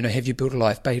think that, have you built a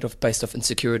life based off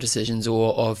insecure decisions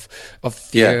or of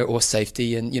fear or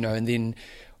safety, and, and then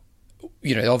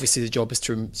obviously the job is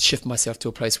to shift myself to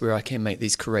a place where I can make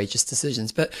these courageous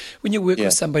decisions. But when you work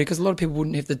with somebody, because a lot of people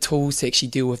wouldn't have the tools to actually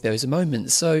deal with those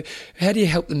moments. So how do you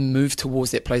help them move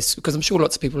towards that place? Because I'm sure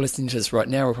lots of people listening to this right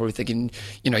now are probably thinking,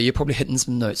 you're probably hitting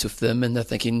some notes with them and they're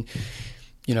thinking,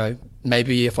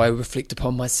 maybe if I reflect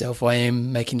upon myself, I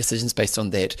am making decisions based on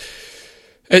that.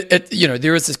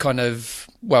 There is this kind of,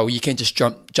 you can't just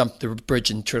jump the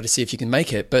bridge and try to see if you can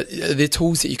make it, but there are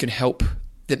tools that you can help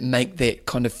that make that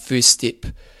kind of first step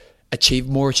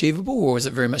more achievable, or is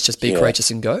it very much just be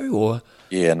courageous and go? Or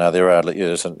there are.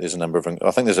 There's a number of.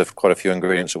 I think there's quite a few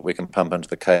ingredients that we can pump into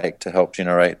the cake to help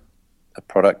generate a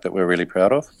product that we're really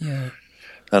proud of. Yeah,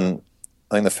 and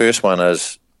I think the first one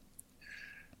is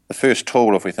the first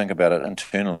tool, if we think about it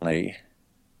internally,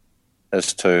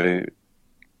 is to,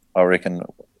 I reckon,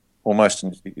 almost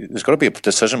there's got to be a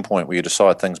decision point where you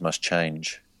decide things must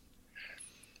change.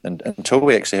 And until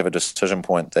we actually have a decision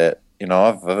point that,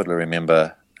 I vividly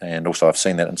remember, and also I've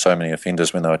seen that in so many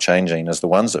offenders when they were changing, is the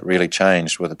ones that really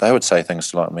changed, they would say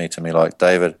things to me like,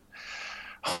 David,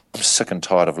 I'm sick and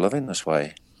tired of living this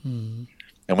way. Mm.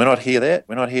 And when I'd hear that,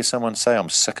 when I'd hear someone say, I'm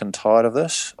sick and tired of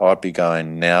this, I'd be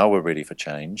going, now we're ready for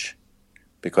change,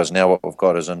 because now what we've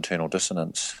got is internal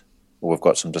dissonance, or we've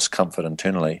got some discomfort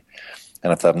internally.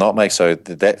 And if they've not made, so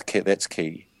that's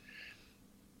key.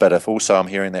 But if also I'm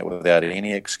hearing that without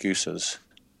any excuses,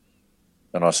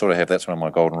 and I sort of that's one of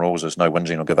my golden rules is no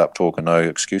whinging or give up talk and no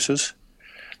excuses.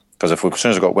 Because as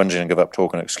soon as we've got whinging and give up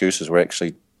talk and excuses, we're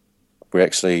actually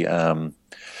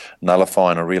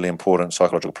nullifying a really important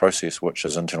psychological process, which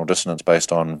is internal dissonance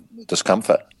based on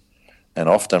discomfort. And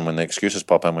often when the excuses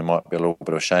pop in, we might be a little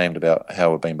bit ashamed about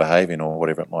how we've been behaving or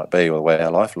whatever it might be, or the way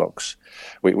our life looks.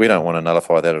 We don't want to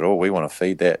nullify that at all. We want to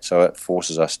feed that, so it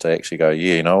forces us to actually go,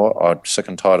 you know what, I'm sick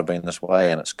and tired of being this way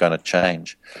and it's going to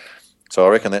change. So I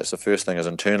reckon that's the first thing, is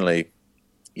internally,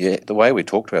 the way we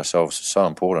talk to ourselves is so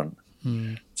important.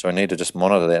 Mm. So we need to just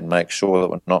monitor that and make sure that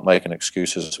we're not making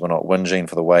excuses, we're not whinging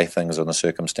for the way things and the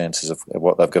circumstances of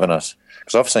what they've given us.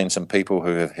 Because I've seen some people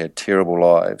who have had terrible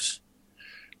lives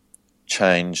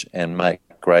change and make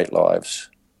great lives,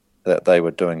 that they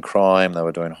were doing crime, they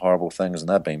were doing horrible things, and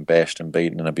they've been bashed and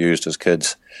beaten and abused as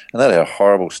kids, and they had a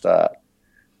horrible start.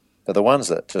 But the ones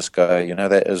that just go,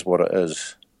 that is what it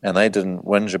is, and they didn't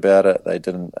whinge about it, they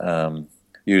didn't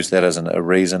use that as a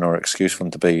reason or excuse for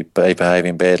them to be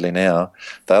behaving badly now,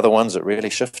 they're the ones that really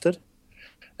shifted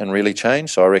and really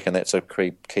changed. So I reckon that's a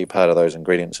key part of those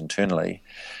ingredients internally.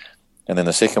 And then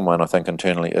the second one, I think,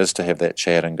 internally, is to have that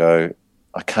chat and go,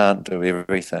 I can't do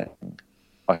everything.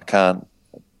 I can't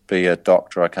be a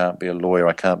doctor, I can't be a lawyer,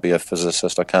 I can't be a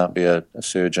physicist, I can't be a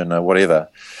surgeon or whatever,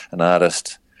 an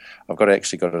artist. I've got to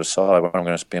decide what I'm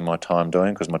going to spend my time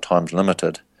doing, because my time's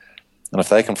limited. And if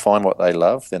they can find what they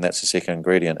love, then that's the second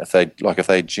ingredient. If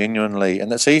they genuinely,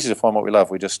 and it's easy to find what we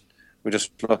love, we just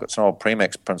look at some old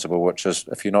Premax principle, which is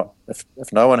if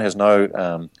no one has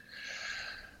no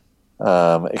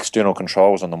external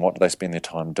controls on them, what do they spend their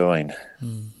time doing?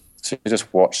 Mm. So you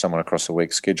just watch someone across a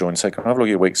week's schedule and say, can I have a look at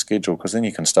your week's schedule? Because then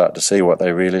you can start to see what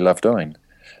they really love doing.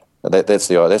 That's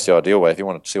the ideal way. If you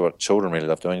want to see what children really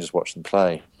love doing, just watch them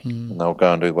play, and they'll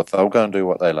go and do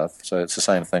what they love. So it's the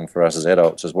same thing for us as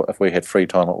adults. Is if we had free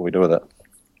time, what would we do with it?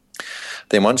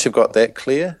 Then once you've got that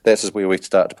clear, that's where we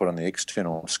start to put on the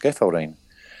external scaffolding.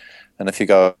 And if you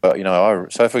go,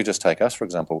 so if we just take us for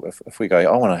example, if we go,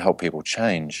 I want to help people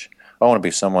change. I want to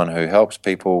be someone who helps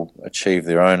people achieve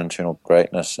their own internal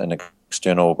greatness and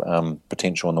external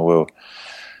potential in the world.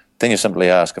 Then you simply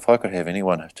ask, if I could have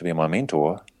anyone to be my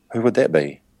mentor, who would that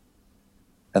be?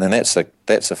 And then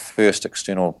that's a first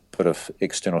external bit of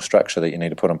external structure that you need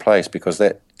to put in place, because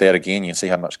that again, you can see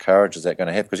how much courage is that going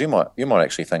to have, because you might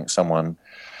actually think someone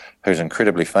who's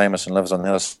incredibly famous and lives on the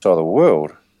other side of the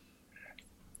world,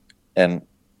 and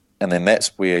then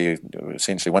that's where you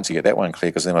essentially, once you get that one clear,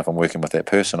 because then if I'm working with that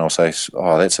person, I'll say,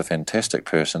 oh, that's a fantastic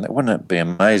person. Wouldn't it be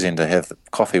amazing to have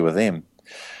coffee with them?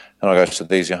 And I go, so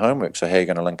these are your homework, so how are you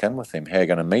going to link in with them? How are you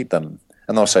going to meet them?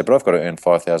 And they'll say, but I've got to earn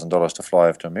 $5,000 to fly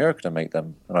over to America to meet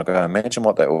them. And I go, imagine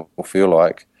what that will feel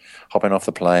like, hopping off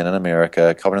the plane in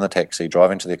America, hopping in the taxi,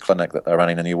 driving to their clinic that they're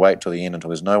running, and you wait till the end until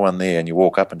there's no one there, and you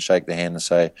walk up and shake their hand and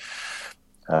say,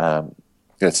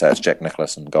 let's say it's Jack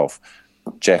Nicklaus in golf.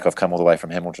 Jack, I've come all the way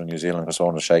from Hamilton, New Zealand, because I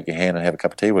want to shake your hand and have a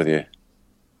cup of tea with you.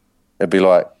 It'd be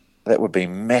like, that would be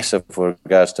massive with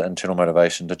regards to internal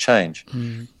motivation to change.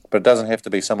 Mm. But it doesn't have to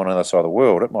be someone on the other side of the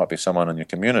world. It might be someone in your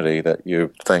community that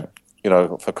you think,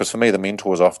 because for me, the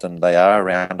mentors often, they are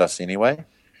around us anyway.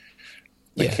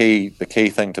 The key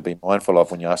thing to be mindful of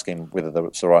when you're asking whether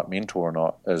it's the right mentor or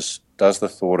not is, does the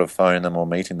thought of phoning them or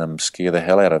meeting them scare the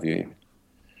hell out of you?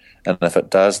 And if it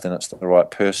does, then it's the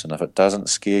right person. If it doesn't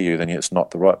scare you, then it's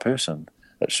not the right person.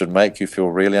 It should make you feel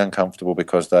really uncomfortable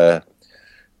because they're,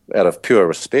 out of pure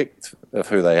respect of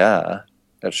who they are,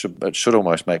 it should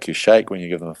almost make you shake when you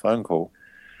give them a phone call.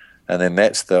 And then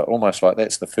that's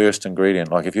the first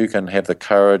ingredient. Like if you can have the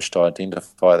courage to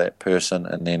identify that person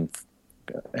and then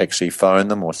actually phone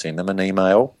them or send them an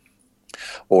email,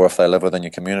 or if they live within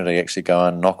your community, actually go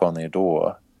and knock on their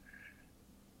door.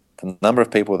 The number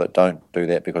of people that don't do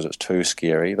that because it's too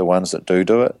scary, the ones that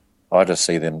do it, I just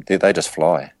see them, they just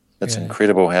fly. It's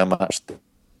incredible how much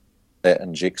that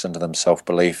injects into them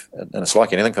self-belief. And it's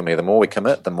like anything for me, the more we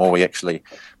commit, the more we actually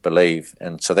believe.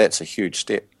 And so that's a huge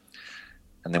step.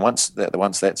 And then once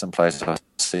that's in place, I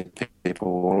see people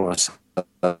all of a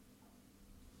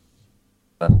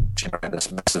sudden generate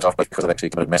this massive self-belief because they've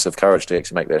actually committed massive courage to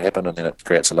actually make that happen, and then it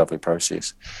creates a lovely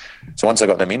process. So once I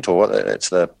got the mentor, that's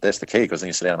the key, because then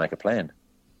you sit down and make a plan.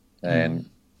 And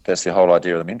that's the whole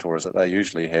idea of the mentor, is that they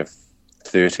usually have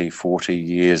 30, 40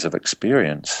 years of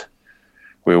experience,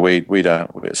 where we don't.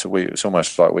 It's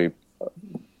almost like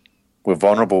we're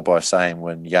vulnerable by saying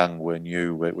when young, we're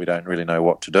new, we don't really know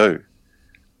what to do.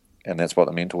 And that's what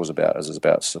the mentor is about.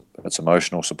 It's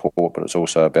emotional support, but it's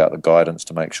also about the guidance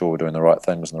to make sure we're doing the right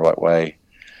things in the right way.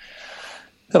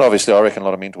 And obviously, I reckon a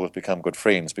lot of mentors become good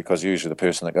friends, because usually the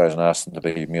person that goes and asks them to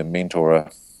be a mentor,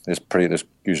 there's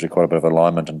usually quite a bit of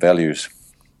alignment in values.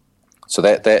 So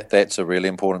that's a really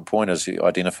important point, is you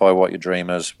identify what your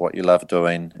dream is, what you love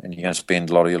doing, and you're going to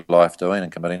spend a lot of your life doing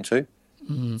and committing to.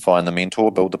 Find the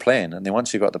mentor, build the plan. And then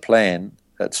once you've got the plan,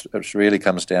 it really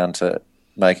comes down to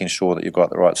making sure that you've got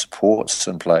the right supports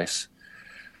in place.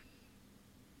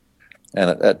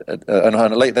 And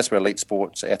that's where elite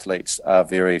sports athletes are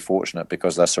very fortunate,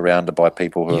 because they're surrounded by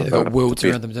people who they've got worlds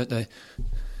around them, don't they?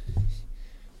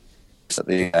 At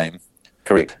the game.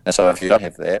 Correct. And so if you don't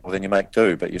have that, well, then you make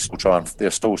do, but you still try, and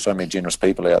there's still so many generous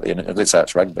people out there. And let's say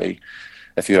it's rugby.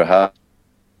 If you're a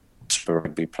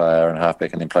rugby player and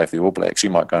halfback and then play for the All Blacks, you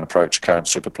might go and approach a current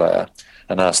super player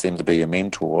and ask them to be a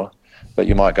mentor, but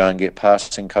you might go and get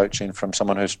passing coaching from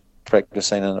someone who's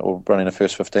practicing or running a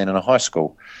first 15 in a high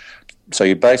school. So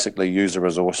you basically use the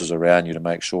resources around you to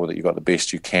make sure that you've got the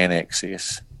best you can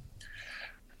access.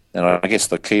 And I guess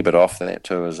the key bit off that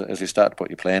too is, as you start to put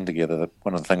your plan together,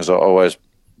 one of the things I always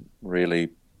really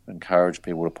encourage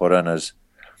people to put in is,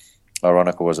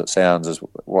 ironical as it sounds, is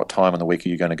what time in the week are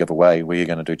you going to give away, where you're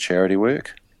going to do charity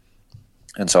work.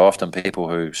 And so often people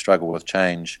who struggle with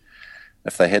change,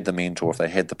 if they had the mentor, if they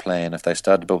had the plan, if they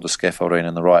started to build the scaffolding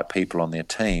and the right people on their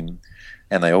team,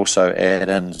 and they also add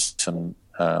in some,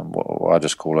 I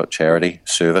just call it charity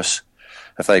service,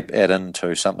 if they add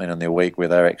into something in their week where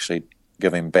they're actually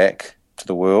giving back to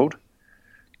the world,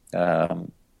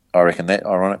 I reckon that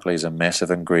ironically is a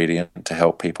massive ingredient to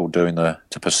help people to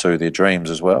pursue their dreams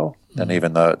as well. And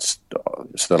even though it's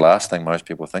the last thing most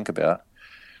people think about,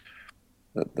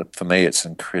 for me it's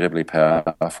incredibly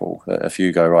powerful. If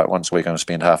you go, right, once a week I'm going to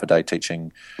spend half a day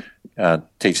teaching the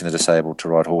disabled to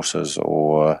ride horses,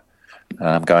 or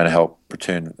I'm going to help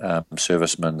return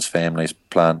servicemen's families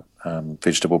plant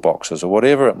vegetable boxes, or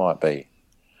whatever it might be.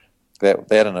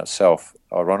 That in itself,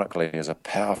 ironically, is a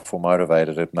powerful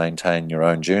motivator to maintain your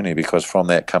own journey, because from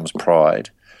that comes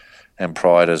pride, and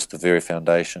pride is the very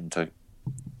foundation to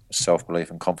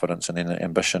self-belief and confidence and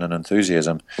ambition and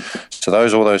enthusiasm. So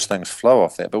all those things flow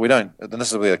off that. But we don't, and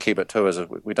this is where I keep it too, is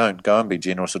we don't go and be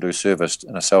generous or do service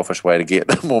in a selfish way to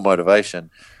get more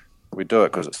motivation. We do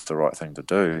it because it's the right thing to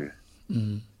do.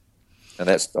 And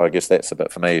I guess that's a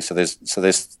bit for me. So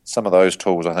there's some of those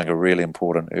tools I think are really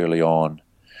important early on.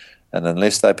 And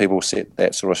unless people set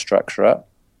that sort of structure up,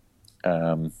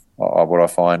 what I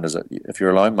find is that if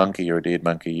you're a lone monkey, you're a dead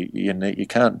monkey. You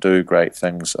can't do great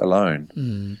things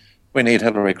alone. When Ed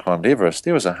Hillary climbed Everest,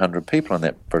 there was 100 people on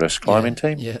that British climbing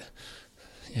team.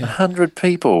 100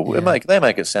 people. Yeah. They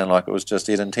make it sound like it was just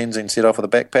Ed and Tenzing set off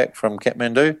with a backpack from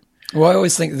Kathmandu. Well, I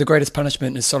always think the greatest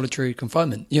punishment is solitary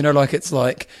confinement. It's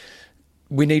like,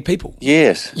 we need people.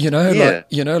 Yes.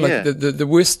 The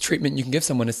worst treatment you can give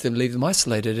someone is to leave them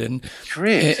isolated. And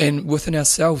correct. And within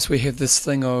ourselves, we have this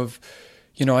thing of,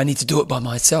 I need to do it by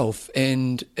myself.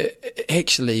 And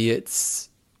actually,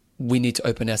 we need to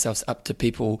open ourselves up to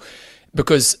people,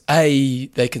 because A,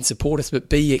 they can support us, but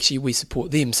B, actually we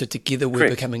support them. So together we're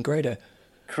becoming greater.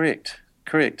 Correct.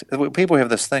 People have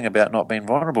this thing about not being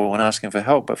vulnerable and asking for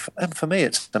help, but for me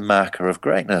it's the marker of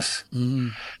greatness.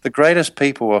 The greatest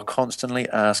people are constantly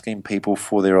asking people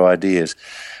for their ideas.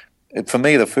 For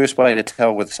me, the first way to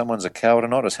tell whether someone's a coward or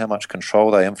not is how much control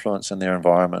they influence in their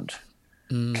environment.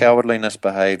 Cowardliness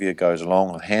behaviour goes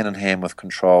along hand in hand with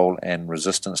control and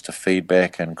resistance to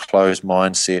feedback and closed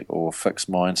mindset or fixed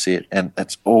mindset, and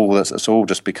it's all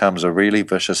just becomes a really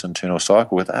vicious internal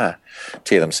cycle with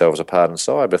tear themselves apart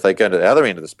inside. But if they go to the other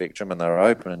end of the spectrum and they're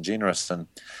open and generous and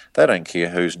they don't care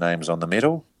whose name's on the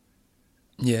medal,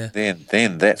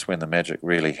 then that's when the magic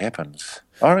really happens.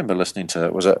 I remember listening to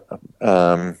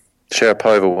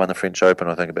Sharapova won the French Open,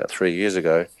 I think, about 3 years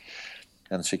ago.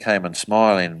 And she came in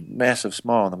smiling, massive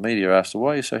smile, and the media asked her,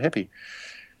 "Why are you so happy?"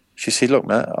 She said, "Look,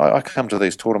 mate, I come to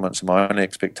these tournaments and my only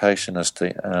expectation is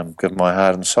to give my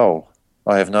heart and soul.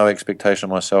 I have no expectation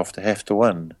of myself to have to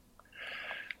win."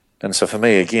 And so for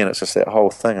me, again, it's just that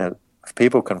whole thing. If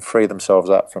people can free themselves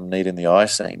up from needing the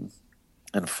icing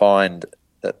and find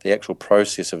that the actual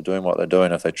process of doing what they're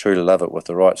doing, if they truly love it with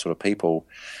the right sort of people,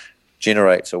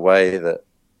 generates a way that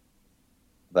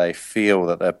they feel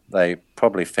that they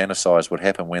probably fantasize would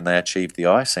happen when they achieve the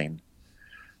icing.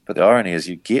 But the irony is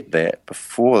you get that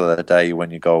before the day you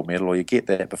win your gold medal, or you get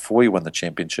that before you win the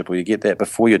championship, or you get that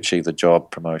before you achieve the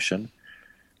job promotion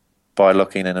by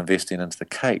looking and investing into the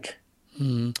cake.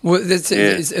 Well, it's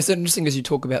interesting as you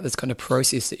talk about this kind of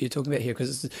process that you're talking about here,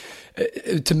 because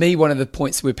to me, one of the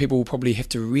points where people will probably have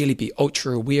to really be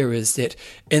ultra aware is that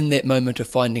in that moment of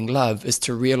finding love is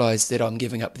to realize that I'm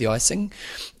giving up the icing.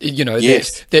 You know,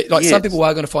 some people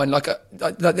are going to find like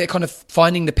that kind of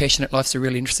finding the passionate life's a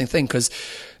really interesting thing, because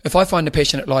if I find a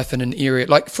passionate life in an area,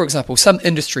 like, for example, some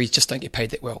industries just don't get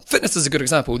paid that well. Fitness is a good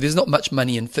example. There's not much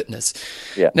money in fitness.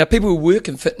 Yeah. Now, people who work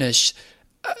in fitness,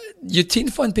 you tend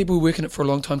to find people who work in it for a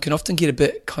long time can often get a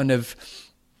bit kind of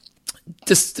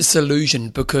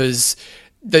disillusioned because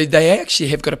they actually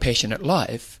have got a passionate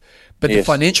life, but the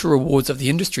financial rewards of the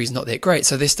industry is not that great.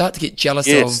 So they start to get jealous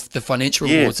of the financial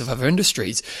rewards of other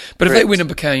industries. But if they went and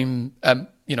became, an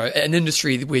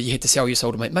industry where you had to sell your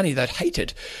soul to make money, they'd hate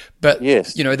it. But,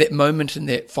 that moment in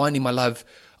that finding my love,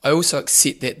 I also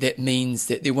accept that means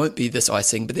that there won't be this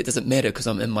icing, but that doesn't matter because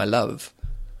I'm in my love.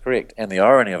 Correct. And the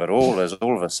irony of it all is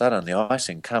all of a sudden the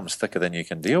icing comes thicker than you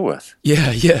can deal with.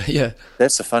 Yeah.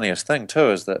 That's the funniest thing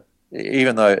too, is that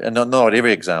even though, and not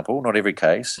every example, not every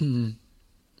case,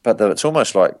 but it's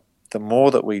almost like the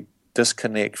more that we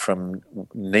disconnect from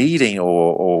needing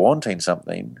or wanting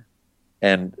something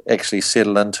and actually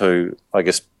settle into, I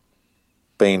guess,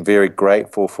 being very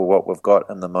grateful for what we've got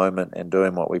in the moment and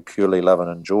doing what we purely love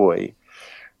and enjoy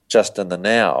just in the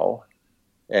now,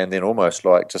 and then almost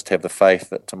like just have the faith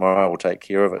that tomorrow will take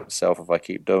care of itself if I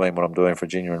keep doing what I'm doing for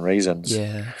genuine reasons.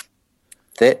 Yeah.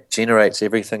 That generates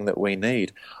everything that we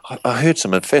need. I heard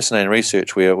some fascinating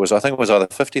research where I think it was either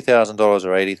 $50,000 or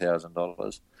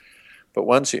 $80,000. But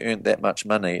once you earned that much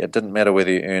money, it didn't matter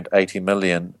whether you earned 80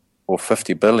 million or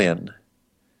 50 billion.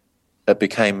 It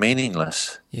became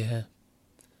meaningless. Yeah.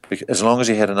 As long as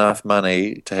you had enough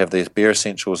money to have the bare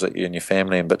essentials that you and your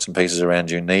family and bits and pieces around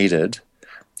you needed,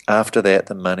 after that,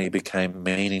 the money became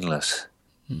meaningless.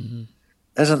 Mm-hmm.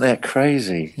 Isn't that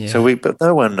crazy? Yeah. But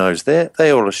no one knows that.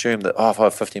 They all assume that, if I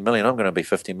have 50 million, I'm going to be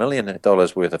 $50 million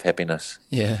worth of happiness.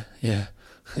 Yeah.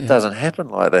 It doesn't happen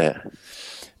like that.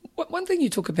 One thing you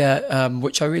talk about,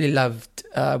 which I really loved,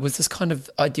 was this kind of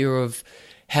idea of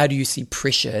how do you see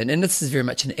pressure? And this is very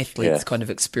much an athlete's kind of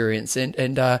experience.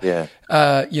 And like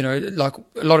a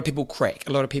lot of people crack.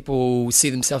 A lot of people see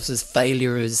themselves as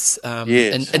failures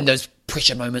in those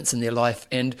pressure moments in their life.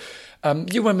 And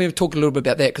you want me to talk a little bit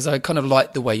about that, because I kind of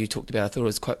liked the way you talked about it. I thought it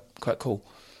was quite cool.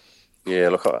 Yeah,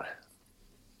 look,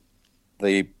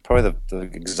 probably the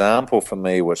example for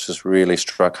me which just really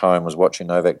struck home was watching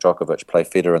Novak Djokovic play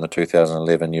Federer in the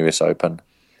 2011 US Open.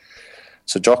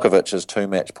 So Djokovic is 2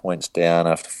 match points down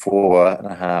after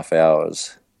 4.5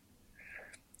 hours,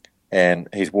 and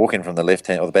he's walking from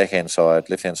the backhand side,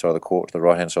 left-hand side of the court to the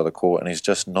right-hand side of the court, and he's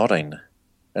just nodding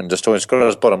and just he's got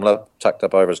his bottom lip tucked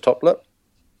up over his top lip,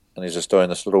 and he's just doing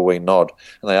this little wee nod.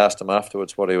 And they asked him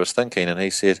afterwards what he was thinking, and he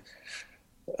said,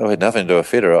 it had nothing to do with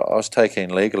Federer. I was taking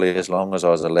legally as long as I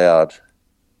was allowed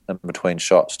in between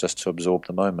shots just to absorb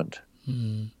the moment.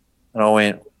 And I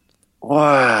went,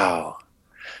 wow.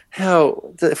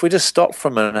 How, if we just stop for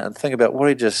a minute and think about what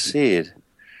he just said.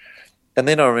 And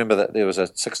then I remember that there was a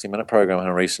 60-minute program on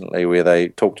him recently where they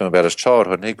talked to him about his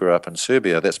childhood, and he grew up in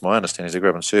Serbia. That's my understanding. He grew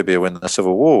up in Serbia when the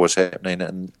Civil War was happening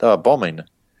and they were bombing.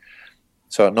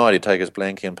 So at night he'd take his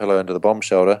blanket and pillow into the bomb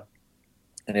shelter,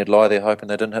 and he'd lie there hoping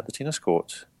they didn't hit the tennis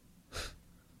courts,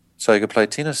 so he could play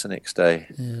tennis the next day.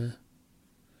 Yeah.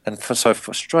 And so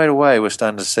straight away we're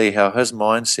starting to see how his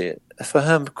mindset, for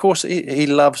him, of course, he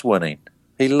loves winning.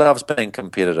 He loves being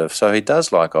competitive, so he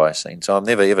does like icing. So I'm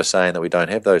never ever saying that we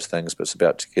don't have those things, but it's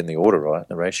about getting the order right,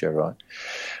 the ratio right.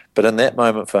 But in that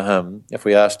moment for him, if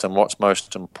we asked him what's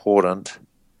most important,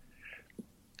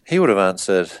 he would have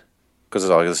answered, because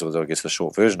this was, I guess, the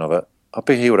short version of it, I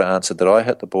bet he would have answered that I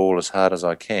hit the ball as hard as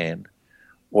I can,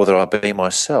 or that I be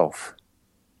myself.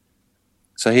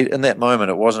 So in that moment,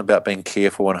 it wasn't about being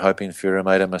careful and hoping Federer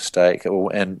made a mistake,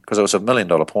 and because it was $1 million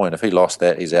point. If he lost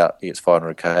that, he's out. He gets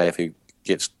 $500K. If he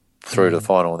gets through to the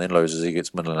final and then loses, he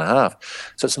gets $1.5 million.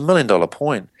 So it's $1 million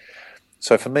point.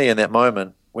 So for me, in that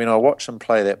moment, when I watch him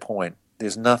play that point,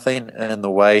 there's nothing in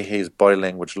the way his body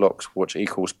language looks which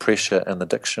equals pressure in the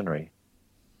dictionary.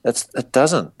 It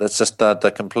doesn't. It's just they're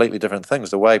completely different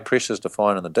things. The way pressure is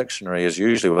defined in the dictionary is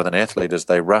usually with an athlete is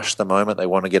they rush the moment, they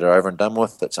want to get it over and done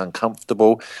with, it's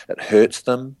uncomfortable, it hurts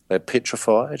them, they're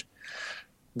petrified.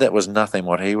 That was nothing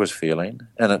what he was feeling.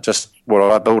 And it just, what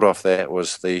I built off that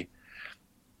was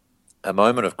a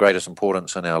moment of greatest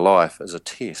importance in our life is a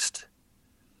test.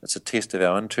 It's a test of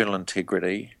our internal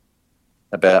integrity,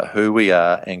 about who we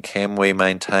are and can we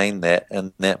maintain that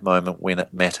in that moment when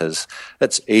it matters.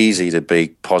 It's easy to be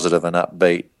positive and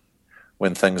upbeat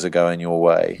when things are going your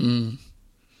way.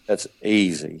 It's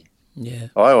easy. Yeah.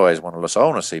 I always want to listen. I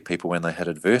want to see people when they hit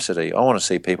adversity. I want to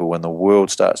see people when the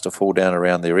world starts to fall down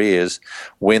around their ears,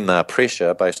 when their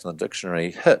pressure, based on the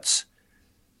dictionary, hits.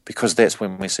 Because that's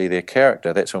when we see their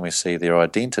character. That's when we see their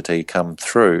identity come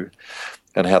through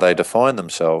and how they define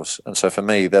themselves. And so for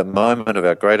me, the moment of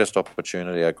our greatest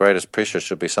opportunity, our greatest pressure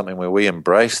should be something where we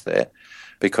embrace that,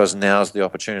 because now's the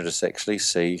opportunity to actually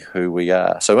see who we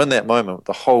are. So in that moment,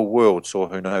 the whole world saw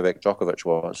who Novak Djokovic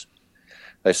was.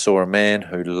 They saw a man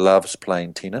who loves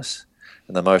playing tennis,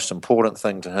 and the most important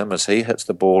thing to him is he hits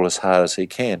the ball as hard as he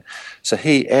can. So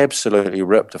he absolutely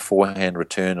ripped a forehand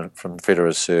return from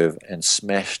Federer's serve and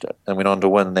smashed it and went on to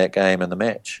win that game and the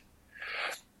match.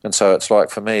 And so it's like,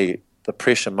 for me, the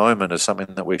pressure moment is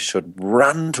something that we should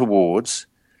run towards,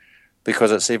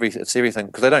 because it's everything,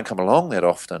 because they don't come along that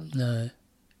often. No.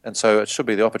 And so it should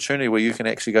be the opportunity where you can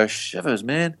actually go, shivers,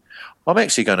 man, I'm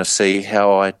actually going to see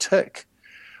how I tick.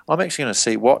 I'm actually going to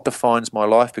see what defines my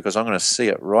life, because I'm going to see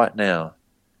it right now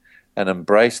and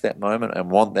embrace that moment and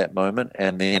want that moment.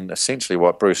 And then essentially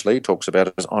what Bruce Lee talks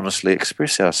about is honestly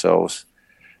express ourselves.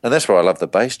 And that's why I love the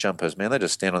base jumpers, man. They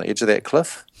just stand on the edge of that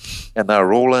cliff and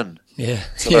they're all in. Yeah,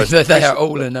 So they are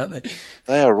all in, aren't they?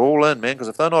 They are all in, man, because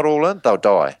if they're not all in, they'll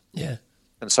die. Yeah.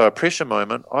 And so a pressure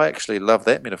moment, I actually love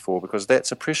that metaphor, because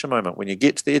that's a pressure moment. When you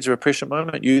get to the edge of a pressure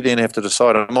moment, you then have to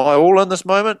decide, am I all in this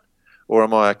moment, or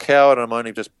am I a coward and I'm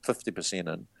only just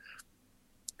 50% in?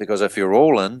 Because if you're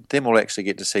all in, then we'll actually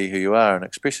get to see who you are and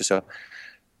express yourself.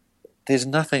 There's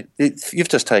nothing, you've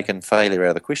just taken failure out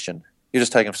of the question. You've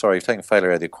taken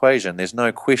failure out of the equation. There's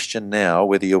no question now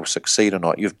whether you'll succeed or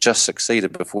not. You've just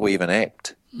succeeded before you even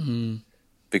act.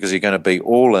 Because you're going to be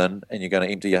all in, and you're going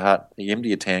to empty your heart, you empty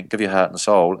your tank, give your heart and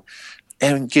soul.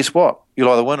 And guess what? You'll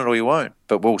either win it or you won't.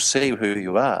 But we'll see who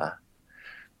you are.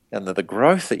 And the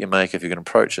growth that you make, if you can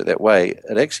approach it that way,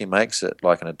 it actually makes it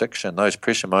like an addiction. Those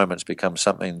pressure moments become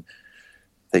something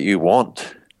that you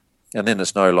want. And then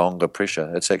it's no longer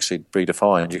pressure. It's actually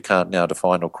redefined. You can't now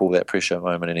define or call that pressure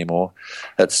moment anymore.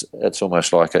 It's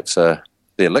almost like it's the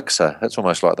elixir. It's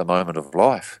almost like the moment of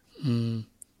life.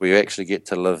 Where you actually get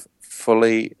to live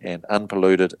fully and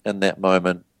unpolluted in that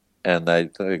moment. And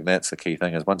that's the key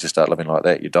thing, is once you start living like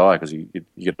that, you die, because you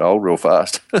get old real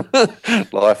fast.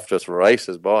 Life just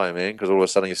races by, man, because all of a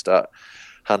sudden you start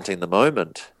hunting the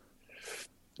moment.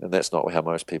 And that's not how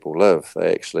most people live.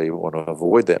 They actually want to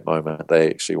avoid that moment. They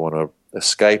actually want to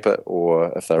escape it,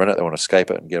 or if they're in it, they want to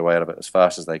escape it and get away out of it as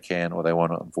fast as they can, or they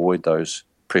want to avoid those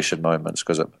pressured moments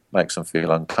because it makes them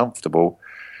feel uncomfortable,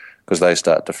 because they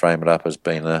start to frame it up as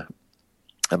being a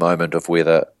moment of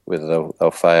whether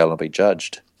they'll fail and be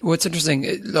judged. Well, it's interesting.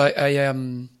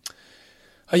 I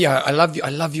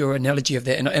love your analogy of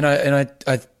that, and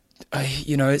I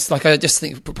you know, it's like, I just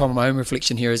think from my own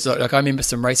reflection here is like I remember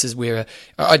some races where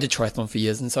I did triathlon for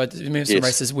years, and so I remember some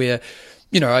races where,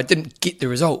 you know, I didn't get the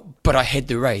result, but I had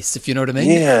the race, if you know what I mean.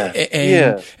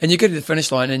 And you go to the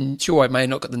finish line, and sure, I may have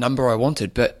not got the number I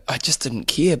wanted, but I just didn't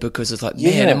care, because it's like,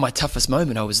 man, in my toughest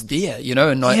moment, I was there, you know,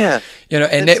 and like, you know,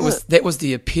 and that was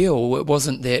the appeal. It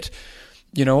wasn't that,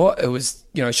 you know what, it was,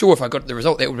 you know, sure, if I got the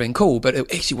result, that would have been cool, but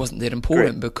it actually wasn't that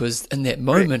important, because in that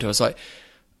moment, I was like,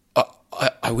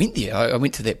 I went there. I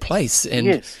went to that place, and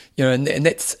you know, and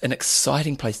that's an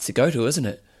exciting place to go to, isn't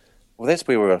it? Well, that's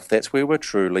where we're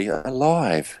truly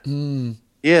alive.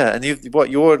 Yeah, and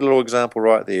your little example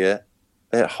right there,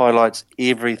 that highlights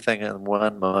everything in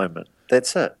one moment.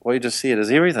 That's it. What you just said is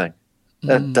everything.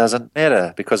 It doesn't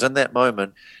matter, because in that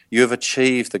moment you've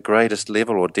achieved the greatest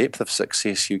level or depth of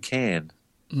success you can.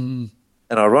 And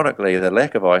ironically, the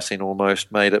lack of icing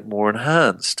almost made it more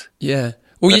enhanced. Yeah.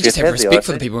 Well, you just have respect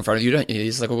for the people in front of you, don't you?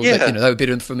 It's like, well, they were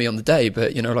better for me on the day,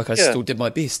 but, I still did my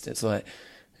best. It's like...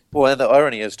 Well, and the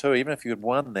irony is, too, even if you had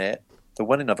won that, the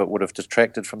winning of it would have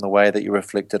detracted from the way that you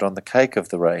reflected on the cake of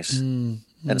the race. And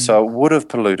so it would have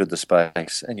polluted the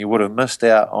space, and you would have missed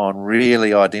out on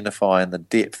really identifying the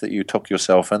depth that you took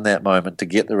yourself in that moment to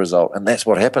get the result. And that's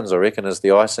what happens, I reckon, is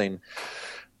the icing...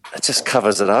 It just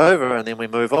covers it over, and then we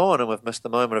move on, and we've missed the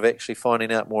moment of actually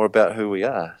finding out more about who we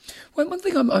are. Well, one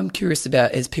thing I'm curious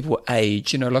about is people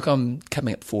age. Like I'm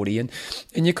coming up 40, and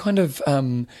you're kind of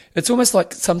it's almost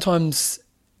like sometimes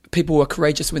people are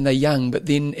courageous when they're young, but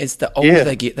then as the older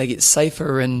they get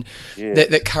safer, and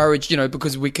that courage,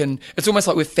 because we can. It's almost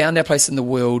like we've found our place in the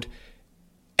world,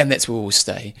 and that's where we'll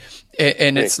stay.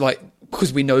 And it's like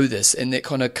because we know this, and that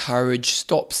kind of courage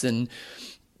stops and.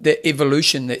 That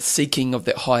evolution, that seeking of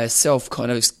that higher self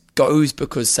kind of goes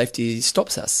because safety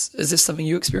stops us. Is this something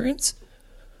you experience?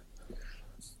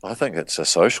 I think it's a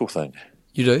social thing.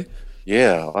 You do?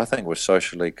 Yeah, I think we're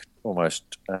socially almost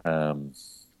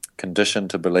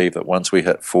conditioned to believe that once we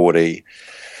hit 40,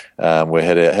 we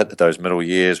hit those middle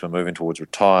years, we're moving towards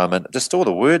retirement. Just all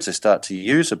the words they start to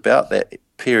use about that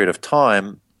period of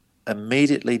time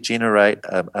immediately generate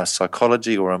a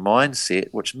psychology or a mindset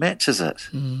which matches it.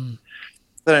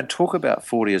 They don't talk about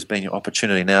 40 as being your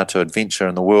opportunity now to adventure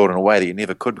in the world in a way that you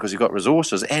never could because you've got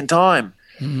resources and time.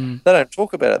 They don't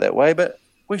talk about it that way, but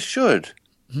we should.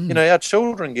 Our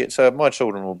children my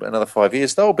children will, another 5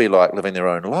 years, they'll be like living their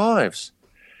own lives.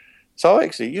 So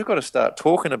actually, you've got to start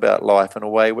talking about life in a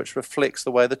way which reflects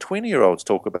the way the 20-year-olds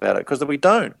talk about it, because if we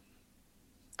don't,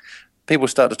 people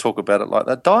start to talk about it like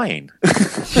they're dying.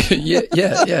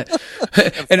 yeah.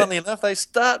 And funnily enough, they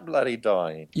start bloody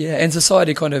dying. Yeah, and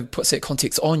society kind of puts that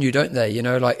context on you, don't they?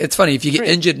 Like it's funny, if you get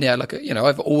injured now, like,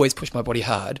 I've always pushed my body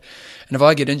hard. And if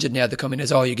I get injured now, the comment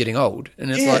is, oh, you're getting old.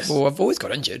 And it's like, well, I've always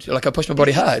got injured. Like I push my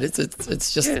body hard.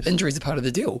 It's just injuries are part of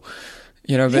the deal.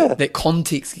 That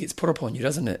context gets put upon you,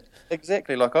 doesn't it?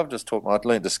 Exactly. Like I've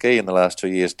learned to ski in the last 2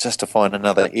 years just to find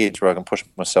another edge where I can push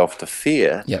myself to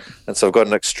fear. Yep. And so I've got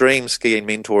an extreme skiing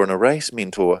mentor and a race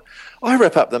mentor. I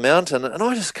rip up the mountain and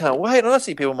I just can't wait. And I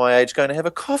see people my age going to have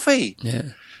a coffee.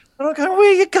 Yeah. And I go,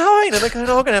 where are you going? And they go, I'm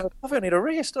going to have a coffee. I need a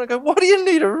rest. And I go, what do you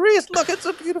need a rest? Look, it's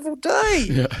a beautiful day.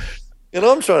 Yeah. And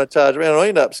I'm trying to charge around. I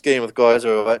end up skiing with guys who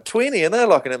are about 20 and they're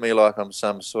looking at me like I'm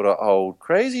some sort of old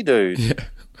crazy dude. Yeah.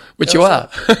 Which you are.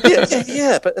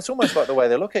 yeah, but it's almost like the way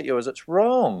they look at you is it's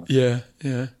wrong. Yeah.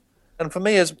 And for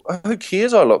me, who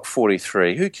cares I look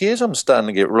 43? Who cares I'm starting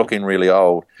to get looking really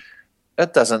old?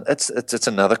 It doesn't. It's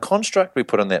another construct we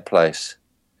put in that place.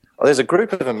 There's a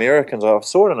group of Americans, I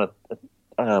saw it in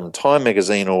a Time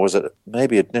magazine, or was it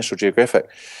maybe a National Geographic,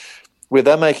 where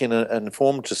they're making an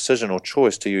informed decision or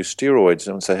choice to use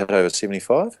steroids once they hit over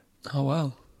 75. Oh,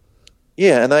 wow.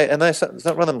 Yeah, and they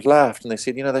one of them laughed and they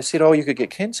said, oh, you could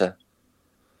get cancer.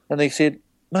 And they said,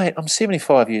 mate, I'm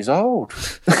 75 years old.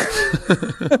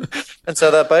 And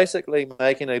so they're basically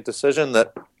making a decision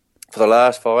that for the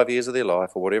last 5 years of their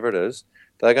life or whatever it is,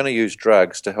 they're going to use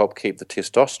drugs to help keep the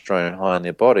testosterone high in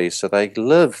their bodies so they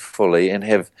live fully and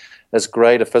have as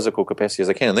great a physical capacity as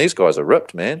they can. And these guys are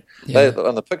ripped, man. Yeah.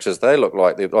 On the pictures, they look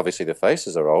like, obviously their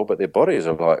faces are old, but their bodies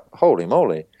are like, holy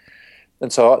moly.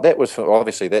 And so that was,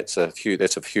 obviously that's a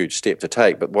huge step to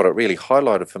take, but what it really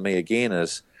highlighted for me again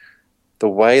is the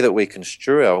way that we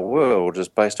construe our world is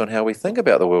based on how we think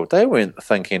about the world. They weren't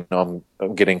thinking, I'm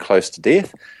getting close to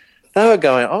death. They were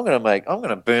going, I'm going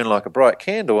to burn like a bright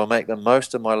candle and make the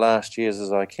most of my last years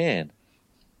as I can.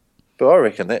 But I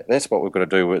reckon that's what we've got to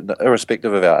do,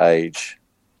 irrespective of our age.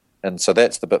 And so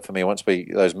that's the bit for me.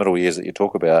 Those middle years that you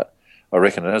talk about, I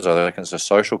reckon it is. I reckon it's a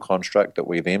social construct that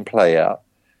we then play out.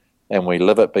 And we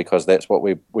live it because that's what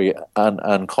we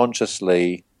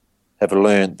unconsciously have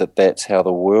learned that's how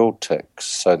the world ticks.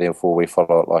 So therefore we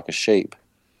follow it like a sheep.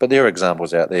 But there are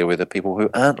examples out there where the people who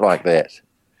aren't like that,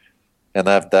 and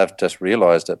they've just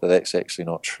realised it, but that's actually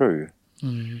not true.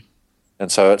 Mm-hmm.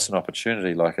 And so it's an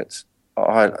opportunity. Like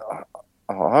I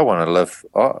want to live.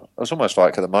 It's almost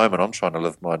like at the moment I'm trying to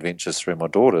live my adventures through my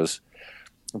daughters,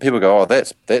 and people go, "Oh,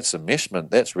 that's enmeshment.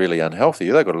 That's really unhealthy.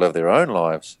 They've got to live their own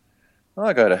lives."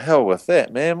 I go, to hell with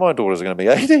that, man. My daughters are going to be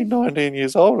 18, 19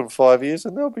 years old in 5 years,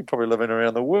 and they'll be probably living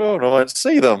around the world, and I won't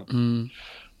see them. Mm.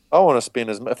 I want to spend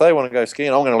if they want to go skiing,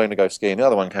 I'm going to learn to go skiing. The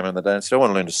other one came in the day and said, I want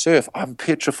to learn to surf. I'm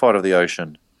petrified of the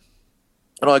ocean.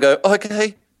 And I go,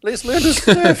 okay, let's learn to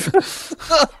surf.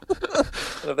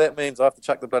 if that means I have to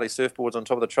chuck the bloody surfboards on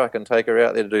top of the truck and take her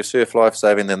out there to do surf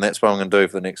lifesaving, then that's what I'm going to do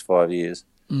for the next 5 years.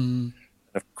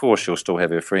 Of course, she'll still have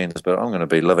her friends, but I'm going to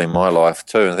be living my life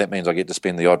too, and that means I get to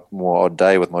spend the odd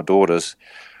day with my daughters,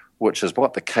 which is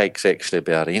what the cake's actually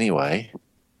about anyway.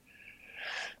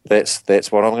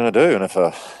 That's what I'm going to do, and if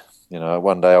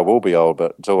one day I will be old,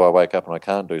 but until I wake up and I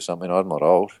can't do something, I'm not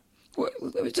old. Well,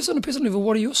 just on a personal level,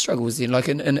 what are your struggles then? Like,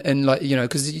 and like,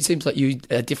 because it seems like you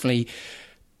are definitely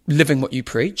living what you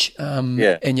preach, and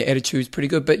your attitude is pretty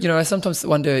good. But I sometimes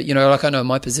wonder, like I know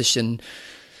my position,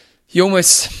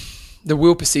 the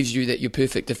world perceives you that you're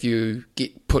perfect if you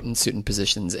get put in certain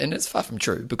positions, and it's far from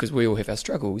true because we all have our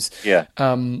struggles. Yeah.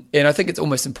 And I think it's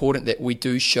almost important that we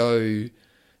do show,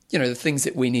 the things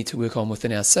that we need to work on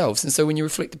within ourselves. And so when you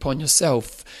reflect upon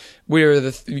yourself,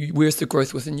 where's the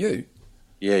growth within you?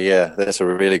 Yeah, that's a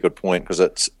really good point,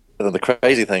 because the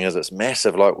crazy thing is it's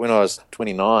massive. Like when I was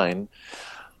 29,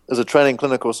 as a training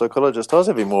clinical psychologist, I was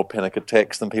having more panic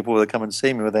attacks than people that come and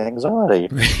see me with anxiety.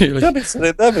 Really? They'll be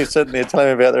sitting there telling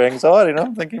me about their anxiety, and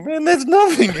I'm thinking, man, there's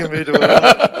nothing compared to what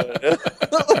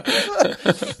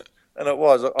And I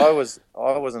was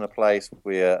in a place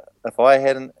where if I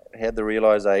hadn't had the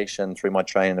realization through my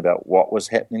training about what was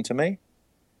happening to me,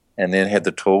 and then had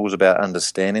the tools about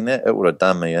understanding that, it would have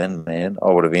done me in, man.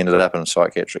 I would have ended up in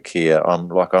psychiatric care. I'm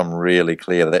really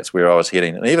clear that's where I was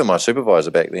heading. And even my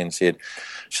supervisor back then said,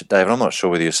 David, I'm not sure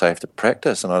whether you're safe to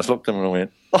practice. And I just looked at him and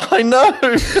went, I know.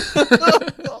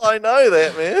 I know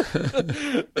that, man.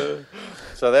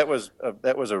 So that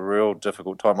was a real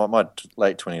difficult time. My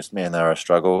late 20s, man, they were a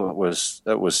struggle. It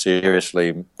was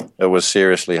seriously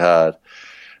hard.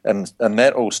 And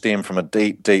that all stemmed from a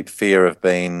deep, deep fear of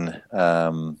being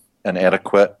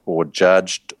inadequate or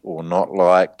judged or not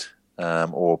liked,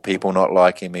 or people not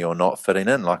liking me or not fitting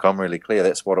in. Like, I'm really clear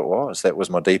that's what it was. That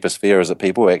was my deepest fear, is that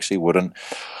people actually wouldn't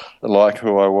like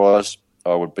who I was.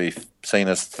 I would be seen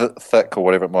as thick or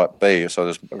whatever it might be.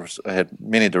 So I had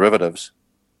many derivatives.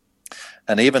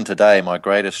 And even today, my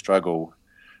greatest struggle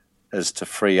is to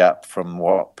free up from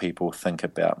what people think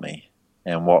about me,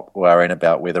 and worrying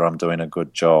about whether I'm doing a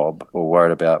good job, or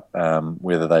worried about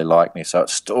whether they like me. So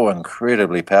it's still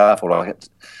incredibly powerful. Like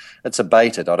it's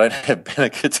abated. I don't have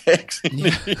panic attacks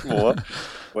anymore,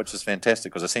 which is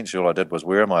fantastic, because essentially all I did was,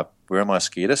 where am I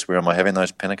scaredest? Where am I having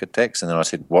those panic attacks? And then I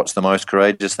said, what's the most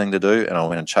courageous thing to do? And I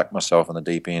went and chucked myself in the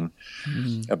deep end,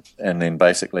 and then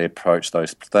basically approached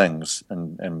those things.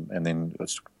 And then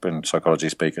in psychology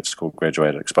speak, it's called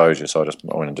graduated exposure. So I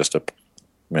went and just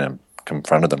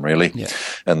confronted them, really,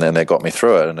 and then that got me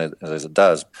through it, and as it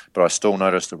does. But I still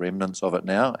notice the remnants of it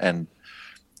now. And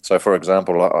so, for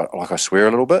example, I swear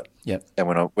a little bit, and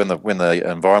when the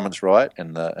environment's right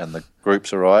and the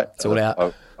groups are right, it's all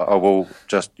out. I will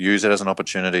just use it as an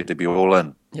opportunity to be all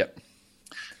in. Yep.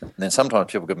 And then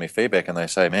sometimes people give me feedback and they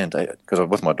say, man, because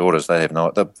with my daughters, they have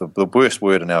the worst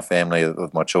word in our family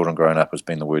with my children growing up has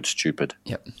been the word stupid.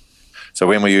 Yep. So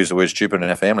when we use the word stupid in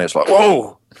our family, it's like,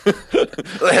 whoa,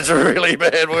 that's a really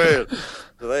bad word.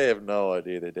 So they have no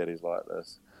idea their daddy's like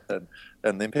this.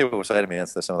 And then people will say to me in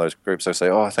some of those groups, they say,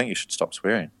 I think you should stop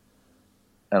swearing.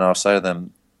 And I'll say to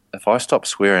them, if I stop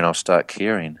swearing, I'll start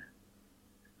caring.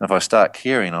 And if I start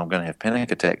caring, I'm going to have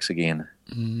panic attacks again.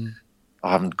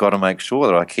 I've got to make sure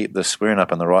that I keep this swearing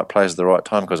up in the right place at the right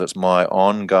time, because it's my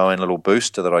ongoing little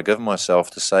booster that I give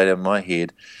myself to say to my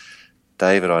head,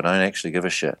 David, I don't actually give a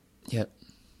shit. Yep.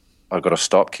 I've got to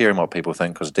stop caring what people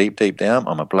think, because deep down,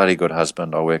 I'm a bloody good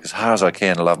husband. I work as hard as I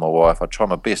can to love my wife. I try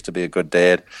my best to be a good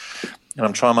dad, and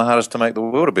I'm trying my hardest to make the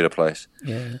world a better place.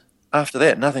 Yeah. After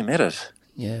that, nothing matters.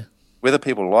 Yeah. Whether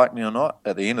people like me or not,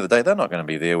 at the end of the day, they're not going to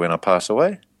be there when I pass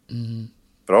away. Mm-hmm.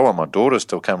 But I want my daughters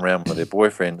to come around with their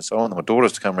boyfriends. I want my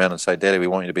daughters to come around and say, Daddy, we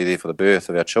want you to be there for the birth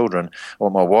of our children. I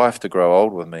want my wife to grow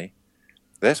old with me.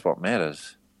 That's what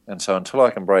matters. And so until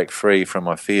I can break free from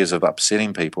my fears of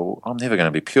upsetting people, I'm never going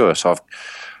to be pure. So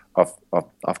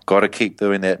I've got to keep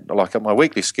doing that. Like at my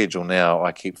weekly schedule now,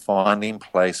 I keep finding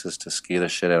places to scare the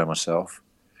shit out of myself.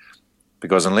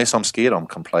 Because unless I'm scared, I'm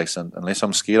complacent. Unless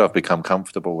I'm scared, I've become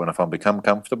comfortable. And if I become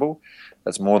comfortable,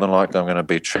 it's more than likely I'm going to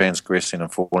be transgressing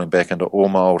and falling back into all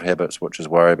my old habits, which is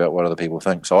worry about what other people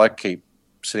think. So I keep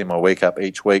setting my week up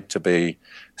each week to be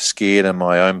scared in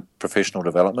my own professional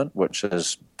development, which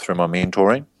is through my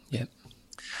mentoring. Yeah.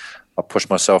 I push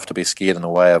myself to be scared in the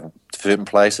way of certain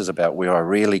places about where I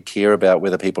really care about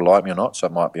whether people like me or not. So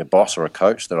it might be a boss or a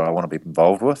coach that I want to be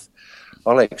involved with.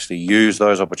 I'll actually use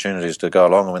those opportunities to go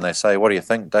along. And when they say, what do you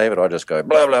think, David? I just go,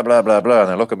 blah, blah, blah, blah, blah.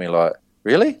 And they look at me like,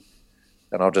 really?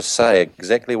 And I'll just say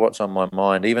exactly what's on my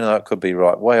mind, even though it could be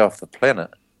right way off the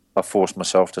planet. I force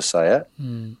myself to say it.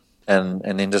 and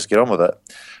then just get on with it.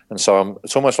 And so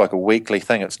it's almost like a weekly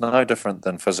thing. It's no different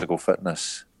than physical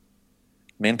fitness.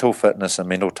 Mental fitness and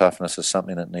mental toughness is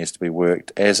something that needs to be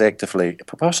worked as actively,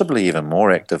 possibly even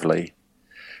more actively,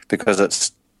 because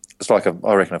it's like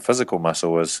I reckon a physical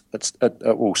muscle it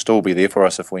will still be there for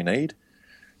us if we need,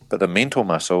 but the mental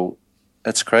muscle,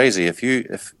 it's crazy. If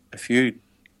you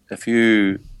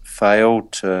fail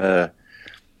to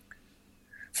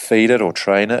feed it or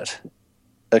train it,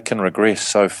 it can regress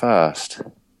so fast.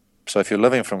 So if you're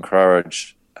living from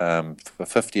courage for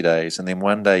 50 days, and then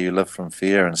one day you live from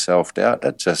fear and self-doubt,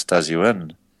 it just does you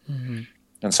in. Mm-hmm.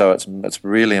 And so it's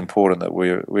really important that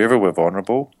wherever we're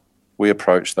vulnerable, we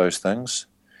approach those things.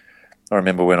 I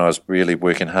remember when I was really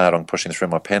working hard on pushing through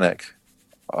my panic,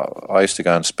 I used to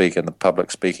go and speak in the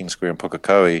public speaking square in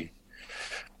Pukekohe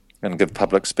and give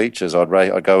public speeches. I'd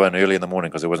go in early in the morning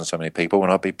because there wasn't so many people,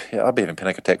 and I'd be having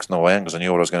panic attacks on the way in because I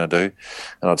knew what I was going to do.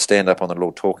 And I'd stand up on the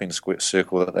little talking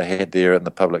circle that they had there in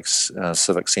the public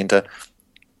civic centre,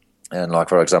 and like,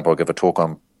 for example, I'd give a talk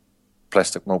on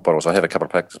plastic milk bottles. I have a couple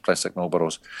of plastic milk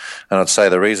bottles, and I'd say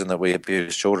the reason that we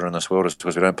abuse children in this world is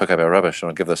because we don't pick up our rubbish, and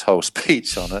I'd give this whole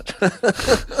speech on it.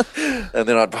 And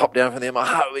then I'd pop down from there, my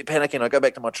heart would be panicking, I'd go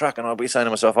back to my truck and I'd be saying to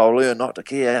myself, I'll learn not to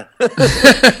care.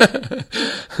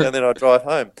 And then I'd drive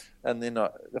home. And then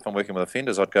if I'm working with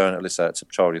offenders, I'd go and, let's say it's a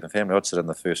child youth and family, I'd sit in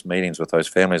the first meetings with those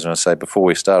families and I'd say, before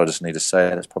we start, I just need to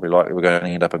say it's probably likely we're going to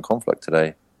end up in conflict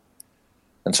today.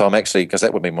 And so I'm actually, because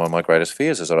that would be one of my greatest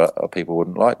fears, is that people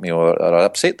wouldn't like me or I'd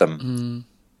upset them. Mm.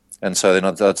 And so then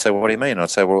I'd say, well, what do you mean?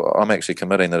 I'd say, well, I'm actually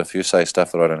committing that if you say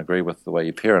stuff that I don't agree with the way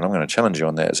you parent, I'm going to challenge you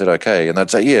on that. Is it okay? And they'd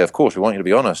say, yeah, of course, we want you to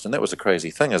be honest. And that was the crazy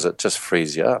thing, is it just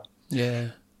frees you up. Yeah.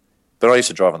 But I used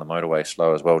to drive on the motorway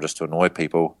slow as well, just to annoy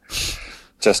people,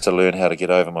 just to learn how to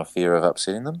get over my fear of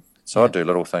upsetting them. So I do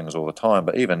little things all the time.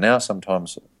 But even now,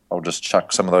 sometimes I'll just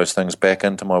chuck some of those things back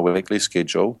into my weekly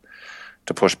schedule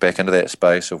to push back into that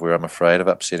space of where I'm afraid of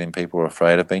upsetting people or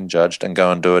afraid of being judged, and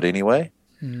go and do it anyway.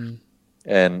 Mm.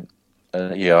 And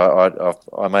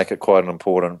I make it quite an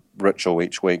important ritual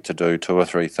each week to do 2 or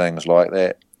 3 things like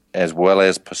that, as well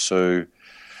as pursue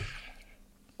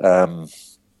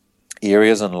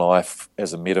areas in life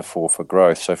as a metaphor for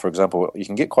growth. So, for example, you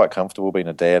can get quite comfortable being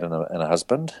a dad and a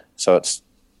husband, so it's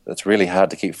really hard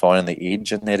to keep finding the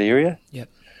edge in that area. Yep.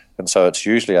 And so it's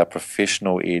usually a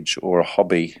professional edge or a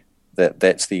hobby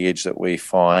that's the edge that we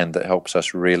find that helps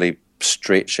us really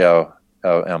stretch our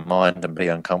mind and be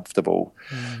uncomfortable.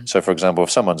 Mm. So, for example, if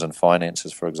someone's in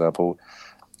finances, for example,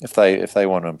 if they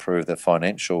want to improve their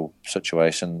financial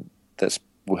situation, that's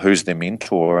who's their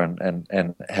mentor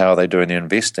and how are they doing their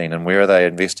investing and where are they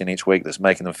investing each week that's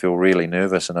making them feel really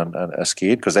nervous and are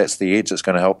scared, because that's the edge that's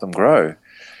going to help them grow.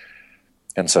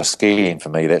 And so skiing, for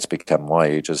me, that's become my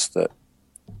edge, is that,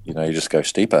 you just go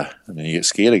steeper and then you get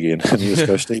scared again and you just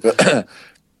go steeper.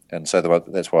 And so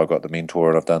that's why I got the mentor,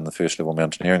 and I've done the first level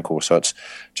mountaineering course. So it's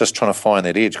just trying to find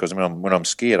that edge, because when I'm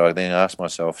scared, I then ask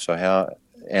myself, so how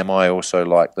am I also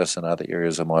like this in other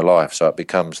areas of my life? So it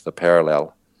becomes the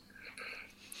parallel.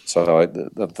 So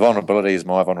the vulnerabilities,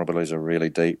 my vulnerabilities are really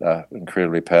deep, they're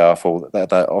incredibly powerful.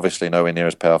 They're obviously nowhere near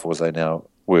as powerful as they now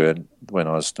were when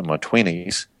I was in my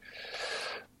 20s.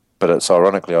 But it's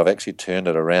ironically, I've actually turned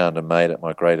it around and made it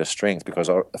my greatest strength, because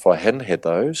if I hadn't had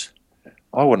those,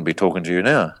 I wouldn't be talking to you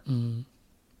now. Mm.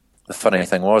 The funny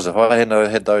thing was, if I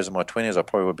hadn't had those in my 20s, I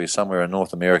probably would be somewhere in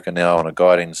North America now on a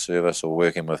guiding service or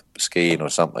working with skiing or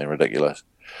something ridiculous.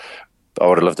 I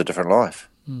would have lived a different life.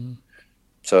 Mm.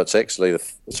 So it's actually,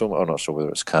 I'm not sure whether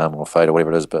it's karma or fate or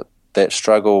whatever it is, but that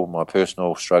struggle, my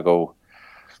personal struggle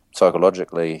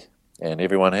psychologically, and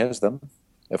everyone has them,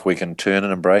 if we can turn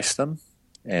and embrace them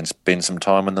and spend some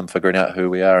time with them, figuring out who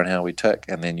we are and how we tick,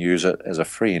 and then use it as a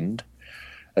friend,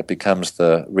 it becomes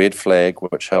the red flag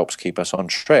which helps keep us on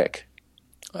track.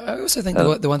 I also think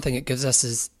the one thing it gives us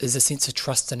is a sense of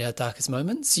trust in our darkest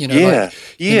moments. In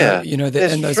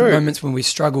those moments when we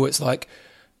struggle, it's like,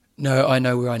 no, I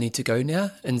know where I need to go now,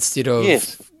 instead of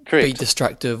be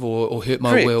destructive or hurt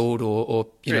my world or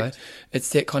you know, it's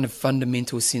that kind of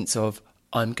fundamental sense of,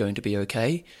 I'm going to be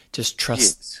okay. Just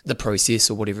trust the process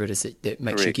or whatever it is that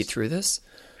makes you get through this.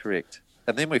 Correct.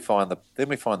 And then we find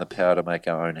the power to make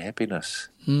our own happiness.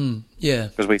 Yeah.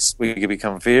 Because we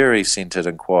become very centered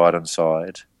and quiet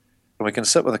inside. And we can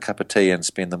sit with a cup of tea and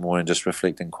spend the morning just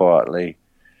reflecting quietly.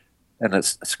 And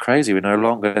it's crazy. We no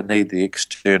longer need the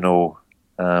external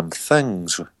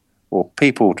things or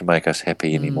people to make us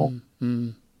happy anymore.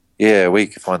 Yeah, we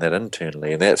can find that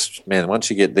internally. And once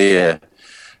you get there,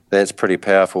 that's pretty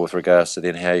powerful with regards to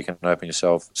then how you can open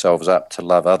yourselves up to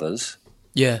love others.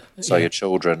 Yeah. So your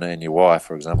children and your wife,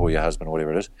 for example, your husband, or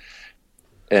whatever it is.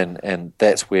 and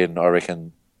that's when I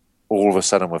reckon all of a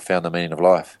sudden we've found the meaning of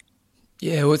life.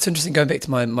 Yeah, well, it's interesting going back to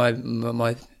my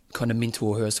kind of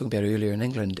mentor who I was talking about earlier in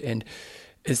England, and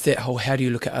is that whole, how do you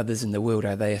look at others in the world?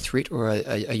 Are they a threat, or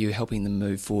are you helping them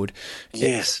move forward?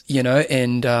 Yes. You know,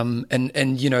 and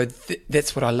you know,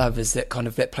 that's what I love, is that kind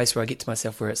of that place where I get to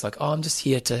myself where it's like, oh, I'm just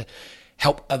here to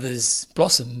help others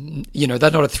blossom. You know,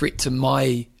 they're not a threat to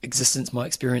my existence, my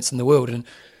experience in the world,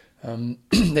 and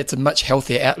that's a much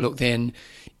healthier outlook than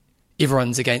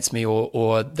everyone's against me,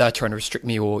 or they're trying to restrict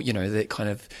me, or, you know, that kind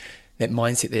of that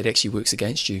mindset that actually works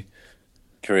against you.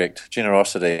 Correct.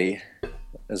 Generosity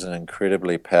is an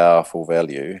incredibly powerful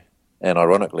value, and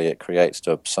ironically it creates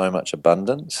so much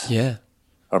abundance. Yeah.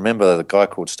 I remember the guy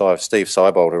called Steve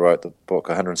Seibold, who wrote the book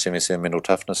 177 Mental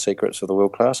Toughness Secrets of the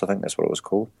World Class. I think that's what it was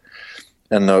called.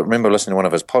 And I remember listening to one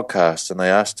of his podcasts, and they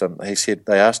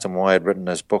asked him why he'd written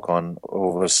his book on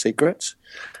all of his secrets.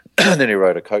 And then he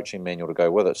wrote a coaching manual to go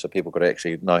with it so people could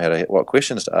actually know what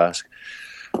questions to ask.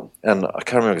 And I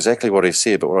can't remember exactly what he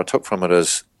said, but what I took from it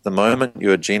is the moment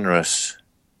you are generous,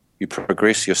 you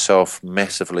progress yourself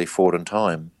massively forward in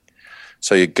time.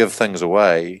 So you give things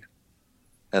away,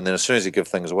 and then as soon as you give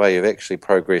things away, you've actually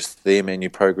progressed them and you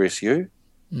progress you.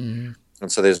 Mm.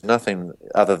 And so there's nothing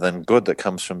other than good that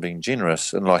comes from being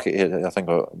generous. And like I think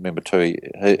I remember too,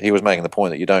 he was making the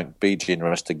point that you don't be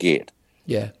generous to get.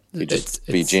 Yeah. You just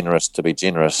be generous to be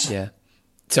generous. Yeah.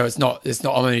 So it's not I'm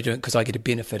only doing it because I get a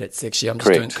benefit. It's actually, I'm just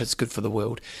Correct. doing it because it's good for the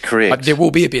world. Correct. There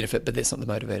will be a benefit, but that's not the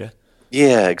motivator.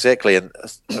 Yeah, exactly. And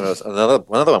another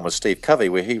one was Steve Covey,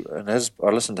 where I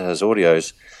listened to his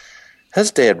audios.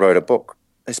 His dad wrote a book.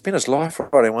 He spent his life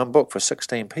writing one book for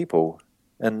 16 people,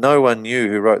 and no one knew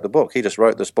who wrote the book. He just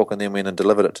wrote this book and then went and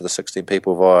delivered it to the 16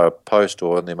 people via post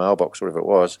or in their mailbox or whatever it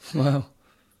was. Wow.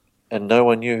 And no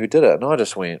one knew who did it. And I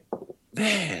just went,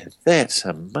 man, that's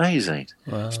amazing.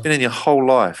 Wow. Spending your whole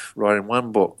life writing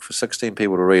one book for 16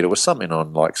 people to read. It was something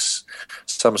on like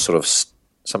some sort of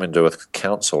something to do with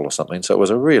council or something. So it was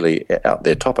a really out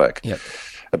there topic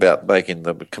about making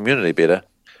the community better.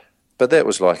 But that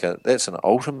was that's an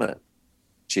ultimate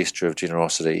gesture of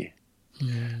generosity.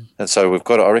 Mm. And so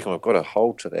I reckon we've got to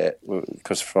hold to that,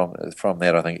 because from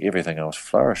that I think everything else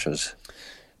flourishes.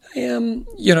 You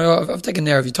know, I've taken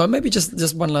an hour of your time. Maybe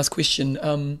just one last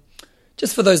question.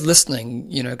 Just for those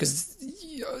listening, you know, because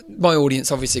my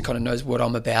audience obviously kind of knows what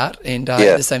I'm about, and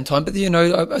at the same time, but you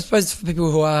know, I suppose for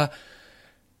people who are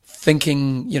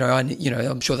thinking, you know,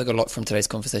 I'm sure they got a lot from today's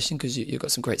conversation because you've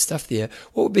got some great stuff there.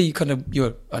 What would be kind of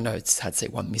I know it's hard to say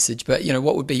one message, but you know,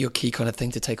 what would be your key kind of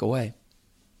thing to take away?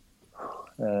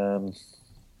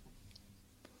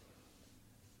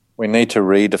 We need to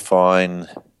redefine,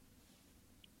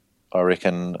 I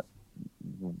reckon,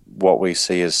 what we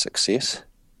see as success.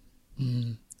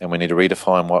 Mm. And we need to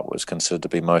redefine what was considered to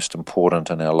be most important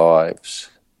in our lives,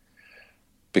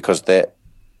 because that,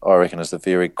 I reckon, is the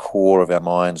very core of our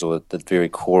minds, or the very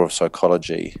core of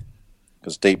psychology.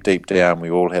 Because deep down, we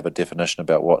all have a definition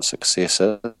about what success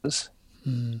is.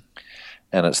 Mm.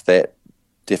 And it's that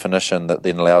definition that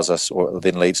then allows us, or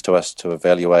then leads to us, to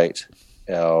evaluate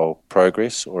our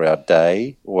progress or our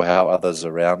day or how others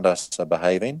around us are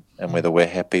behaving and whether we're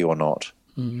happy or not.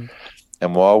 Mm.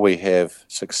 And while we have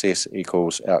success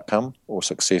equals outcome or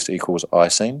success equals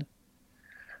icing,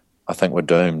 I think we're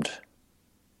doomed.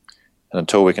 And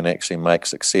until we can actually make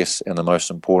success and the most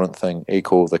important thing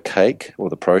equal the cake or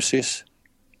the process,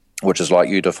 which is like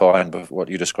you defined what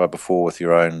you described before with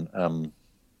your own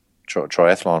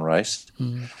triathlon race,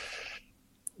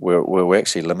 we're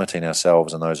actually limiting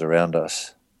ourselves and those around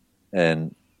us.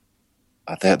 And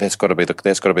that's got to be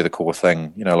the core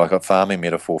thing. You know, like a farming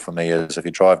metaphor for me is, if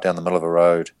you drive down the middle of a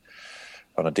road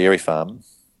on a dairy farm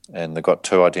and they've got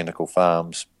two identical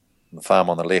farms, the farm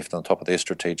on the left on top of their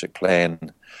strategic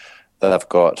plan, they've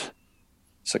got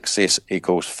success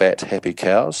equals fat, happy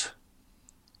cows.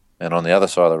 And on the other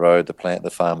side of the road, the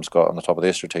farm's got on the top of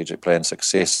their strategic plan,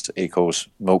 success equals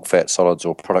milk, fat, solids,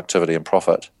 or productivity and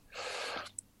profit.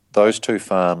 Those two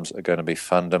farms are going to be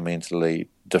fundamentally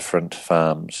different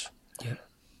farms. Yep.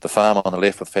 The farm on the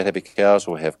left with fat, happy cows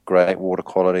will have great water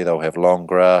quality. They'll have long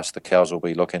grass. The cows will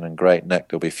be looking in great nick.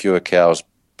 There'll be fewer cows,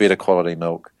 better quality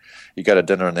milk. You go to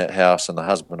dinner in that house and the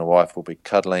husband and wife will be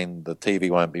cuddling. The TV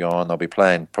won't be on. They'll be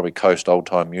playing probably coast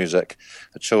old-time music.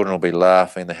 The children will be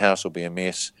laughing. The house will be a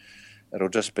mess. It'll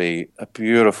just be a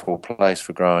beautiful place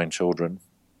for growing children.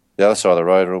 The other side of the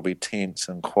road, it'll be tense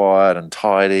and quiet and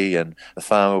tidy, and the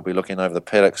farmer will be looking over the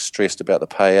paddocks, stressed about the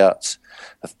payouts.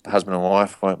 The husband and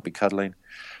wife won't be cuddling.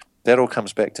 That all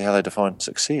comes back to how they define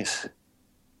success.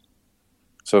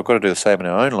 So we've got to do the same in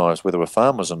our own lives, whether we're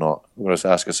farmers or not. We've got to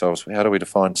ask ourselves, how do we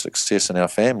define success in our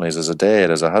families, as a dad,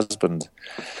 as a husband,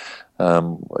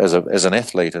 as an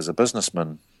athlete, as a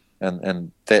businessman?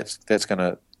 And that's going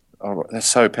to, that's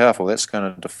so powerful. That's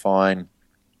going to define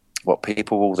what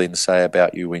people will then say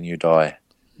about you when you die.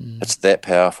 It's that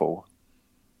powerful.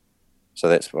 So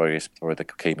that's, I guess, probably the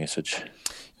key message.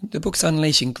 The book's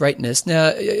Unleashing Greatness.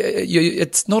 Now,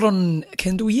 it's not on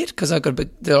Kindle yet, because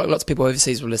there are lots of people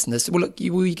overseas will listen to this.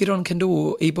 Will you get it on Kindle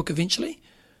or ebook eventually?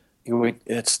 I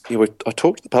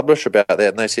talked to the publisher about that,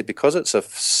 and they said because it's a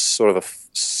sort of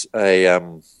a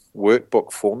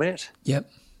workbook format, yep,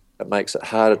 it makes it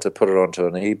harder to put it onto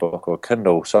an ebook or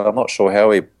Kindle. So I'm not sure how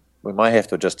we may have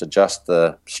to just adjust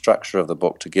the structure of the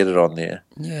book to get it on there.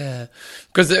 Yeah,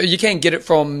 because you can get it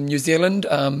from New Zealand.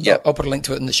 Yep. I'll put a link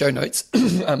to it in the show notes.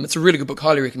 It's a really good book,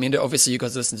 highly recommend it. Obviously, you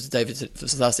guys listened to David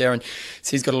this last hour, and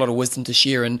so he's got a lot of wisdom to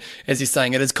share. And as he's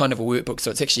saying, it is kind of a workbook,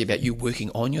 so it's actually about you working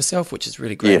on yourself, which is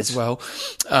really great as well.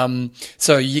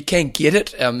 So you can get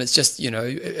it. It's just,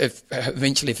 if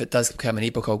eventually if it does become an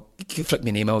ebook, I'll flick me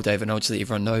an email, David, and I'll just let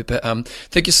everyone know. But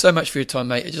thank you so much for your time,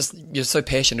 mate. You're so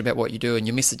passionate about what you do, and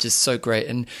your message is so great,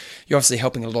 and you're obviously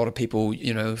helping a lot of people,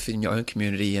 in your own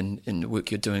community and in the work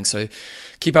you're doing. So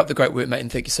keep up the great work, mate, and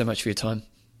thank you so much for your time.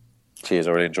 Cheers,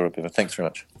 I really enjoyed it, Bevan. Thanks very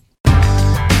much.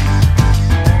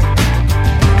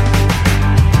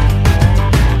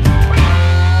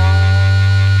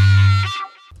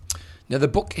 Now, the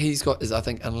book he's got is, I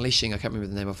think, Unleashing. I can't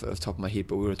remember the name off the top of my head,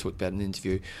 but we would have talked about it in an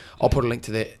interview. I'll put a link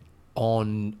to that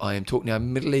on I Am Talk. Now,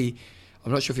 admittedly,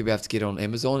 I'm not sure if you'll be able to get it on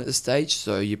Amazon at this stage,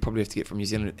 so you probably have to get it from New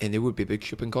Zealand, and there would be a big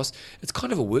shipping cost. It's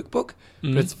kind of a workbook,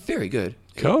 but it's very good.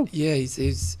 Cool. He's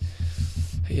a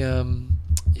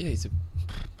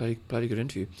bloody good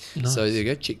interview. Nice. So there you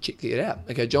go. Check it out.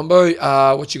 Okay,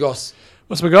 Jumbo, what you got?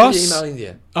 What's my goss? What are you emailing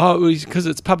there? Oh, because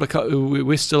it's public.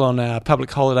 We're still on our public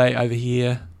holiday over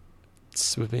here.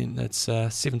 It's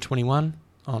 7:21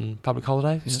 on public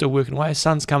holiday. Yeah. Still working away.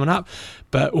 Sun's coming up,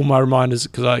 but all my reminders,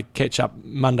 because I catch up.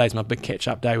 Monday's my big catch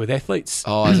up day with athletes.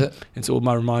 Oh, is it? And so all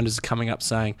my reminders are coming up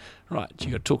saying, right,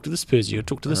 you got to talk to this person. You got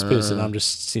to talk to this person. I'm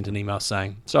just sent an email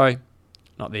saying, sorry,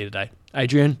 not there today.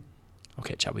 Adrian, I'll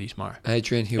catch up with you tomorrow.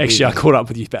 Adrian, actually, I caught up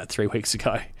with you about 3 weeks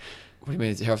ago. What do you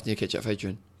mean? How often do you catch up with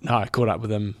Adrian? No, I caught up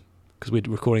with him because we're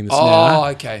recording this Oh, now.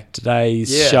 okay.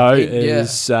 Today's show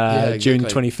is June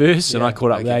 21st, and I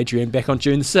caught up with Adrian back on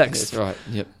June the 6th. That's right.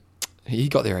 Yep. He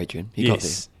got there, Adrian. He got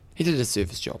there. He did a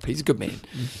service job. He's a good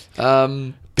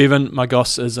man. Bevan, my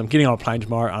goss is I'm getting on a plane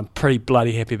tomorrow. I'm pretty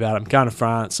bloody happy about it. I'm going to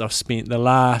France. I've spent the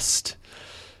last,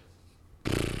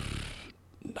 I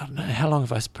don't know, how long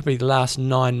have I, probably the last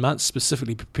 9 months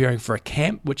specifically preparing for a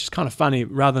camp, which is kind of funny.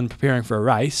 Rather than preparing for a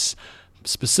race,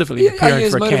 specifically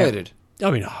preparing for a camp.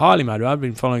 I've been highly motivated. I've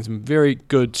been following some very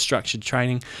good structured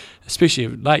training, especially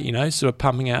of late, sort of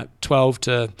pumping out 12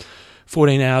 to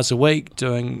 14 hours a week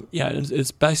doing,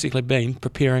 it's basically been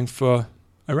preparing for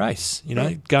a race,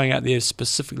 going out there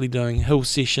specifically doing hill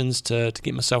sessions to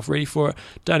get myself ready for it.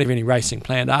 Don't have any racing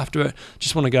planned after it.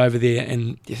 Just want to go over there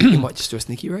and... Do you think you might just do a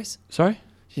sneaky race? Sorry?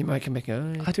 You might make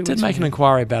I did make an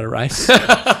inquiry about a race,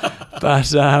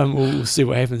 but we'll see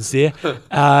what happens there. You've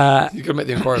got to make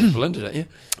the inquiry for Belinda, don't you?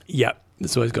 Yeah,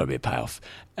 there's always got to be a payoff.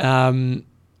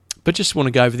 But just want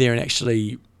to go over there and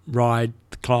actually ride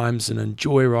the climbs and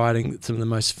enjoy riding some of the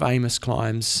most famous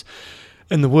climbs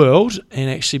in the world, and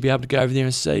actually be able to go over there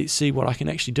and see what I can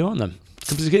actually do on them.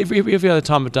 Because every other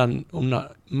time I've done, or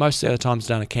not, most of the other times I've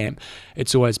done a camp,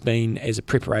 it's always been as a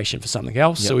preparation for something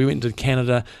else. Yep. So we went to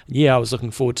Canada. I was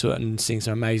looking forward to it and seeing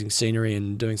some amazing scenery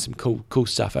and doing some cool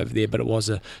stuff over there, but it was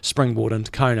a springboard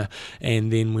into Kona.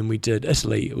 And then when we did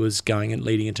Italy, it was going and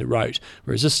leading into Rote.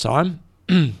 Whereas this time,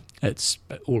 it's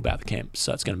all about the camp,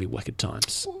 so it's going to be wicked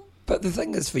times. But the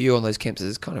thing is, for you on those camps,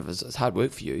 it's kind of it's hard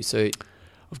work for you. So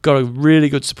I've got a really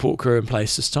good support crew in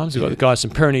place this time. So we've got the guys from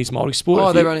Pyrenees Multisport.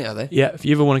 Oh, they're running, are they? Yeah, if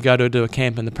you ever want to go to do a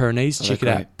camp in the Pyrenees, check it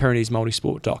out,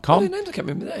 PyreneesMultisport.com. Oh, their names, I can't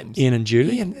remember the names. Ian and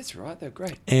Julie. Ian, that's right, they're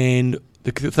great. And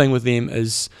the thing with them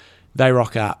is they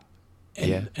rock up.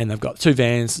 And they've got 2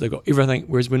 vans, they've got everything.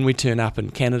 Whereas when we turn up in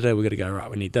Canada, we've got to go,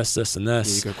 right, we need this, this, and this.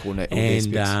 Yeah, you've got to coordinate all the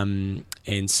aspects.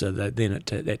 And so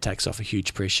that takes off a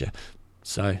huge pressure.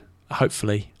 So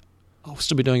hopefully I'll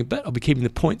still be doing a bit. I'll be keeping the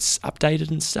points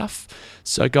updated and stuff.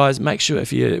 So guys, make sure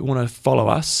if you want to follow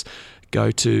us,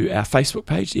 go to our Facebook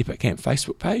page, the Epic Camp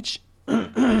Facebook page,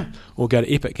 or go to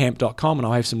epiccamp.com, and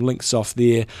I'll have some links off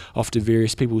there, off to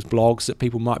various people's blogs that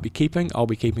people might be keeping. I'll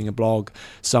be keeping a blog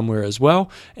somewhere as well,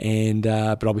 and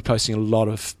but I'll be posting a lot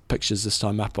of pictures this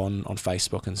time up on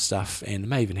Facebook and stuff, and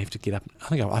may even have to get up.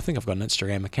 I think I've got an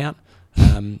Instagram account.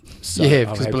 So yeah,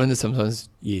 because Belinda sometimes.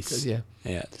 Yes.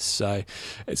 Yeah. So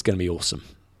it's going to be awesome.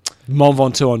 Mont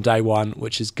Ventoux on day one,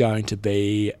 which is going to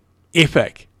be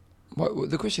epic.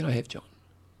 The question I have, John,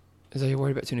 is, are you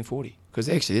worried about turning 40? Because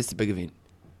actually, that's the big event.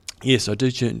 Yes, I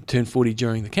do turn 40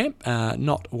 during the camp.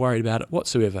 Not worried about it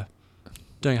whatsoever.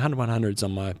 Doing 100/100s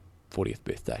on my 40th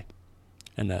birthday.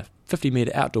 In a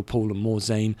 50-metre outdoor pool in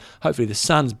Morzine. Hopefully the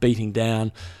sun's beating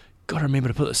down. Got to remember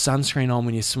to put the sunscreen on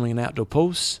when you're swimming in outdoor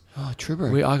pools. Oh, true,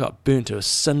 bro. I got burnt to a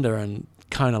cinder in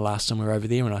Kona last time we were over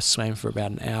there, when I swam for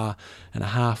about an hour and a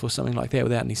half or something like that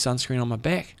without any sunscreen on my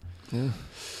back. Yeah.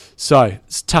 So,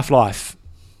 it's a tough life.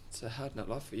 It's a hard nut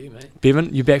life for you, mate.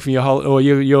 Bevan, you back from your holiday, or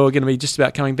you're going to be just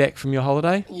about coming back from your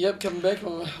holiday? Yep, coming back.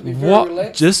 I'll be very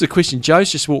relaxed. Just a question.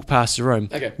 Joe's just walked past the room.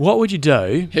 Okay. What would you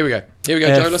do? Here we go,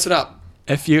 Joe, listen up.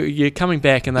 If you're coming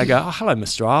back and they go, oh, hello,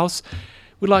 Mr. Isles,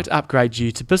 we'd like to upgrade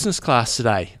you to business class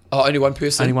today. Oh, only one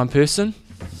person? Only one person?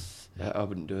 I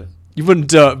wouldn't do it. You wouldn't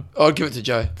do it? I'd give it to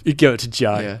Joe. You'd give it to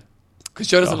Joe? Yeah. Because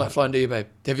Joe doesn't like flying, do you, babe?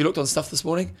 Have you looked on stuff this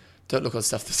morning? Don't look on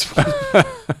stuff this morning.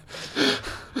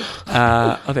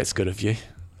 Oh, that's good of you.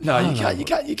 No, you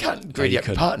can't greedy up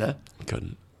your partner.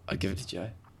 Couldn't. I'd give it to Joe.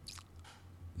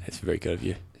 That's very good of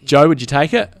you. Joe, would you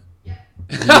take it? Yeah,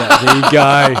 there you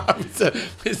go.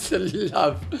 It's a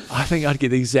love. I think I'd get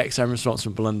the exact same response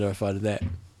from Belinda if I did that.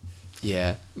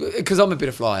 Yeah, because I'm a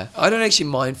better flyer. I don't actually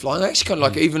mind flying. I actually kind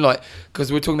of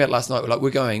because we were talking about last night,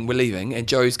 we're leaving, and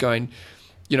Joe's going,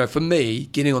 for me,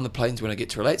 getting on the planes when I get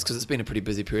to relax, because it's been a pretty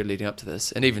busy period leading up to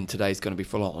this, and even today's going to be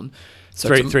full on. So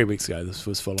 3 weeks ago, this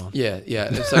was full on.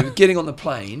 Yeah. So getting on the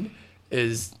plane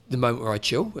is the moment where I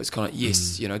chill. It's kind of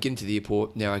getting to the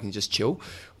airport, now I can just chill.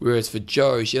 Whereas for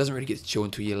Joe, she doesn't really get to chill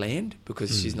until you land,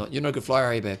 because you're not a good flyer,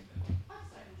 are you, babe?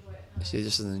 She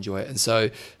just doesn't enjoy it. And so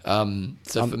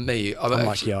for me,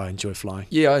 I enjoy flying.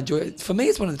 Yeah, I enjoy it. For me,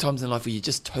 it's one of the times in life where you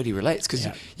just totally relax, because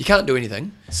you can't do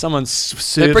anything. Someone's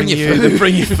serving you. They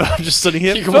bring you food. I'm just sitting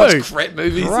here. You can watch crap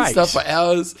movies and stuff for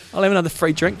hours. I'll have another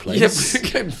free drink, please.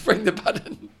 Yeah, bring the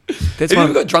button. Have you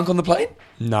ever got drunk on the plane?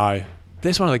 No.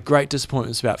 That's one of the great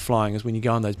disappointments about flying, is when you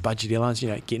go on those budget airlines, you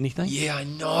don't get anything. Yeah, I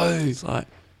know. It's like,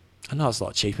 I know it's a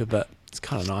lot cheaper, but it's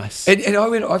kind of nice. And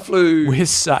I flew. We're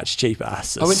such cheap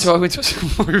asses. I went to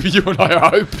you and I are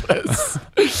hopeless.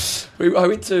 I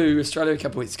went to Australia a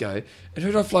couple of weeks ago, and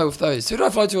who did I fly with those? Who did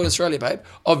I fly to in Australia, babe?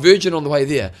 Oh, Virgin on the way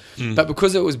there. But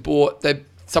because it was bought,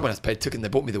 someone else paid ticket and they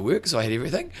bought me the work, so I had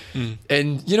everything.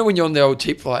 And when you're on the old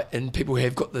cheap flight and people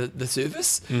have got the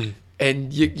service,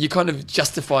 and you're kind of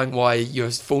justifying why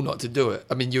you're full not to do it.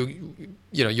 I mean,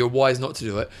 you're wise not to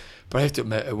do it. But I have to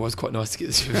admit, it was quite nice to get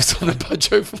the service on the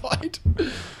Peugeot flight.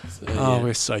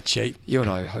 We're so cheap. You and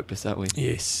I are hopeless, aren't we?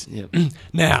 Yes. Yeah.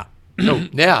 Now,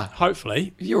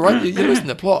 hopefully. You're right, you're losing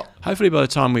the plot. Hopefully by the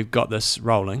time we've got this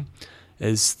rolling,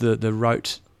 is the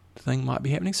rote thing might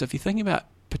be happening. So if you're thinking about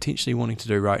potentially wanting to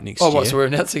do rote next year. Oh, what, so we're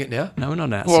announcing it now? No, we're not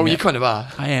announcing it. Well, you kind of are.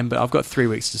 I am, but I've got 3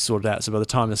 weeks to sort it out. So by the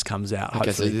time this comes out,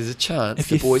 hopefully. So there's a chance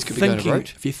the boys could be going to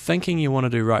rote. If you're thinking you want to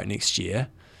do rote next year,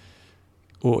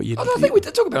 I think we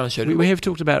did talk about it on the show, didn't we? We have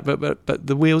talked about it, but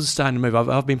the wheels are starting to move.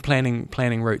 I've been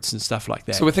planning routes and stuff like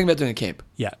that. So we're thinking about doing a camp?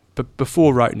 Yeah, but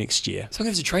before rote next year. So I'm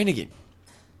going to have to train again?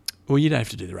 Well, you don't have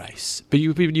to do the race, but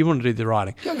you want to do the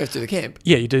riding. Yeah, I'm going to do the camp.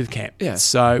 Yeah, you do the camp. Yeah.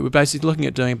 So we're basically looking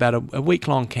at doing about a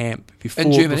week-long camp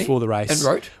before the race. And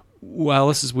rote? Well,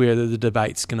 this is where the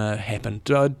debate's going to happen.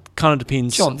 It kind of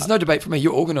depends. John, there's no debate for me.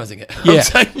 You're organising it. Yeah.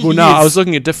 Well, no, I was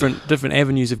looking at different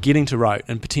avenues of getting to rote,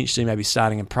 and potentially maybe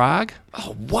starting in Prague.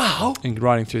 Oh, wow. And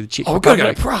riding through the Czech Republic. We've got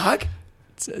to go to Prague.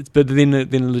 But then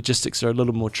the logistics are a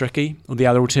little more tricky. Or the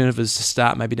other alternative is to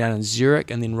start maybe down in Zurich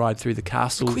and then ride through the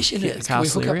castle. The question is, can we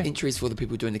hook up entries for the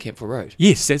people doing the Camp for Road?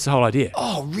 Yes, that's the whole idea.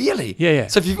 Oh, really? Yeah.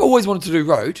 So if you've always wanted to do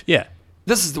road,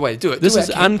 this is the way to do it. This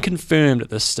is unconfirmed at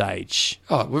this stage.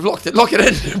 Oh, we've locked it. Lock it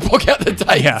in. Block out the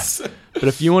dates. Yeah. But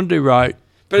if you want to do road,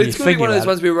 but it's going to be one of those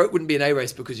ones where road wouldn't be an A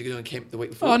race because you're doing camp the week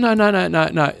before. Oh,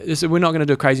 no. So we're not going to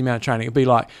do a crazy amount of training. It'd be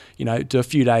like, do a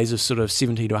few days of sort of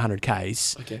 70 to 100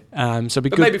 Ks. Okay. So it'd be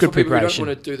but good maybe for preparation. People who don't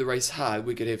want to do the race hard,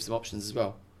 we could have some options as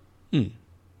well.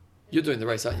 You're doing the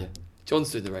race, aren't you?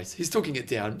 John's doing the race. He's talking it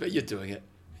down, but you're doing it.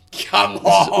 Come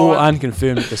on. It's all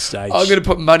unconfirmed at this stage. I'm going to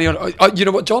put money on. You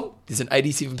know what, John? There's an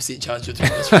 87% chance you're doing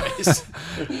this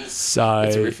race. So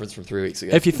it's a reference from 3 weeks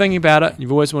ago. If you're thinking about it,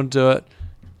 you've always wanted to do it,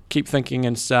 keep thinking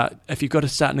and start. If you've got to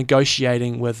start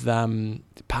negotiating with the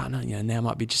partner, now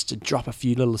might be just to drop a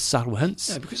few little subtle hints.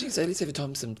 No, because you can say, let's have a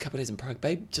time, some couple of days in Prague,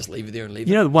 babe. Just leave it there and leave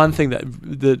You it. know, the one thing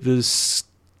that is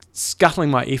scuttling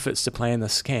my efforts to plan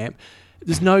this camp.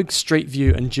 There's no Street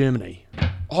View in Germany.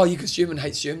 Oh, because German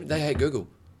hates German. They hate Google.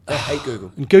 They hate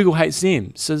Google. And Google hates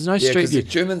them. So there's no Yeah, Street because View. the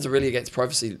Germans are really against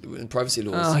privacy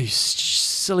laws. Oh, you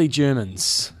silly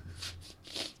Germans.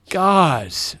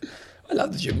 God. I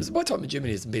love the Germans. My time in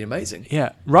Germany has been amazing.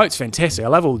 Yeah, Rote's fantastic. I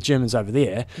love all the Germans over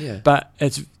there. Yeah. But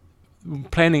it's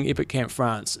planning Epic Camp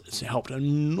France has helped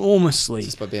enormously.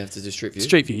 Just by being able to do Street View.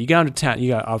 Street View. You go into town,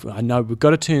 you go, I know we've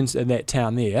got to turn in that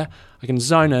town there. I can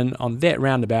zone in on that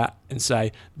roundabout and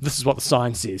say, this is what the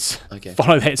sign says. Okay.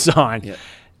 Follow that sign.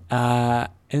 Yeah.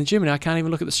 In Germany, I can't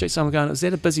even look at the street sign. I'm going, is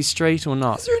that a busy street or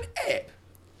not? Is there an app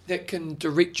that can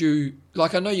direct you?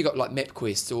 Like, I know you got like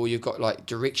MapQuest or you've got like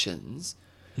directions,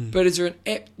 but is there an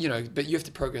app, but you have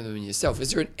to program them in yourself.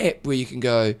 Is there an app where you can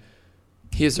go,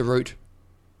 here's a route,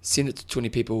 send it to 20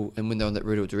 people, and when they're on that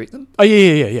route, it'll direct them? Oh,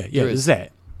 yeah. There There's is.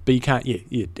 that. But you can't,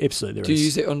 yeah, absolutely there Do is. you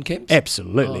use it on camps?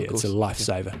 Absolutely. Oh, it's a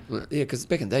lifesaver. Well, yeah, because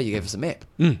back in the day, you gave us a map.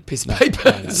 Mm. Piece of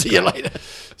paper. See you later.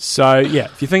 So, yeah,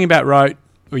 if you're thinking about Rote,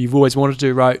 or you've always wanted to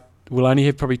do Rote, we'll only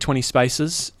have probably 20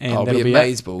 spaces. And I'll that'll be be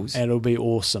amazeballs. And it'll be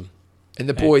awesome. And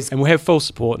the boys... And we'll have full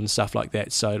support and stuff like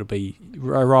that. So it'll be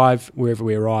arrive wherever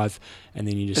we arrive, and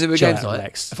then you just and then chill games out night. and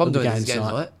relax. If I'm It'll be doing this, games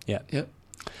night. Yeah. Yep.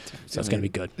 So it's going to be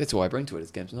good. That's all I bring to it is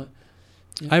games night.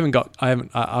 Yeah. I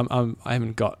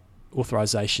haven't got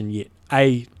authorization yet.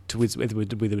 A, to whether we're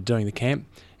doing the camp,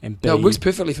 and B, No, it works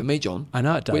perfectly for me, John. I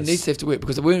know it does. It needs to have to work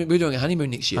because we're doing a honeymoon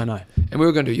next year. I know. And we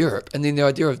were going to Europe, and then the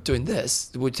idea of doing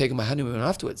this, we're taking my honeymoon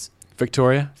afterwards.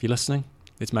 Victoria, if you're listening,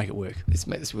 let's make it work. Let's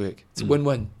make this work. It's a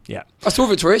win-win. Yeah. I saw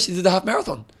Victoria. She did the half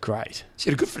marathon. Great. She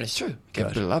had a good finish too. Gave a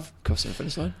Good. bit of love. Crossing the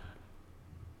finish line.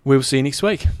 We'll see you next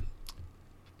week.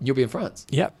 You'll be in France.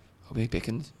 Yep. I'll be back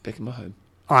in my home.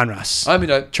 I'm Russ. I'm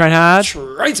Train hard.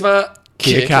 Train smart.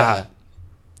 Kia kaha.